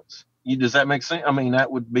 6 months. Does that make sense? I mean, that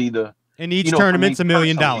would be the... And each tournament's $1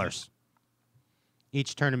 million.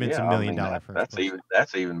 Each tournament's $1 million.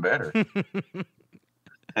 That's even better.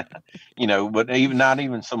 But not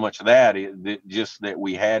even so much that, just that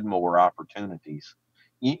we had more opportunities.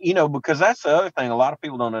 Because that's the other thing a lot of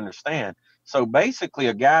people don't understand. So basically,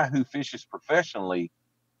 a guy who fishes professionally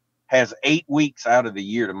has 8 weeks out of the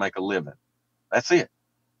year to make a living. That's it.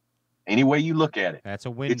 Any way you look at it. That's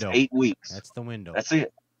a window. It's 8 weeks. That's the window. That's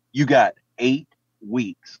it. You got 8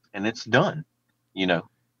 weeks and it's done,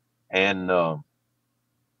 and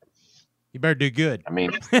you better do good. I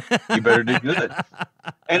mean, you better do good.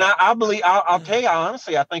 And I believe, I'll tell you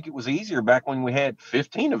honestly, I think it was easier back when we had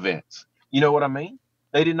 15 events. You know what I mean?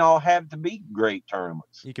 They didn't all have to be great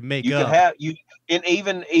tournaments. You can make you up. Could have you, and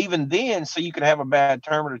even then, so you could have a bad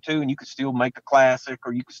tournament or two, and you could still make the classic,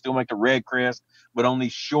 or you could still make the red crest. But on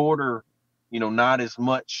these shorter, not as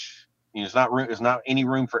much. It's not any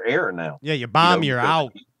room for error now. Yeah, you bomb, you're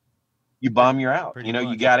out. You bomb, you're out. Pretty You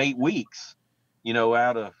much. got 8 weeks.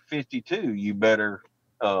 Out of 52, you better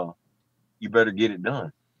get it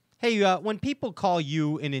done. Hey, when people call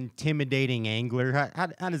you an intimidating angler,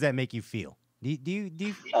 how does that make you feel? Do you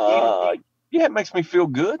Yeah, it makes me feel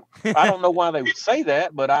good. I don't know why they would say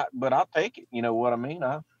that, but I'll take it. You know what I mean?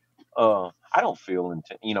 I don't feel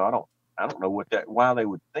I don't know why they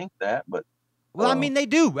would think that, but well, I mean, they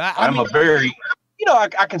do. I'm a very,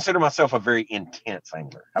 I consider myself a very intense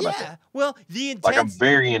angler. How about that? Well, the intense, like I'm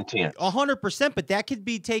very intense. 100%, but that could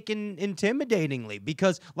be taken intimidatingly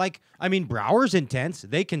because, Brower's intense.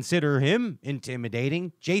 They consider him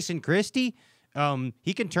intimidating. Jason Christie,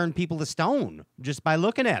 he can turn people to stone just by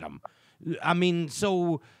looking at him. And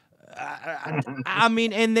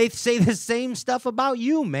they say the same stuff about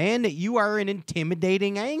you, man, that you are an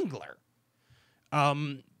intimidating angler.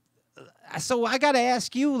 So I got to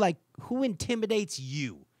ask you, who intimidates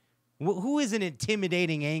you? Who is an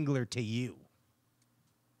intimidating angler to you?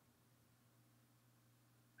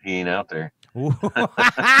 He ain't out there.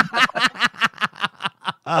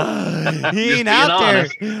 He ain't being out there.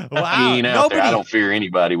 honest. Wow. He ain't out there. I Nobody. don't fear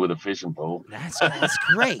anybody with a fishing pole. That's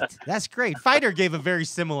great. That's great. Fighter gave a very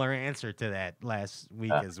similar answer to that last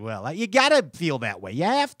week as well. Like, you gotta feel that way. You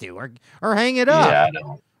have to, or hang it up. Yeah, I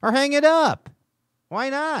don't. Or hang it up. Why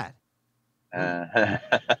not? Uh, I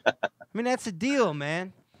mean, that's a deal,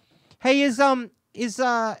 man. Hey, is squatching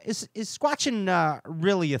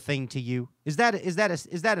really a thing to you? Is that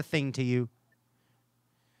a thing to you?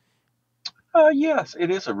 yes,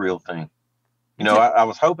 it is a real thing. You know, I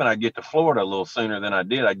was hoping I'd get to Florida a little sooner than I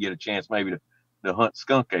did. I'd get a chance maybe to hunt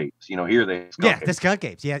skunk apes. You know, here they skunk apes. The skunk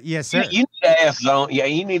apes. Yeah, yes, sir. You need to ask Zone. Yeah,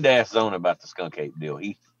 you need to ask Zone about the skunk ape deal.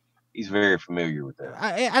 He's very familiar with that.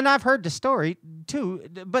 And I've heard the story too.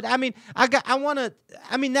 But I mean,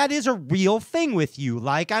 I mean, that is a real thing with you.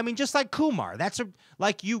 Like, I mean, just like Kumar. That's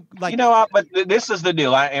you. But this is the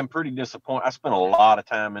deal. I am pretty disappointed. I spent a lot of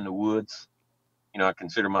time in the woods. You know, I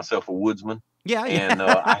consider myself a woodsman. Yeah. And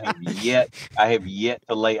I have yet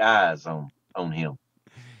to lay eyes on him.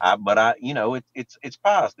 You know, it's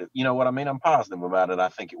positive. You know what I mean? I'm positive about it. I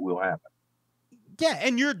think it will happen. Yeah,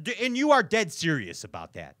 and you are dead serious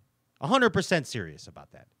about that. 100% serious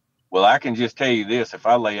about that. Well, I can just tell you this: if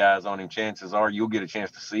I lay eyes on him, chances are you'll get a chance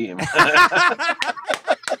to see him.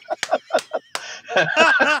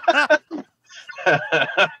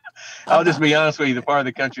 I'll just be honest with you. The part of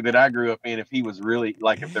the country that I grew up in, if he was really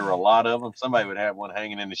if there were a lot of them, somebody would have one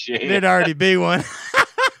hanging in the shed. There'd already be one.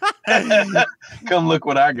 Come look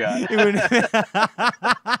what I got.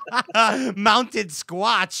 Mounted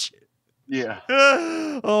squatch. Yeah.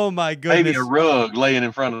 Oh my goodness. Maybe a rug laying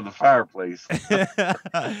in front of the fireplace.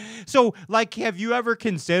 So, have you ever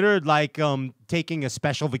considered taking a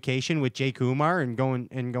special vacation with Jay Kumar and going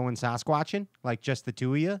Sasquatching? Like just the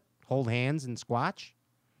two of you, hold hands and squatch?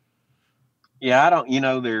 Yeah, I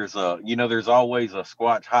don't. There's always a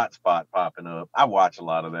Squatch hotspot popping up. I watch a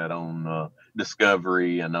lot of that on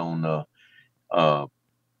Discovery and on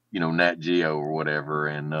Nat Geo or whatever,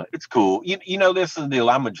 and it's cool. This is the deal.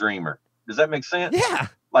 I'm a dreamer. Does that make sense? Yeah.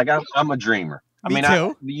 I'm a dreamer. Me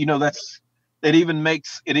too. It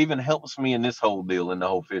even helps me in this whole deal, in the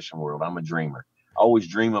whole fishing world. I'm a dreamer. I always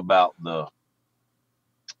dream about the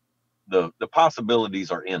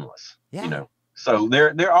possibilities are endless. Yeah. So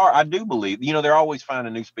there are, I do believe, they're always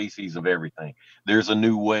finding new species of everything. There's a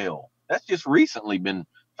new whale that's just recently been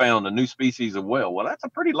found, a new species of whale. Well, that's a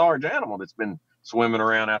pretty large animal that's been swimming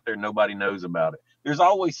around out there. Nobody knows about it. There's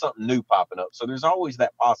always something new popping up. So there's always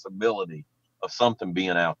that possibility of something being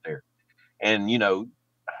out there. And,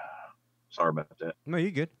 sorry about that. No,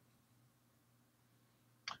 you're good.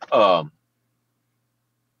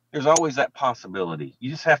 There's always that possibility. You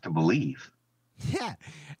just have to believe. Yeah.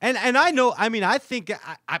 And I know, I mean, I think,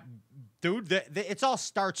 dude, it all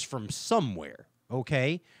starts from somewhere,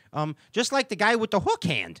 okay? Just like the guy with the hook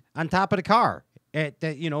hand on top of the car,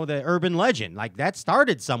 the urban legend. Like, that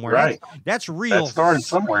started somewhere. Right. That's real. That started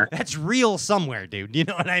somewhere. That's real somewhere, dude. You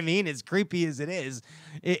know what I mean? As creepy as it is,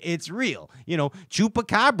 it's real.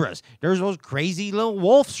 Chupacabras. There's those crazy little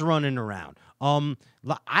wolves running around.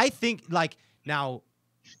 I think, now,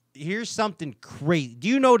 here's something crazy. Do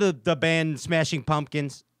you know the band Smashing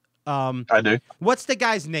Pumpkins? I do. What's the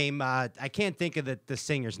guy's name? I can't think of the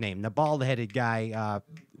singer's name. The bald-headed guy,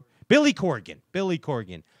 Billy Corgan. Billy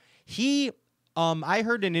Corgan. He, I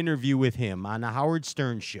heard an interview with him on the Howard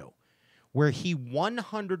Stern show where he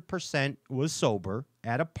 100% was sober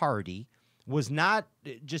at a party, was not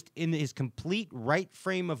just in his complete right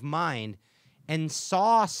frame of mind, and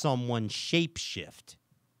saw someone shapeshift.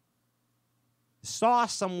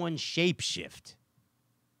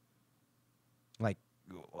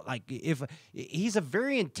 Like if he's a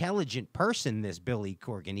very intelligent person, this Billy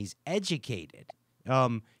Corgan, he's educated,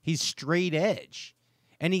 he's straight edge,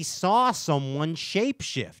 and he saw someone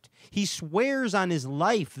shapeshift. He swears on his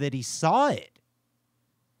life that he saw it.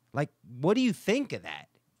 Like, what do you think of that?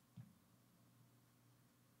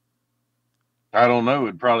 I don't know.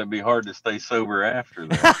 It'd probably be hard to stay sober after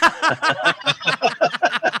that.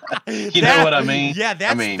 You know what I mean? Yeah,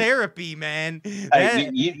 that's therapy, man.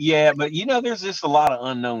 Yeah, but there's just a lot of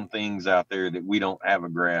unknown things out there that we don't have a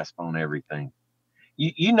grasp on everything.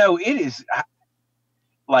 It is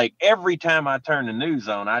like every time I turn the news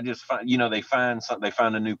on, I just find, they find something, they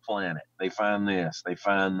find a new planet, they find this, they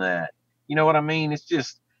find that. You know what I mean? It's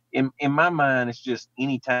just in my mind, it's just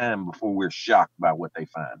any time before we're shocked by what they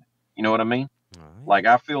find. You know what I mean? Right. Like,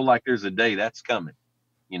 I feel like there's a day that's coming,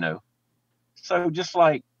 So just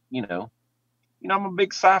like, I'm a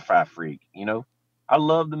big sci-fi freak, I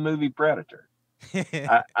love the movie Predator.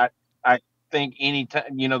 I think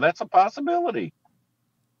anytime, that's a possibility.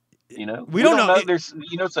 We don't know. There's,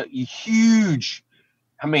 it's a huge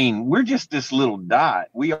I mean, we're just this little dot.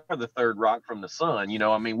 We are the third rock from the sun. You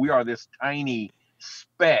know, I mean, we are this tiny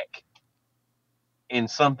speck in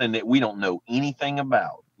something that we don't know anything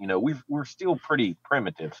about. You know, we're still pretty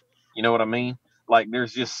primitive. You know what I mean? Like,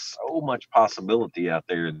 there's just so much possibility out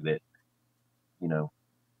there that, you know,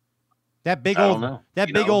 That big I old don't know, that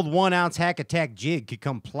you big know? old 1 ounce hack attack jig could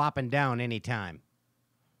come plopping down anytime.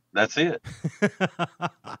 That's it.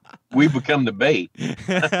 We become the bait.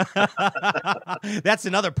 That's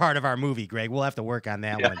another part of our movie, Greg. We'll have to work on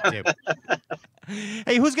that Yeah. one too.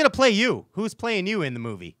 Hey, who's gonna play you? Who's playing you in the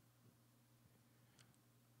movie?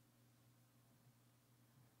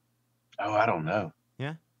 Oh, I don't know.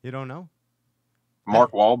 Yeah, you don't know.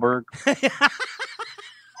 Mark Wahlberg.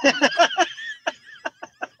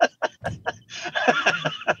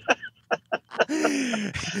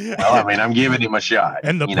 Well, I mean, I'm giving him a shot.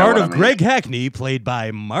 And the You know part what of I mean? Greg Hackney, played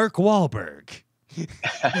by Mark Wahlberg.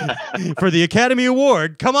 For the Academy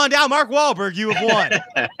Award. Come on down, Mark Wahlberg, you have won.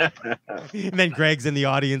 And then Greg's in the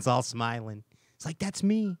audience all smiling. It's like, that's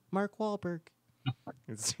me, Mark Wahlberg.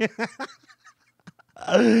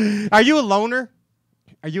 Are you a loner?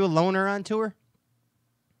 Are you a loner on tour?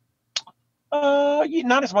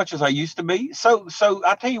 Not as much as I used to be. So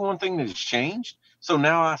I'll tell you one thing that has changed. So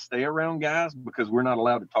now I stay around guys because we're not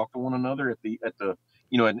allowed to talk to one another at the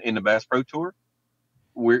you know, in the Bass Pro Tour.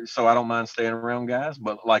 So I don't mind staying around guys,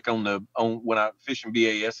 but like on when I fish in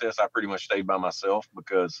BASS, I pretty much stayed by myself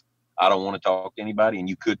because I don't want to talk to anybody. And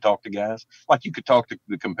you could talk to guys, like you could talk to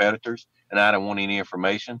the competitors, and I don't want any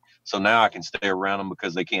information. So now I can stay around them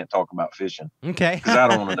because they can't talk about fishing. Okay. Because I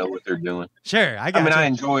don't want to know what they're doing. Sure, I got I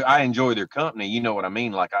mean, you. I enjoy their company. You know what I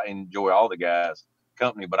mean? Like, I enjoy all the guys'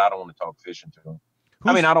 company, but I don't want to talk fishing to them.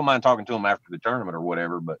 I mean, I don't mind talking to them after the tournament or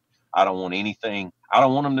whatever, but I don't want anything. I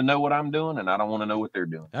don't want them to know what I'm doing, and I don't want to know what they're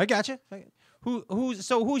doing. I got you. Who's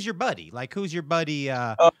your buddy? Like, who's your buddy?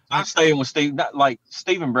 I'm staying with Steve. Like,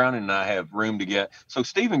 Stephen Brown and I have room together. So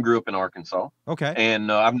Stephen grew up in Arkansas. Okay.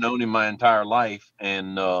 And I've known him my entire life.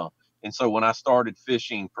 And so when I started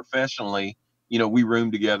fishing professionally, you know, we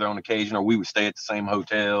roomed together on occasion, or we would stay at the same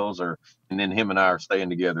hotels, and then him and I are staying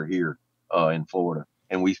together here in Florida,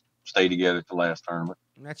 and we stay together at the last tournament.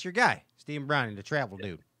 That's your guy, Stephen Browning, the travel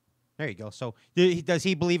dude. There you go. So does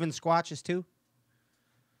he believe in squatches too?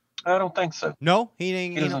 I don't think so. No,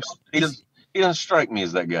 He doesn't strike me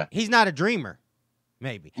as that guy. He's not a dreamer.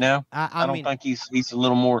 Maybe. No, I don't mean, think he's a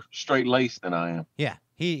little more straight laced than I am. Yeah.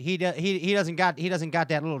 He doesn't got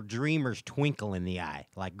that little dreamer's twinkle in the eye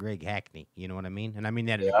like Greg Hackney. You know what I mean? And I mean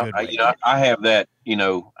that in a good way. You know, I have that. You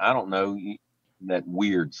know, I don't know, that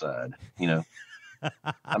weird side. You know,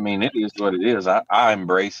 I mean, it is what it is. I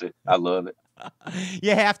embrace it. I love it.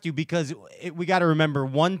 You have to, because we got to remember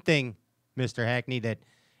one thing, Mr. Hackney, that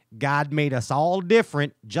God made us all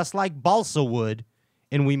different, just like balsa wood,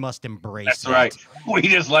 and we must embrace That's that. right. We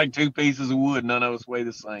just like two pieces of wood. None of us weigh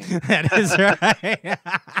the same. That is right.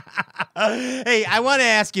 Hey, I want to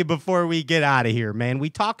ask you before we get out of here, man.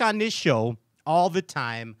 We talk on this show all the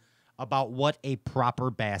time about what a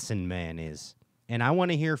proper bassin man is. And I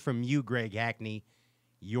want to hear from you, Greg Hackney,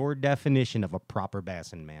 your definition of a proper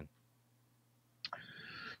bassin man.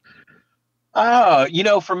 You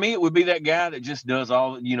know, for me, it would be that guy that just does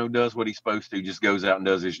does what he's supposed to, just goes out and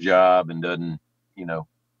does his job and doesn't, you know.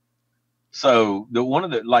 So one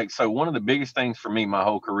of the biggest things for me my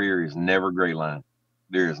whole career is never gray line.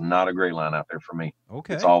 There is not a gray line out there for me.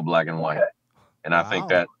 Okay. It's all black and white. And I think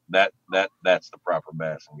that's the proper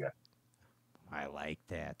bassin guy. I like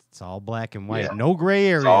that. It's all black and white. Yeah. No gray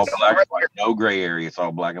areas. It's all black and white. No gray area. It's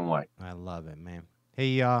all black and white. I love it, man.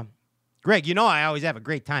 Hey, Greg, you know I always have a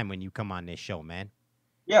great time when you come on this show, man.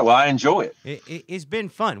 Yeah, well, I enjoy it. It's been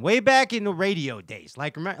fun. Way back in the radio days.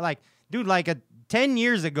 Like, remember, dude, 10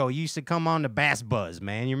 years ago, you used to come on the Bass Buzz,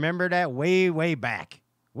 man. You remember that? Way back.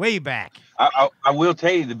 Way back. I will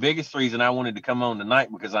tell you the biggest reason I wanted to come on tonight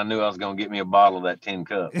because I knew I was going to get me a bottle of that tin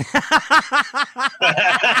cup.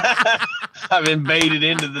 I've been baited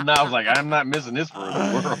into the night. I was like, I'm not missing this for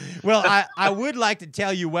the world. Well, I would like to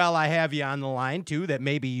tell you while I have you on the line, too, that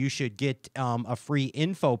maybe you should get a free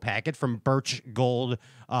info packet from Birch Gold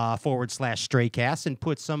 /Straycast and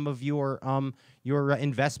put some of your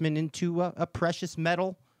investment into a precious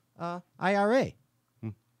metal IRA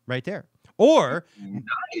right there. Or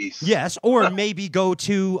nice. Yes, or maybe go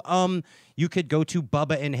to you could go to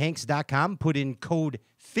bubbaandhanks.com, put in code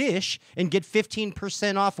FISH, and get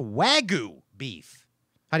 15% off Wagyu beef.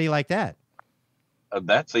 How do you like that?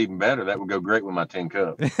 That's even better. That would go great with my tin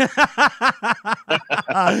cup.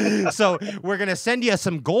 So we're going to send you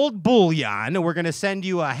some gold bullion. We're going to send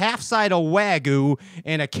you a half side of Wagyu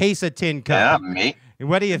and a case of tin cup. Yeah, me.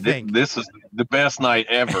 What do you think? This is the best night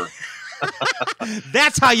ever.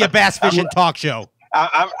 That's how you bass fishing talk show.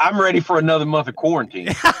 I'm ready for another month of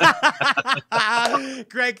quarantine.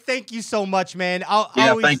 Greg, thank you so much, man.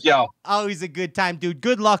 Thank y'all. Always a good time, dude.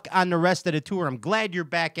 Good luck on the rest of the tour. I'm glad you're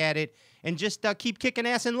back at it, and just keep kicking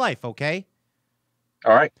ass in life, okay?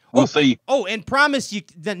 All right, we'll see you. Oh, and promise you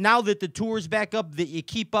that now that the tour's back up, that you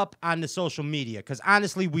keep up on the social media, because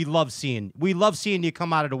honestly, we love seeing you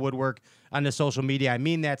come out of the woodwork on the social media. I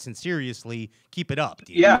mean that sincerely. Keep it up,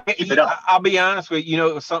 dude. Yeah, keep it up. I'll be honest with you.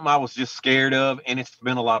 It was something I was just scared of, and it's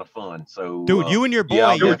been a lot of fun. So, dude, you and your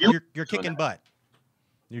boy, you're kicking that. butt.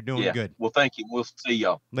 You're doing good. Well, thank you. We'll see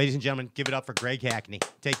y'all. Ladies and gentlemen, give it up for Greg Hackney.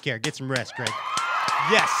 Take care. Get some rest, Greg.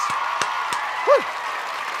 Yes. Woo.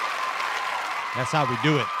 That's how we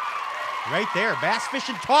do it. Right there. Bass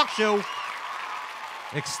Fishing Talk Show.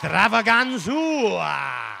 Extravaganza.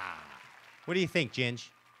 What do you think, Ginge?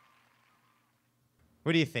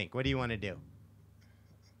 What do you think? What do you want to do?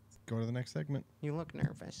 Go to the next segment. You look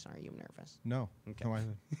nervous. Are you nervous? No. Okay. No,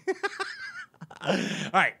 All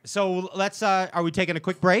right. So let's, are we taking a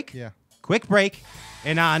quick break? Yeah. Quick break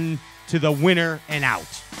and on to the winner and out.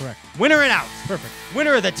 Correct. Winner and out. Perfect.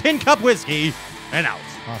 Winner of the Tin Cup Whiskey and out.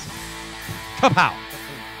 Awesome. Kapow.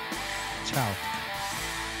 Ciao.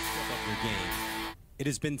 Step up your game. It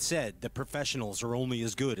has been said that professionals are only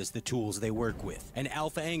as good as the tools they work with, and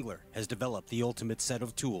Alpha Angler has developed the ultimate set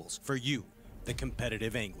of tools for you, the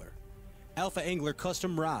competitive angler. Alpha Angler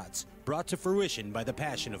custom rods, brought to fruition by the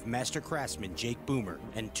passion of master craftsman Jake Boomer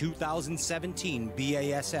and 2017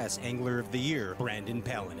 BASS Angler of the Year Brandon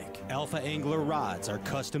Palaniuk. Alpha Angler rods are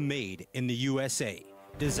custom made in the USA.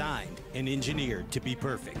 Designed and engineered to be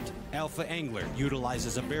perfect, Alpha Angler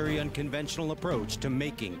utilizes a very unconventional approach to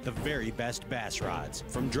making the very best bass rods,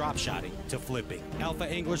 from drop shotting to flipping. Alpha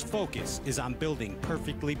Angler's focus is on building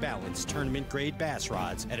perfectly balanced tournament-grade bass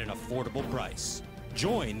rods at an affordable price.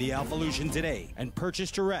 Join the Alphalution today and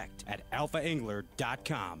purchase direct at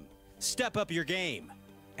alphaangler.com. Step up your game.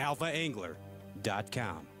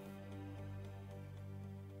 alphaangler.com.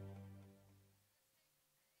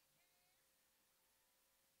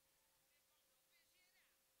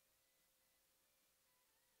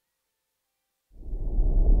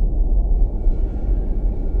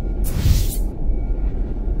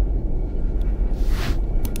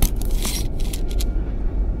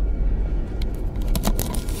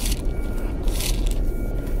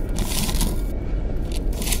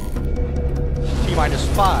 Minus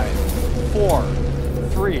 5, 4,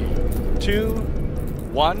 3, 2,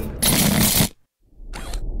 1.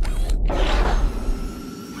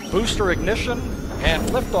 Booster ignition and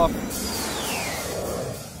liftoff.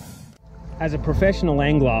 As a professional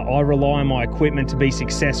angler, I rely on my equipment to be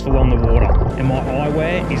successful on the water, and my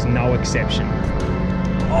eyewear is no exception.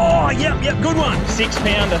 Oh, yep, good one.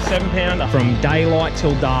 6-pounder, 7-pounder. From daylight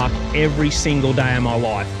till dark, every single day of my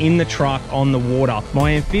life. In the truck, on the water.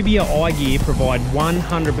 My Amphibia eye gear provide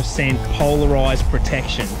 100% polarized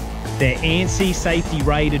protection. They're ANSI safety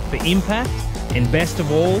rated for impact, and best of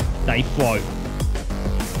all, they float.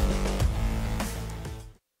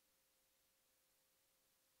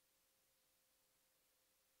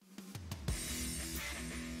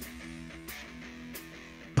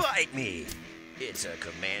 Bite me! It's a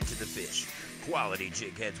command to the fish. Quality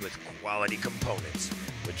jig heads with quality components.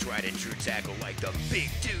 With tried and true tackle like the Big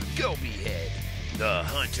Dude Goby head, the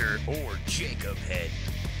Hunter or Jacob head,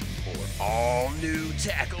 or all new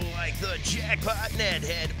tackle like the Jackpot Net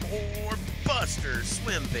head or Buster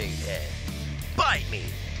Swim Bait head. Bite me!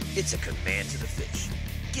 It's a command to the fish.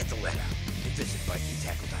 Get the lead out and visit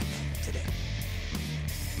BiteMeTackle.net today.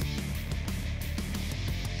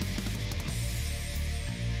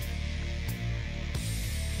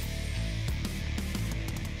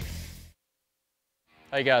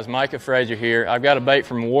 Hey guys, Micah Frazier here. I've got a bait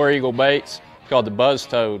from War Eagle Baits called the Buzz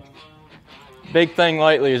Toad. Big thing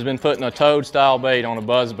lately has been putting a toad style bait on a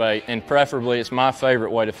buzz bait, and preferably it's my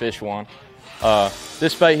favorite way to fish one.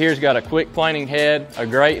 This bait here's got a quick planing head, a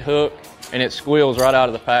great hook, and it squeals right out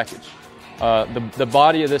of the package. The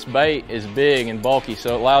body of this bait is big and bulky,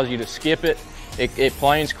 so it allows you to skip it. It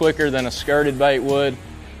planes quicker than a skirted bait would.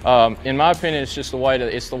 In my opinion, it's just the way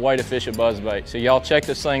to fish a buzz bait. So y'all check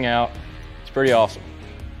this thing out. It's pretty awesome.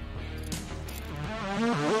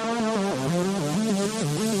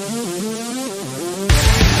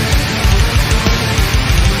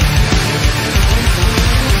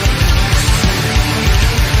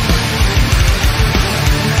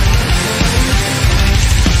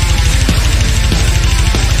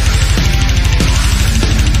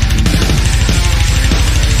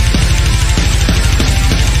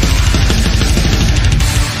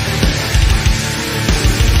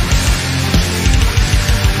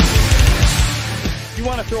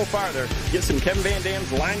 throw farther, get some Kevin Van Dam's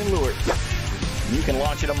line and lure. You can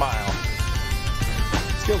launch it a mile.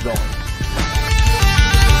 Still going.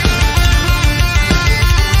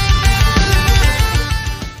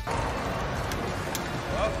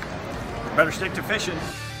 Better stick to fishing.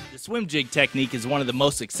 The swim jig technique is one of the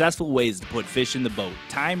most successful ways to put fish in the boat.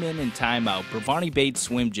 Time in and time out, Brovani Baits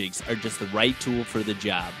swim jigs are just the right tool for the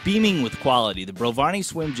job. Beaming with quality, the Brovani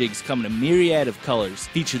swim jigs come in a myriad of colors,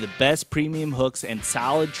 feature the best premium hooks and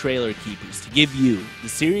solid trailer keepers to give you, the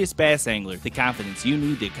serious bass angler, the confidence you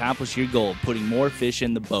need to accomplish your goal of putting more fish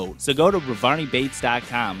in the boat. So go to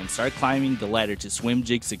BrovaniBaits.com and start climbing the ladder to swim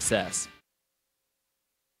jig success.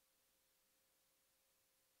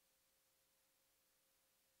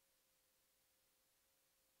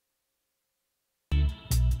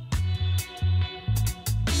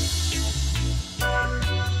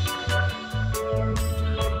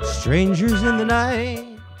 Strangers in the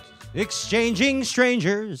night, exchanging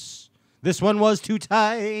strangers. This one was too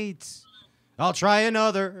tight. I'll try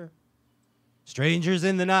another. Strangers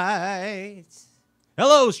in the night.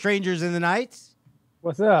 Hello, strangers in the night.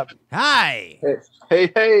 What's up? Hi.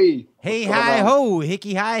 Hey. Hey, hi, ho,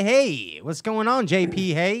 hickey, hi, hey. What's going on,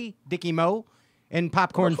 JP, hey, Dickie Mo, and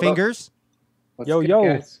Popcorn Fingers?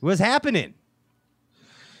 Yo. What's happening?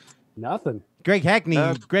 Nothing. Greg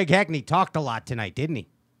Hackney talked a lot tonight, didn't he?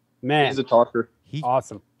 Man, he's a talker.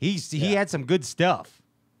 Awesome. He had some good stuff.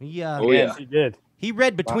 Yes, he did. He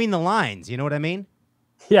read between the lines. You know what I mean?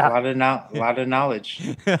 Yeah. A lot of knowledge.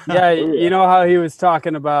 Yeah, you know how he was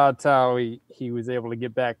talking about how he was able to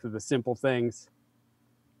get back to the simple things,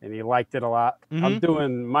 and he liked it a lot. Mm-hmm. I'm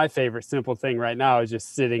doing my favorite simple thing right now is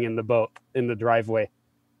just sitting in the boat in the driveway.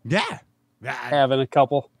 Yeah. Having a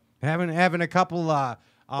couple. Having a couple.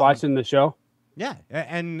 Watching the show. Yeah,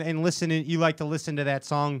 and listening. You like to listen to that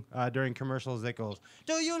song during commercials that goes,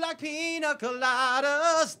 "Do you like pina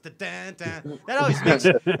coladas?"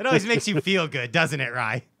 That always makes you feel good, doesn't it,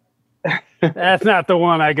 Rye? That's not the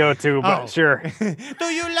one I go to, but sure. Do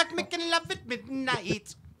you like making love at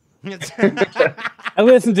midnight? I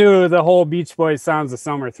listened to the whole Beach Boys Sounds of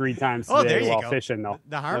Summer 3 times today there you while go. fishing, though.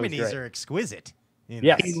 The harmonies are exquisite.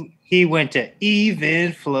 Yes. He went to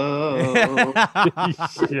even flow.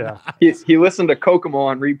 Yeah. He listened to Kokomo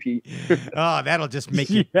on repeat. Oh, that'll just make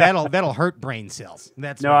you. That'll hurt brain cells.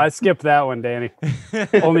 I skipped that one, Danny.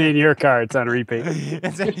 Only in your car, it's on repeat.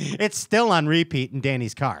 It's still on repeat in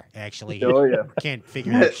Danny's car. Actually, Oh yeah. Can't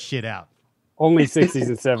figure that shit out. Only 60s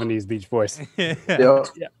and 70s Beach Boys. Yeah.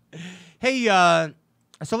 Hey,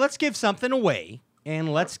 so let's give something away,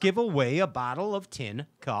 and let's give away a bottle of Tin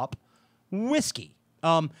Cup whiskey.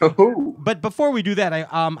 But before we do that,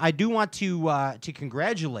 I do want to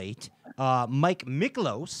congratulate Mike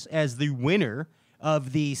Miklos as the winner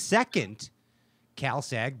of the second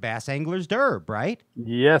CalSag Bass Anglers Derb, right?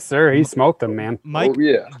 Yes, sir. He smoked them, man. Mike,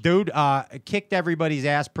 dude, kicked everybody's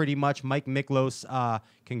ass pretty much. Mike Miklos,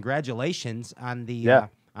 congratulations on the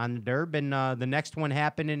Derb, and the next one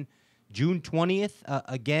happening June 20th.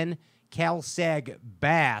 Again,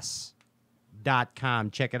 CalSagBass.com.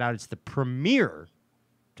 Check it out. It's the premier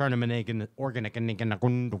tournament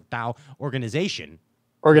organization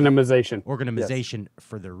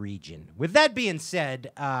for the region. With that being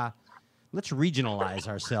said, let's regionalize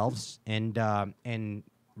ourselves and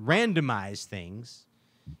randomize things.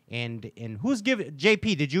 And who's giving?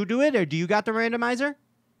 JP, did you do it, or do you got the randomizer?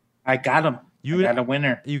 I got him. You got a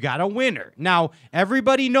winner. You got a winner. Now,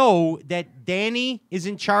 everybody know that Danny is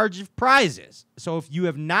in charge of prizes. So if you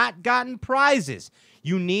have not gotten prizes,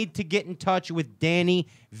 you need to get in touch with Danny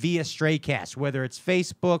via Straycast, whether it's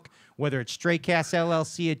Facebook, whether it's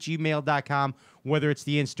StraycastLLC@gmail.com, whether it's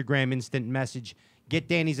the Instagram instant message. Get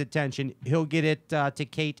Danny's attention. He'll get it to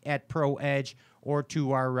Kate at Pro Edge or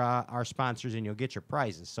to our sponsors, and you'll get your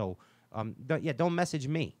prizes. So, don't message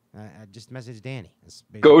me. Just message Danny.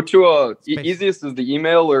 Go to easiest is the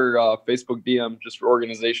email or Facebook DM just for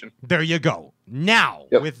organization. There you go. Now,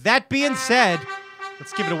 with that being said,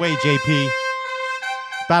 let's give it away, JP.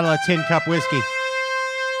 Bottle of Tin Cup whiskey.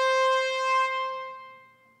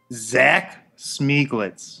 Zach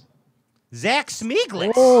Smieglitz. Zach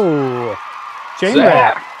Smieglitz. Oh, chain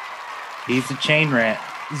rat. He's a chain rat.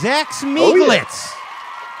 Zach Smieglitz.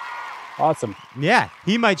 Awesome. Yeah,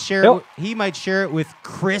 he might share it. He might share it with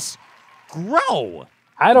Chris Grow.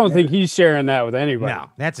 I don't think he's sharing that with anybody. No,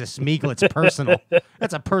 that's a Smieglitz personal.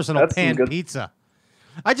 That's a personal pan pizza.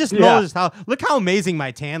 I just noticed look how amazing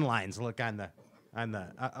my tan lines look on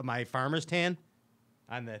my farmer's tan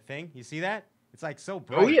on the thing. You see that? It's like so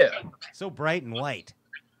bright. Oh yeah, so bright and white.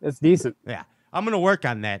 It's decent. Yeah, I'm gonna work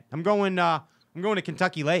on that. I'm going to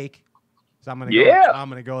Kentucky Lake, so I'm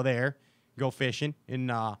gonna go there go fishing, and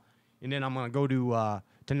then I'm gonna go to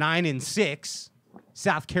 9 and 6,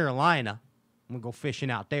 South Carolina. I'm gonna go fishing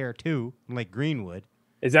out there too, in Lake Greenwood.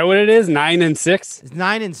 Is that what it is? 9 and 6? It's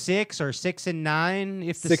 9 and 6 or 6 and 9.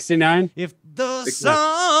 If the 69. If the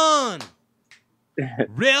sun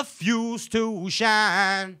refuse to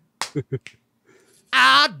shine,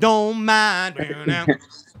 I don't mind.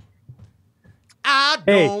 I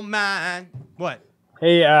don't mind. What?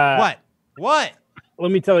 Hey, What?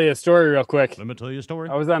 Let me tell you a story real quick. Let me tell you a story.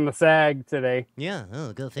 I was on the SAG today. Yeah.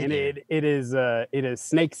 Oh, go And figure. it is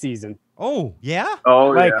snake season. Oh, yeah?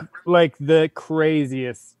 Oh, yeah. Like the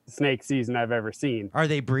craziest snake season I've ever seen. Are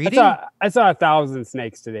they breeding? I saw 1,000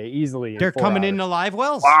 snakes today, easily. They're coming into live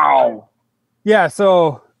wells? Wow. Yeah,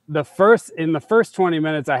 so in the first 20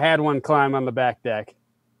 minutes, I had one climb on the back deck,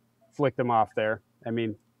 flicked them off there. I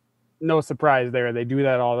mean, no surprise there. They do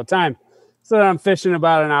that all the time. So then I'm fishing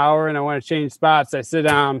about an hour, and I want to change spots. I sit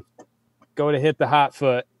down, go to hit the hot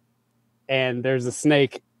foot, and there's a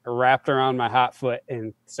snake wrapped around my hot foot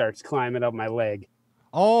and starts climbing up my leg.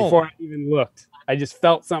 Oh. Before I even looked, I just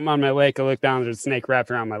felt something on my leg. I looked down, there's a snake wrapped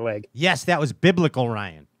around my leg. Yes, that was biblical,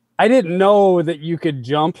 Ryan. I didn't know that you could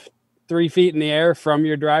jump 3 feet in the air from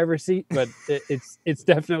your driver's seat, but it's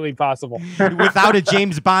definitely possible. Without a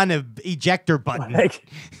James Bond ejector button.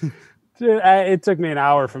 It took me an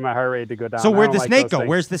hour for my heart rate to go down. So where'd the snake go?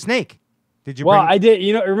 Where's the snake? Did you? Well, I did.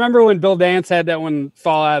 Remember when Bill Dance had that one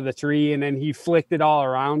fall out of the tree and then he flicked it all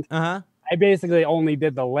around? Uh-huh. I basically only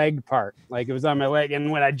did the leg part. Like it was on my leg.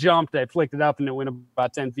 And when I jumped, I flicked it up and it went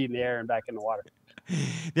about 10 feet in the air and back in the water.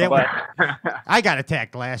 I got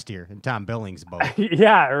attacked last year in Tom Billings' boat.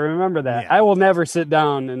 Yeah, I remember that. Yeah. I will never sit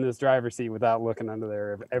down in this driver's seat without looking under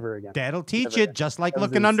there ever again. That'll teach you, just like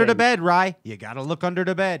looking under the bed, Rye. You got to look under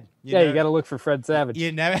the bed. You got to look for Fred Savage.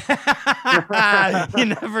 You never, you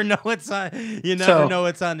never know what's on. You never know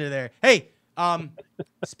what's under there. Hey,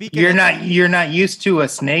 speaking. You're not used to a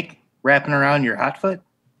snake wrapping around your hot foot?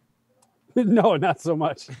 No, not so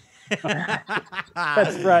much.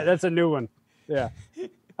 That's right. That's a new one. Yeah.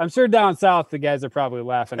 I'm sure down south the guys are probably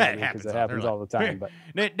laughing at me because it happens all the time. But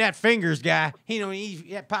that fingers guy, he's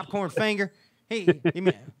that popcorn finger.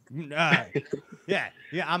 Yeah.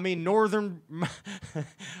 I mean northern.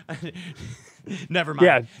 Never mind.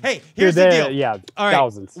 Yeah. Hey, here's the deal. Yeah. All right,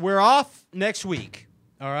 thousands. we're off next week.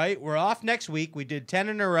 All right, we're off next week. We did 10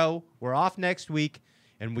 in a row. We're off next week,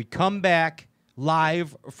 and we come back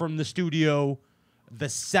live from the studio the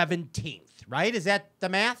 17th. Right? Is that the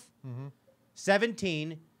math? Mm-hmm.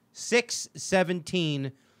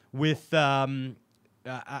 6/17 with a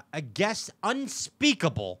guest,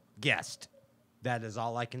 unspeakable guest. That is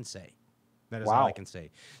all I can say. That is all I can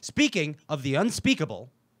say. Speaking of the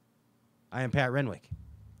unspeakable, I am Pat Renwick,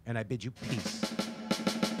 and I bid you peace.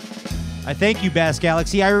 I thank you, Bass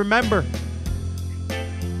Galaxy. I remember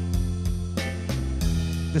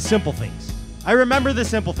the simple things. I remember the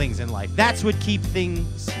simple things in life. That's what keeps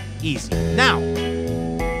things easy. Now,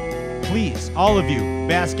 please, all of you,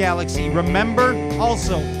 Bass Galaxy, remember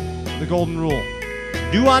also the golden rule.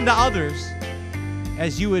 Do unto others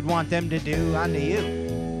as you would want them to do unto you.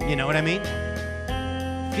 You know what I mean?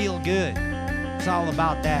 Feel good. It's all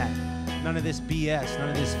about that. None of this BS. None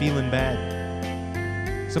of this feeling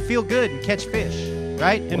bad. So feel good and catch fish,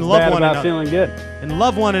 right? And What's love bad one about another. feeling good? And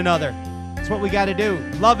love one another. That's what we got to do.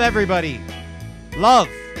 Love everybody. Love.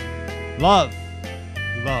 Love.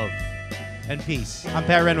 Love. And peace. I'm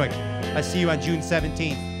Pat Renwick. I see you on June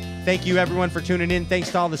 17th. Thank you, everyone, for tuning in.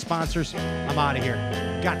 Thanks to all the sponsors. I'm out of here.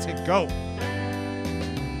 Got to go.